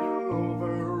manual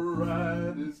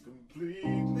override is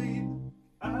completely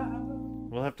out.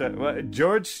 We'll have to. Well,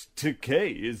 George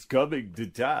Takei is coming to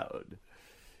town.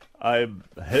 I'm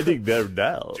heading there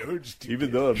now. George Takei.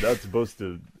 Even though I'm not supposed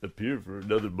to appear for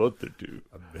another month or two.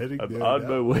 I'm heading I'm there on now.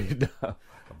 my way now.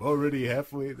 I'm already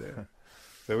halfway there.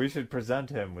 So we should present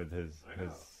him with his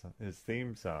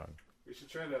theme song. We should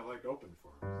try to like open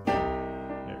for him.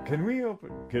 Yeah. Can we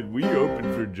open? Can we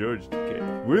open for George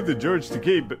Takei? We're the George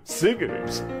Takei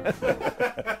singers.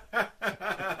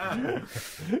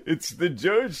 It's the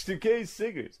George Takei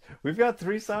singers. We've got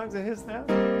 3 songs of his now.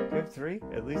 We have 3,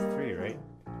 at least 3, right?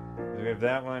 We have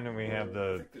that one, and we have I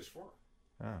the. think there's 4.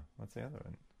 Oh, what's the other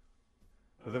one?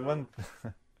 Well, the one.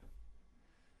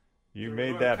 You There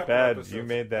made was a that couple bed. episodes You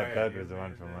made that prior, bed you was the one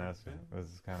made from that last bed. one. It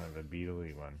was kind of a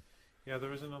Beatley one. Yeah, there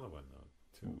was another one though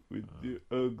too. With the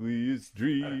ugliest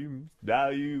dreams, now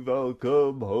you've all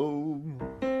come home.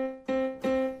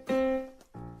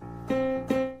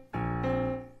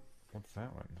 What's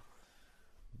that one?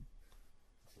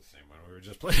 It's the same one we were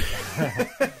just playing.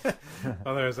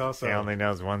 Oh, there's also He only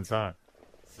knows one song.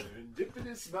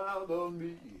 Serendipity smiled on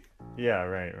me. Yeah,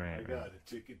 right. I got a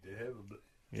ticket to heaven.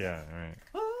 Yeah, right.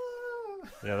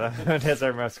 Yeah, that's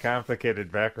our most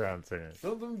complicated background singer.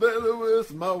 Something better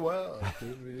with my wife.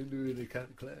 Turn me into any kind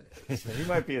of class. You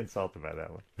might be insulted by that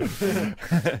one.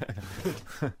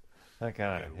 That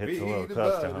kind of hits a little Wait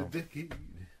close to about a home. decade.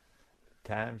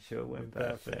 Time sure went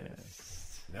by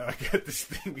fast. now I got this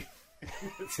thing.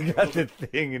 You got the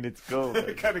thing and it's gold.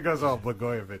 It kind of goes all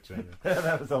Blagojevich on it.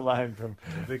 That was a line from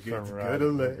think from it's Rod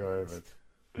gonna last.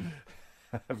 Blagojevich.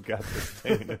 I've got this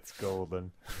thing and it's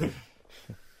golden.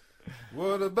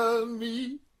 What about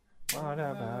me? What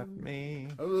about me?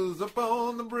 I was up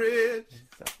on the bridge.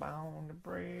 It's up on the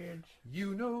bridge.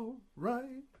 You know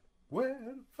right where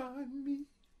to find me.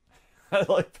 I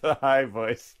like the high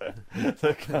voice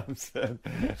that comes in.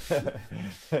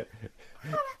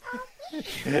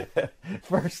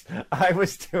 First, I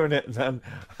was doing it, and then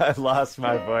I lost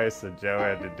my voice, and Joe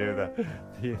had to do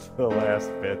the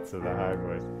last bits of the high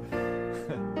voice.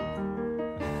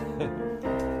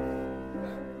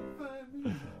 Find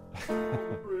me on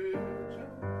the bridge.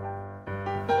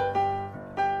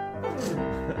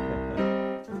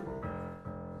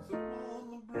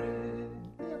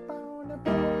 Up on the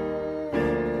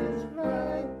bridge.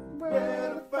 Right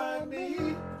where to find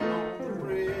me on the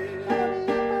bridge.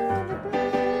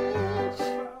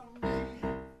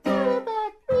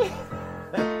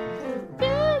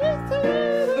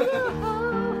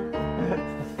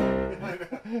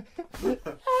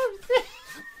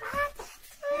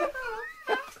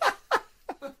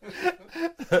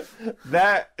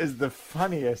 That is the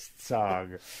funniest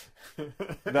song.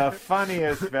 The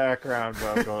funniest background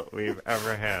vocal we've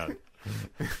ever had.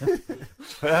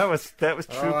 that was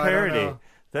true parody.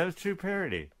 That was true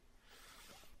parody.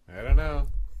 I don't know.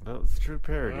 That was true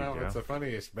parody, I don't know Joe. what's the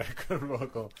funniest background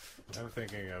vocal I'm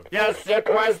thinking of. Yes, it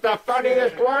was the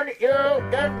funniest one. You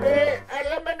can be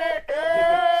eliminated.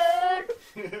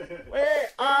 We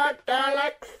are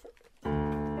Daleks.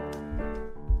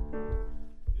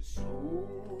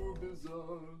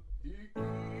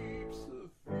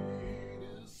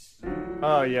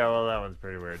 Oh yeah, well that one's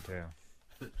pretty weird too.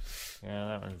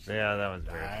 That was weird.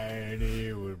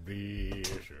 Tiny would be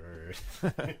assured.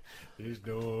 There's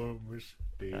no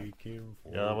mistaking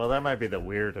for. Yeah, well that might be the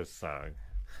weirdest song.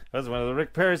 That was one of the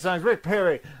Rick Perry songs. Rick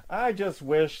Perry. I just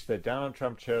wish that Donald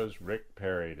Trump chose Rick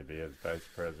Perry to be his vice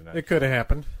president. It could have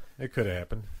happened.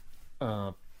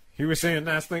 He was saying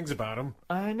nice things about him.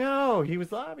 I know. He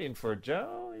was lobbying for it,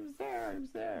 Joe. He was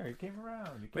there. He came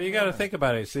around. But you got to think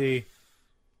about it. See,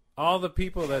 all the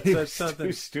people that said something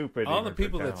too stupid. All the even for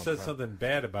people that Donald said Trump. something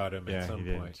bad about him at some he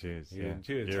didn't point. choose. He didn't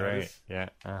choose. You're right. Notice? Yeah.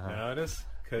 Notice?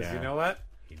 Because you know what?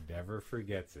 He never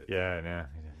forgets it. Yeah, no.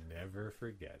 Never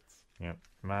forgets. Yep.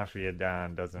 Mafia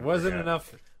Don doesn't. Wasn't forget.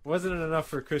 enough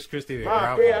for Chris Christie to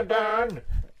Mafia grovel. Don.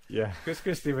 Yeah. Chris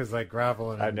Christie was like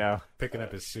groveling. I and know. Picking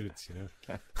up his suits,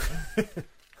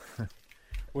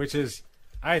 Which is,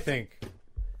 I think,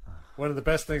 one of the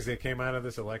best things that came out of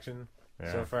this election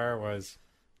so far was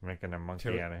making a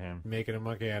monkey out of him. Making a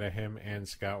monkey out of him and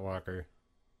Scott Walker.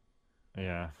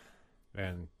 Yeah.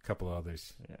 And a couple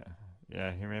others.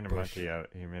 Yeah, he made a Bush. monkey out.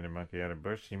 He made a monkey out of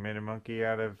Bush. He made a monkey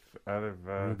out of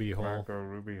Ruby Hole. Marco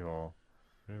Ruby Hole.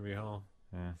 Ruby Hole.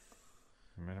 Yeah,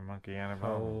 he made a monkey out of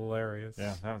all. Hilarious.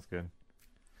 Yeah, that was good.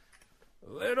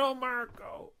 Little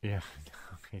Marco. Yeah,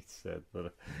 he said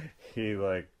that he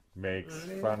makes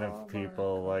fun of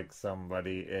people like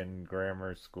somebody in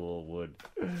grammar school would.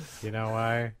 You know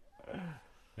why?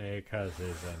 Because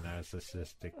he's a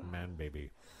narcissistic man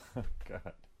baby. Oh,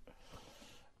 God.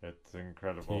 It's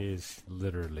incredible. He's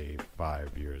literally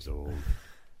 5 years old.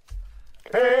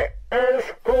 He is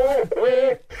who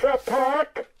we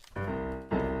support.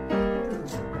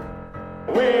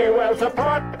 We will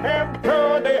support him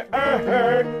to the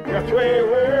earth. Yes, we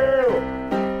will.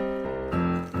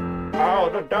 All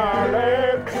the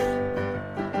Daleks.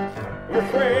 Yes,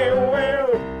 we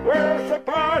will. We'll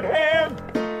support him.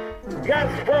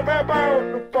 Yes, we'll be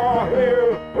voting for him.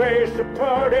 We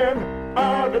support him.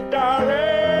 All the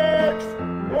Daleks.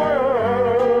 World.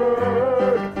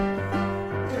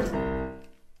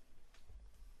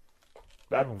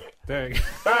 There you go.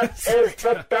 That is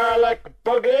the Dalek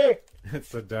Boogie. It's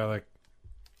the Dalek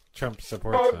Trump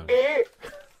support song. Boogie.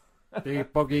 The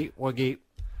Boogie Woogie.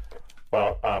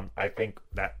 Well, I think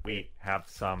that we have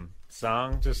some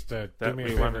song Just do that me a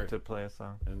we favor wanted to play a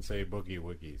song. and say Boogie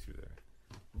Woogie through there.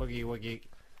 Boogie Woogie.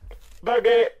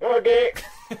 Boogie. Boogie.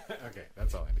 Okay,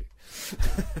 that's all I need.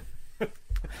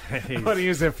 I want to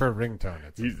use it for a ringtone.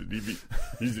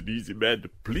 He's an easy man to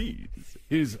please.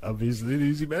 He's obviously an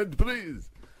easy man to please.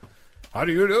 How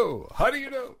do you know? How do you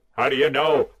know? How do you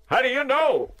know? How do you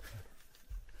know?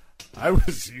 I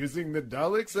was using the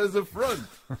Daleks as a front.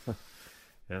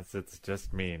 Yes, it's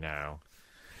just me now.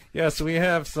 Yes, we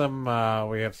have some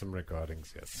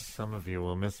recordings, yes. Some of you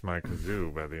will miss my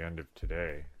kazoo by the end of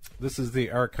today. This is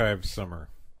the archive summer.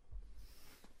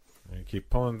 You keep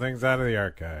pulling things out of the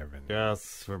archive. And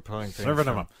Yes, we're pulling things Serving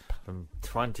them up. from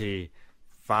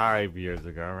 25 years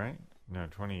ago, right? No,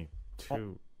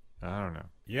 22. I don't know.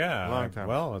 yeah, Long time.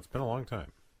 well, it's been a long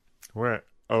time. We're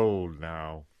old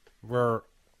now. We're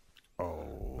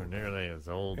We're nearly as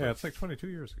old. yeah, as, it's like 22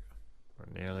 years ago.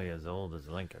 We're nearly as old as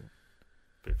Lincoln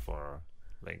before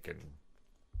Lincoln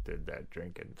did that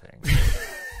drinking thing.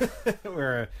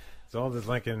 We're as old as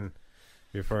Lincoln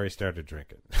before he started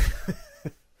drinking.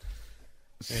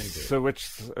 So which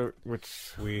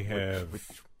We have which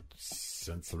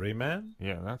Sensory Man.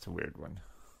 yeah, that's a weird one.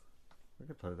 We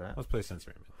could play that. Let's play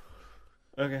Sensory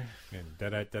Man. Okay. And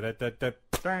da-da-da-da-da-da.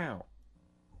 Down.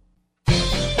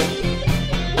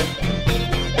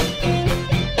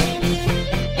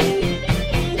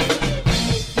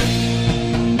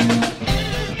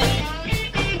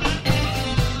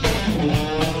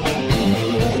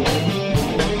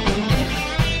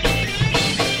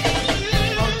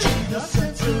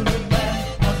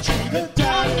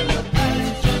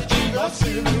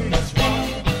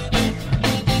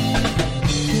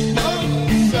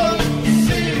 So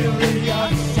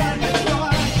serious and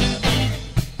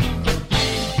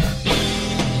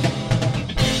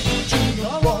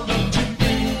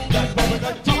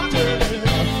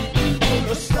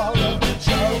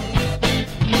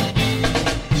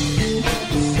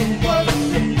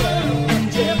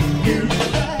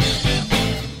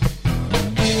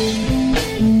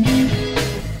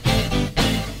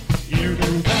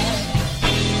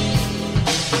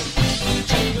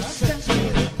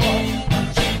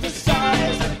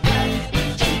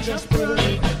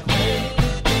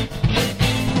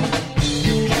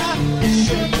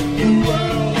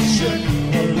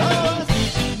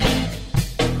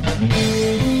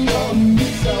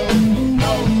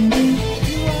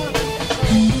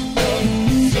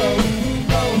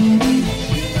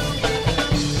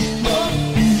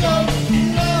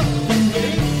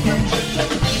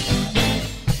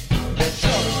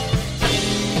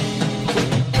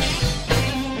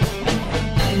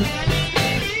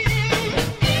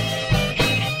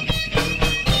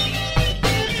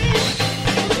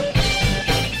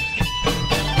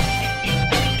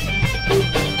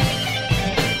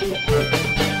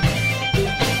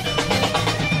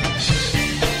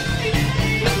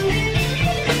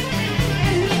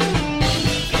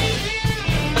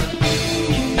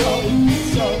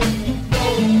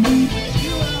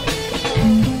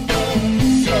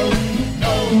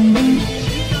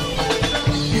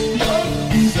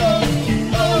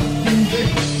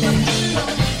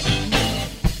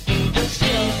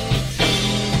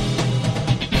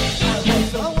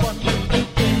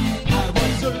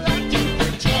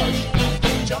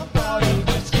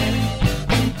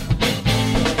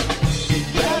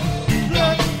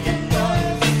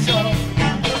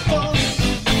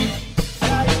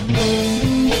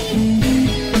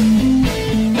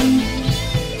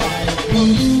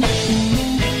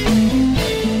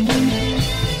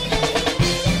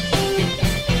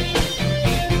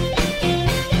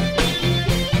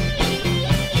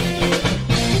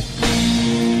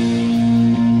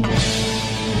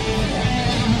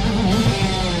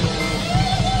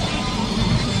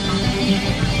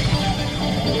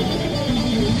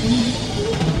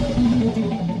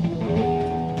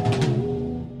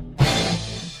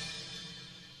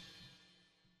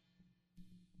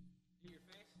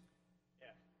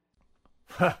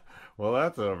well,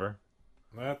 that's over.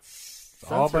 That's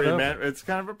all but Sensory over. Man, it's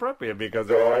kind of appropriate because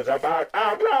it was about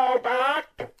a robot.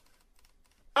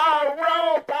 A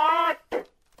robot.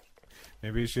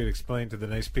 Maybe you should explain to the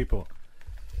nice people.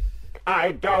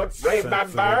 I don't Sensory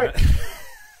remember. Man.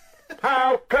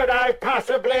 How could I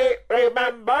possibly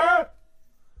remember?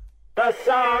 The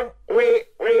song we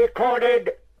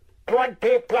recorded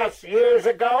 20 plus years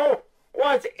ago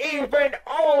was even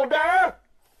older.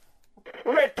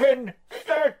 Written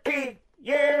 30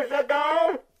 years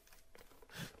ago.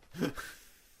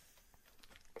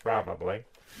 Probably.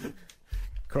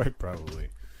 Quite probably.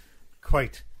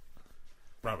 Quite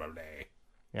probably.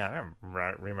 Yeah, I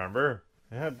don't remember.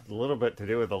 It had a little bit to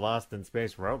do with the Lost in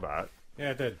Space robot.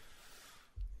 Yeah, it did.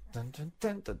 Dun, dun,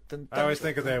 dun, dun, dun, I always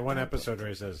think of that one episode where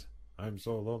he says, "I'm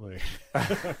so lonely."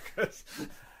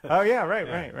 Oh yeah, right.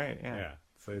 Yeah. Yeah.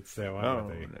 So it's that one. Oh,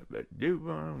 with the- but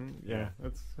you, yeah,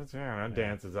 that's yeah. That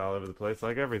dances all over the place,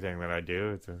 like everything that I do.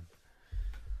 It's a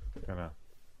kind of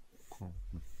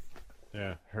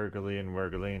yeah. Herculean,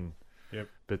 Wergelean. Yep.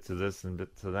 Bits of this and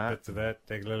bits of that. Bits of that.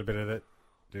 Take a little bit of that.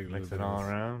 Take a little Mix bit it of all this.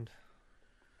 around.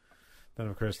 Then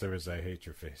of course there was "I Hate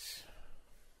Your Face."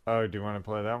 Oh, do you want to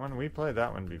play that one? We played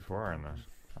that one before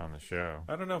on the show.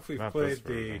 I don't know if we've Not played this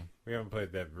version. We haven't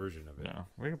played that version of it. No,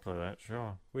 we can play that.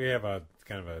 Sure. We have a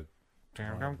kind of a.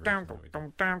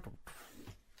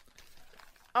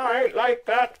 I like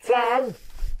that song.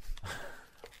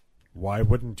 Why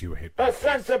wouldn't you hate The me?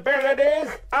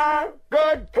 sensibilities are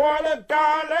good for the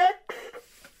Daleks.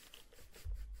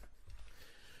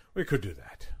 We could do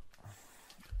that.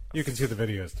 You can see the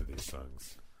videos to these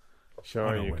songs Sure,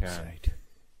 on our you can. website.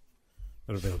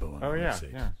 They're available on Oh our yeah,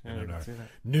 website. yeah, And you on can our see that.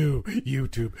 new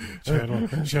YouTube channel,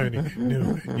 shiny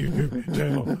new YouTube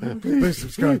channel. Please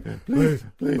subscribe. Please.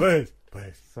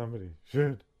 Somebody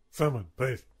should. Someone,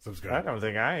 please I subscribe. don't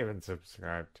think I even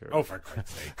subscribed to it. Oh, for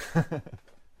Christ's sake.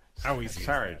 How easy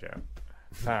Sorry, is that? Joe.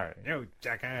 Sorry. You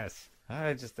jackass.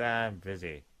 I'm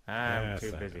busy. I'm Yes, too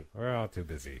I know. busy. We're all too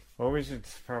busy. Well, we should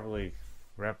probably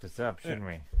wrap this up, shouldn't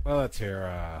we? Well, let's hear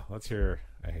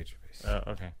I Hate Your Face. Oh,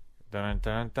 okay. Dun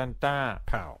dun dun dun.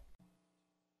 Pow.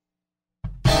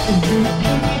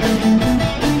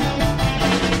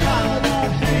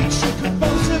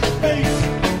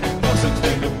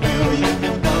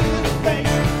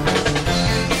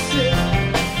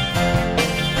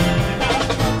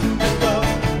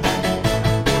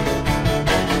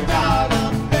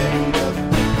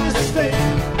 Stay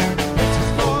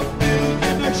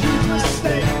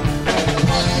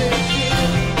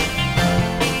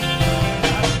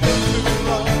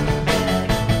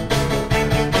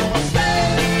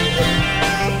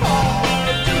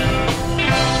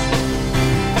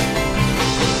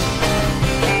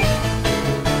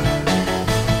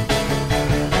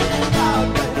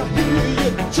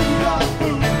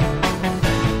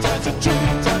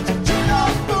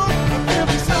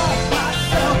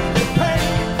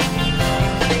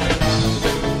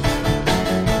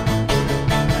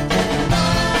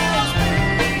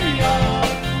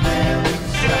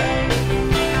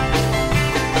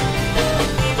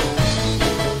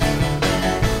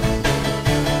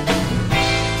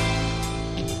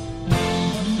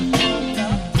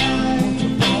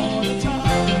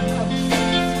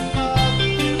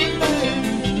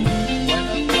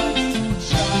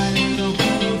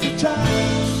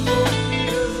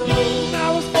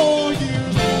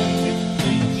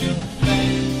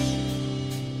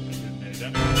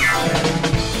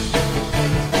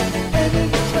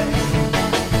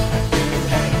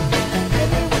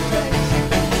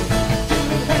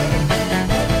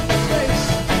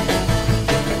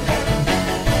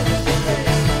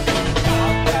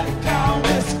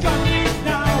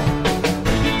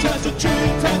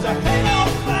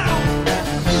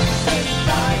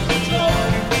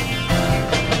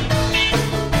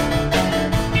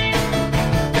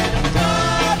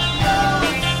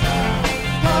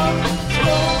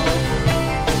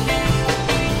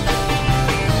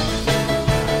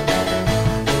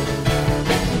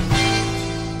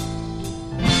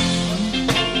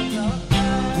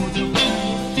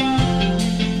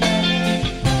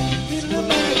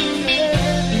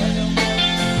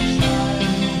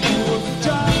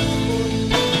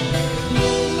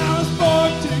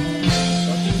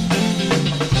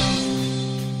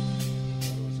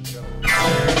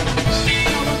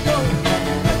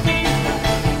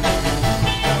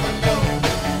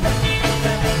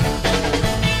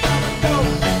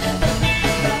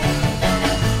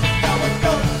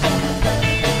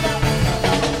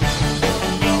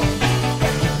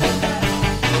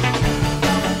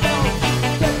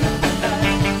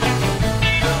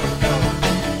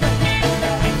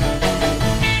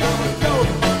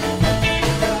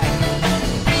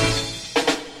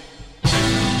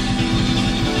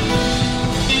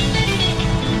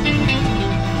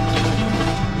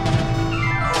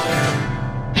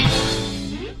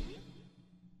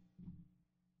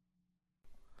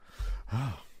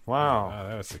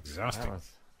was exhausting.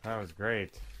 That was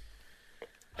great.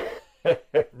 The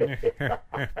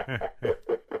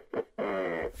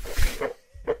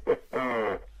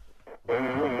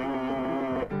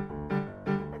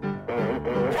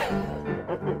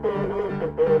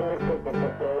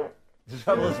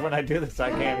trouble is, when I do this,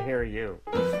 I can't hear you.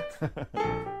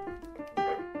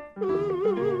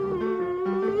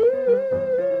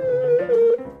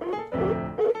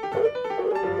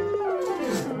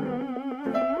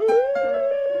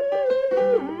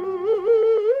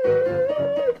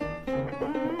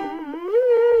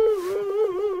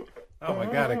 Oh my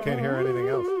god, I can't hear anything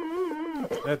else.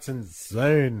 That's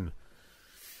insane.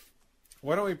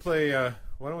 Why don't we play a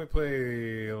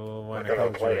little Why Not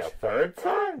Call George? A third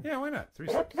song? Yeah, why not? 3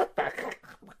 songs.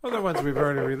 Well, the ones we've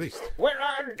already released. Well,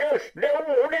 I'm just no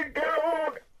dude.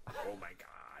 Oh my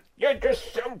god. You're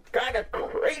just some kind of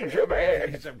crazy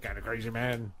man. He's some kind of crazy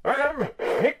man. I'm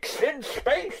Hicks in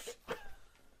space.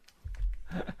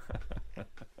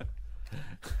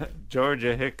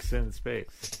 Georgia Hicks in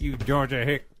space. You Georgia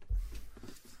Hick.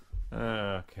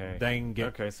 Okay. Dang it.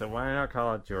 Okay, so why not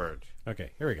call it George?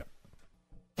 Okay, here we go.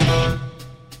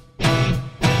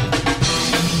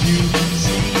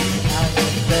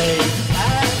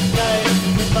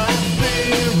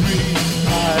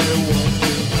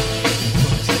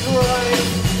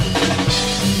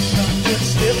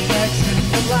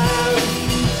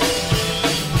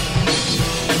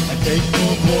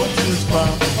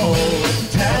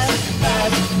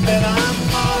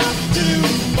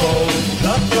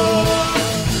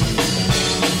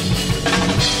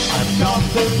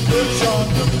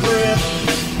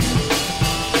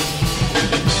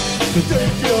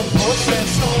 Take your books and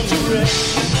soldier it.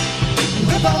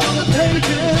 Rip out on the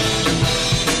pages,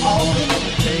 all of the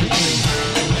pages.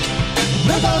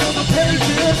 Rip out on the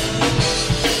pages.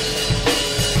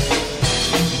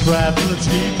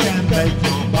 Gravity can make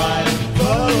your mind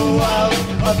flow out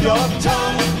of your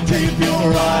tongue. Keep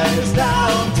your eyes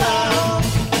downtown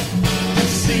to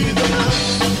see the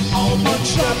night. All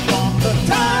much left on the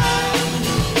time.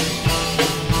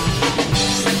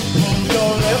 Pull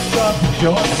your lips up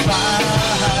your smile.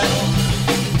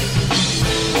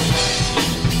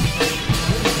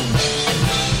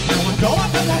 Now we're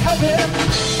going to heaven.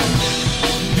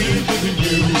 Me with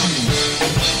you.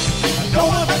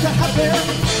 Going to heaven.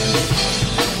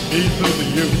 Me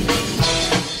with you.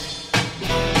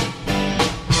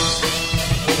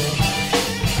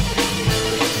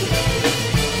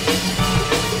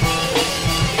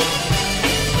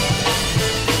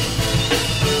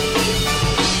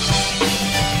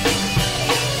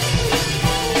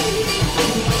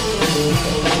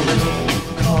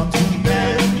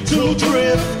 Continental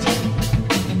drift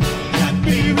can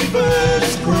be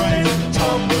reversed, great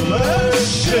tumbler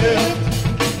shift,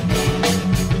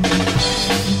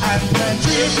 and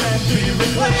plenty can be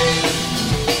reclaimed.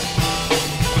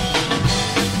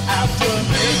 After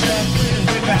this and we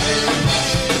remain.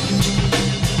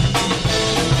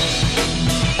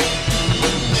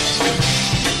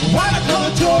 Why not call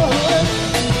it George?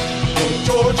 Call it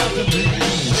George after me.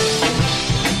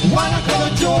 Why not call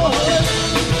it George?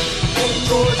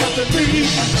 George after me.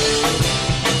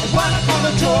 Why not call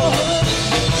it George?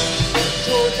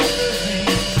 George after me.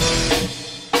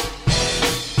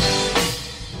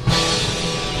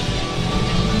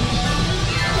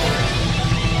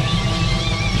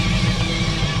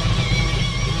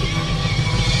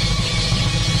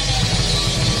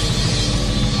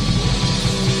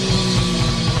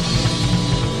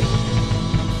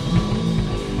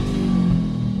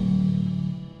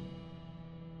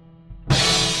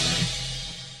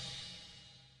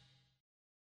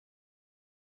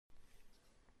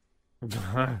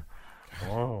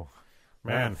 Whoa,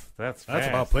 Man, that's that's fast.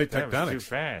 about plate That was too tectonics.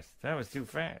 fast. That was too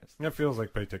fast. That feels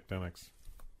like plate tectonics.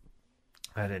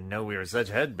 I didn't know we were such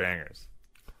headbangers.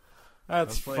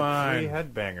 That's Let's play fine. 3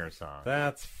 headbanger songs.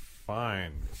 That's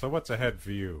fine. So what's ahead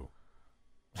for you?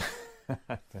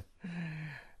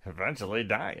 Eventually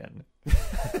dying.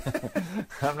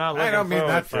 I'm not looking I don't mean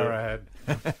forward that to far it.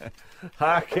 ahead.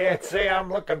 I can't say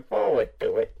I'm looking forward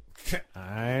to it.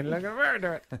 I ain't looking forward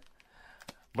to it.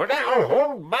 But I'll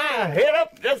hold my head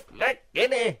up just like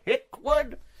any hick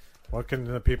would. What can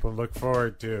the people look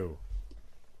forward to?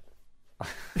 I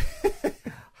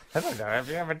don't know. Have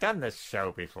you ever done this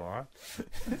show before?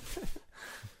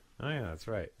 Oh yeah, that's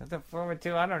right. I look forward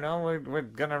to, I don't know, we're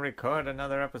gonna record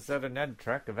another episode of Ned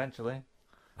Trek eventually.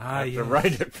 I have to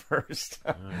write it first.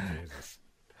 Oh, Jesus.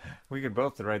 We could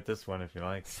both write this one if you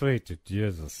like. Sweet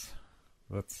Jesus.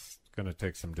 That's gonna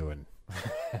take some doing.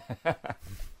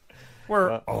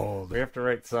 We're old. We have to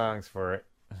write songs for it.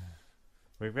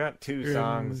 We've got 2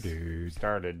 songs Indeed.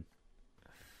 started.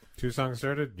 2 songs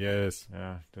started? Yes.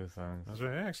 Yeah, 2 songs. That's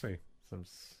right. Actually, Some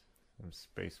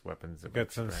space weapons. That got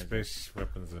might some surprise space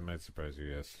weapons that might surprise you,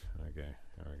 yes. Okay,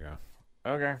 there we go. you.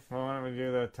 Okay, well, why don't we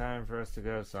do the Time for Us to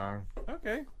Go song?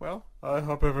 Okay, well, I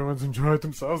hope everyone's enjoyed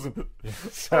themselves. And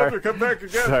Sorry. come back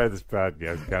again. Sorry, this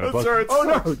podcast kind of. I'm sorry, it no,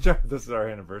 sucks. John, this is our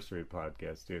anniversary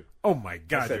podcast too. oh my I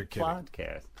God, said you're kidding.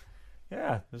 podcast.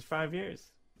 Yeah, it was 5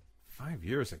 years. 5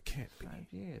 years, it can't be. 5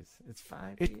 years. It's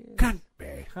 5 It years. can't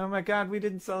be. Oh my God, we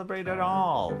didn't celebrate at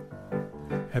all.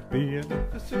 Happy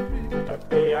anniversary.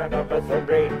 Happy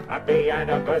anniversary, happy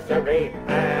anniversary,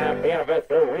 happy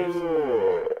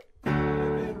anniversary.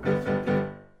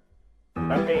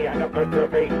 Happy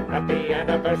anniversary, happy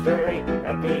anniversary,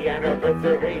 happy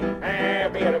anniversary,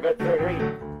 happy anniversary.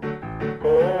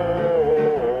 Oh.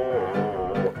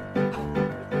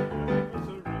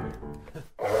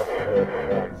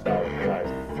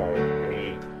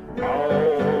 Sorry.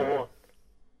 Oh.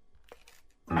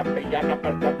 Happy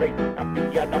anniversary,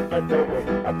 happy anniversary,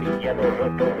 happy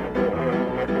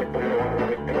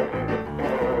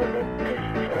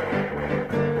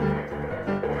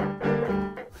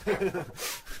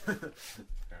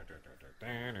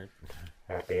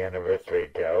Happy anniversary,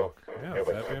 Joe. Yeah, It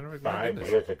was happy anniversary. 5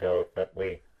 years ago that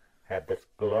we had this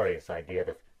glorious idea,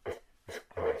 this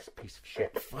glorious piece of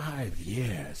shit. 5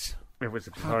 years. It was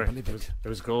Can't believe it. It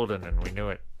was golden, and we knew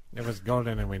it. It was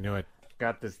golden and we knew it.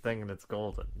 Got this thing, and it's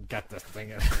golden. Got this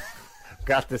thing.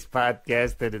 Got this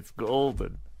podcast, and it's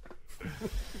golden.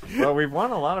 Well, we've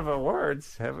won a lot of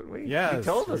awards, haven't we? Yes, You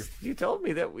told us. You told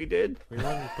me that we did. We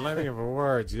won plenty of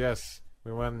awards, yes.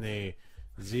 We won the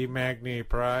Z Magni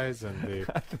Prize and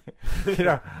the... You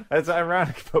know, it's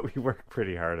ironic, but we work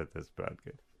pretty hard at this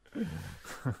podcast.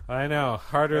 I know,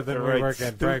 harder Have to than we write work at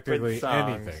stupid practically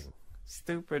songs. anything.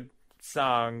 Stupid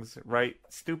songs, write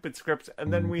stupid scripts,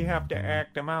 and then we have to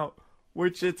act them out,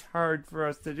 which it's hard for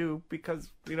us to do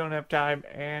because we don't have time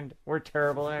and we're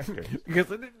terrible actors. Because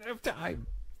I didn't have time.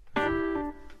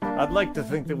 I'd like to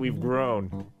think that we've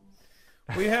grown,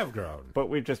 We have grown. but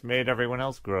we've just made everyone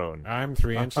else grown. I'm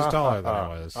 3 inches taller than I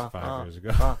was 5 years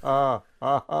ago.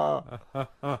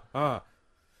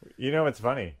 You know what's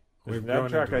funny? We've Ned grown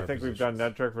Trek, into I our think we've done positions.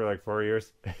 Ned Trek for like 4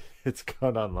 years. It's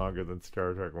gone on longer than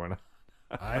Star Trek went on.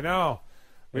 I know.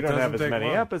 We It don't have doesn't as take many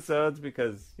long. episodes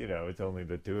because, you know, it's only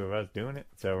the 2 of us doing it.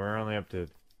 So we're only up to,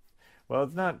 well,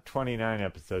 it's not 29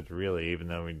 episodes really, even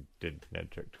though we did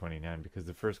Ned Trek 29, because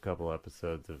the first couple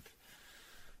episodes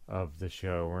of the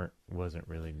show wasn't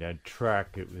really Ned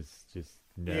Trek. It was just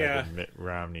Ned and Mitt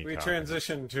Romney We talking.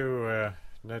 transitioned to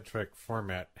Ned Trek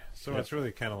format, so Yep. it's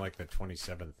really kind of like the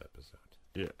 27th episode.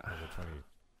 Yeah. Or the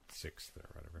 26th or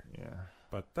whatever. Yeah.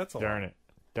 But that's a Darn lot. it.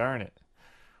 Darn it.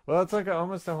 Well, it's like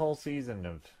almost a whole season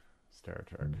of Star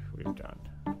Trek we've done.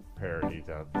 Parodies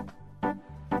of.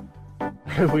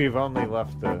 We've only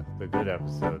left the good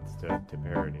episodes to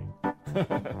parody.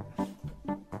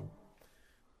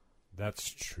 That's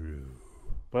true.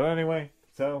 But anyway,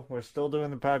 so we're still doing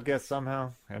the podcast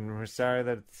somehow, and we're sorry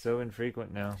that it's so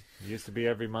infrequent now. It used to be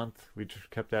every month. We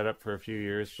kept that up for a few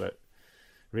years, but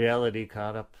reality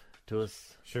caught up to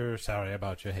us. Sure, sorry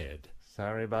about your head.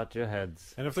 Sorry about your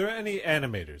heads. And if there are any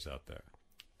animators out there,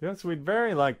 Yes, we'd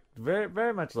very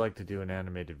much like to do an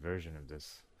animated version of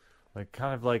this, like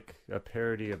kind of like a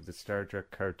parody of the Star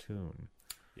Trek cartoon.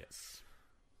 yes.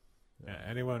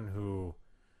 Anyone who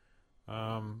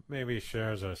maybe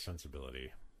shares our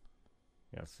sensibility,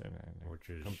 Yes, and which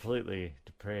is completely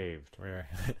depraved. where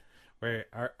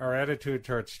our attitude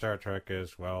towards Star Trek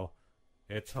is, well,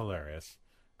 it's hilarious,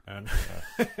 and,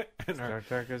 and Star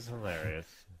Trek is hilarious.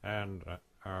 and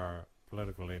our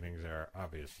political leanings are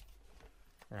obvious.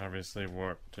 Obviously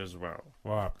warped as well.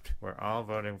 Warped. We're all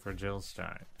voting for Jill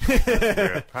Stein.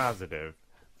 We're positive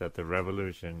that the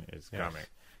revolution is Yes. coming.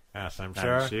 Yes, I'm And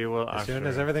sure. she will As soon usher-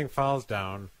 as everything falls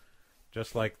down,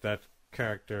 just like that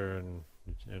character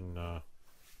in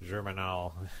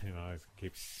Germinal, you know, it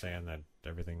keeps saying that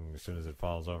everything, as soon as it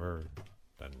falls over,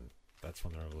 then that's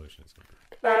when the revolution is going to be.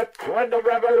 That's when the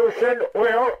revolution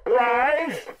will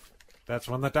rise. That's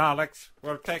when the Daleks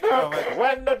will take That's over.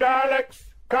 when the Daleks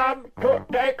come to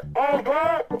take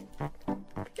over.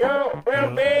 You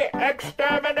will be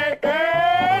exterminated.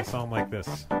 It'll sound like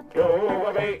this. You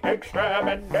will be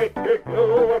exterminated. You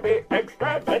will be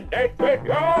exterminated. You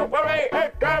will be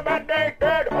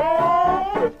exterminated.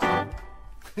 Oh!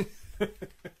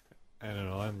 And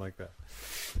it'll end like that.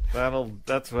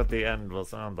 That's what the end will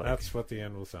sound like. That's what the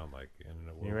end will sound like. And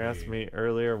it will You be asked me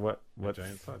earlier what's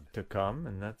giant thud. to come,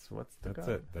 and that's what's to That's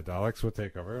come. it. The Daleks will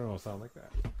take over, and it'll sound like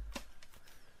that.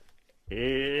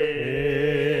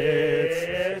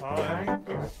 It's time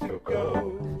to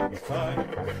go. It's time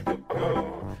for us to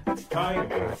go. It's time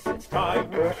for us. It's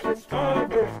time for us. It's time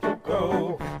for us to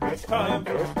go. It's time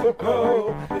for us to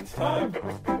go. It's time for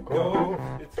us to go.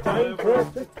 It's time for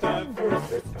us. It's time for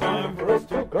us. It's time for us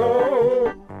to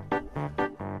go.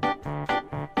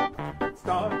 It's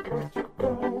time for us to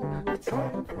go. It's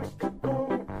time for us to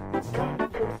go. It's time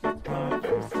for us. It's time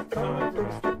for us. It's time for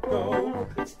us to go.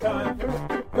 It's time for us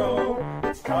to go.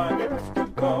 It's time for us to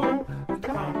go. It's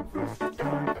time for us. It's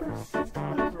time for us. It's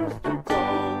time for us to go.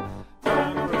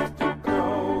 Time for us to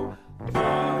go.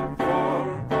 Time for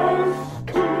us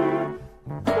to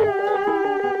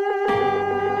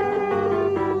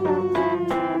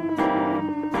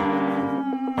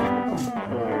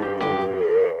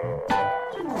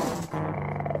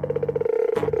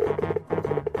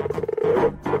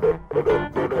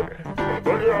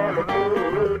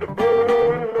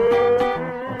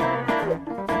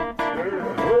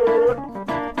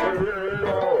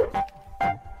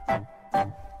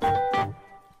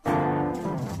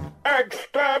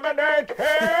exterminate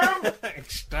him!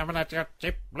 Exterminate your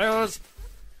cheap blues.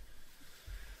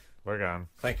 We're gone.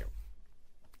 Thank you.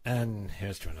 And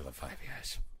here's to another 5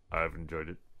 years. I've enjoyed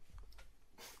it.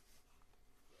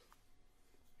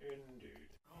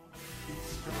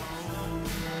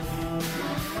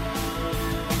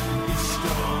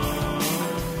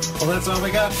 Well, that's all we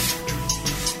got.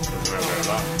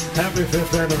 Happy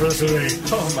 5th anniversary.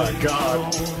 Oh, my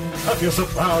God. I feel so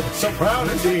proud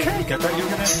indeed. Cake. I thought you were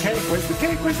going to have cake. Where's the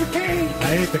cake? Where's the cake?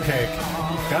 I ate the cake.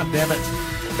 God damn it.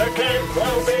 The cake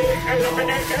will be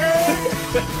eliminated!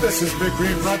 This is Big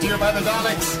Green brought to you by the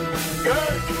Daleks.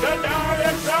 Good, the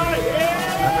Daleks are here!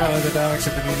 Apparently the Daleks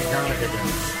have been eating garlic again.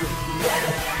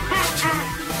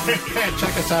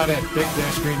 Check us out at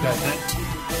big-green.net.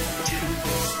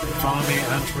 Follow me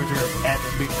on Twitter at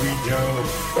Big Green Joe.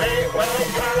 We will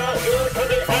follow you to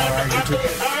the Follow our end of YouTube. the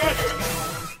earth!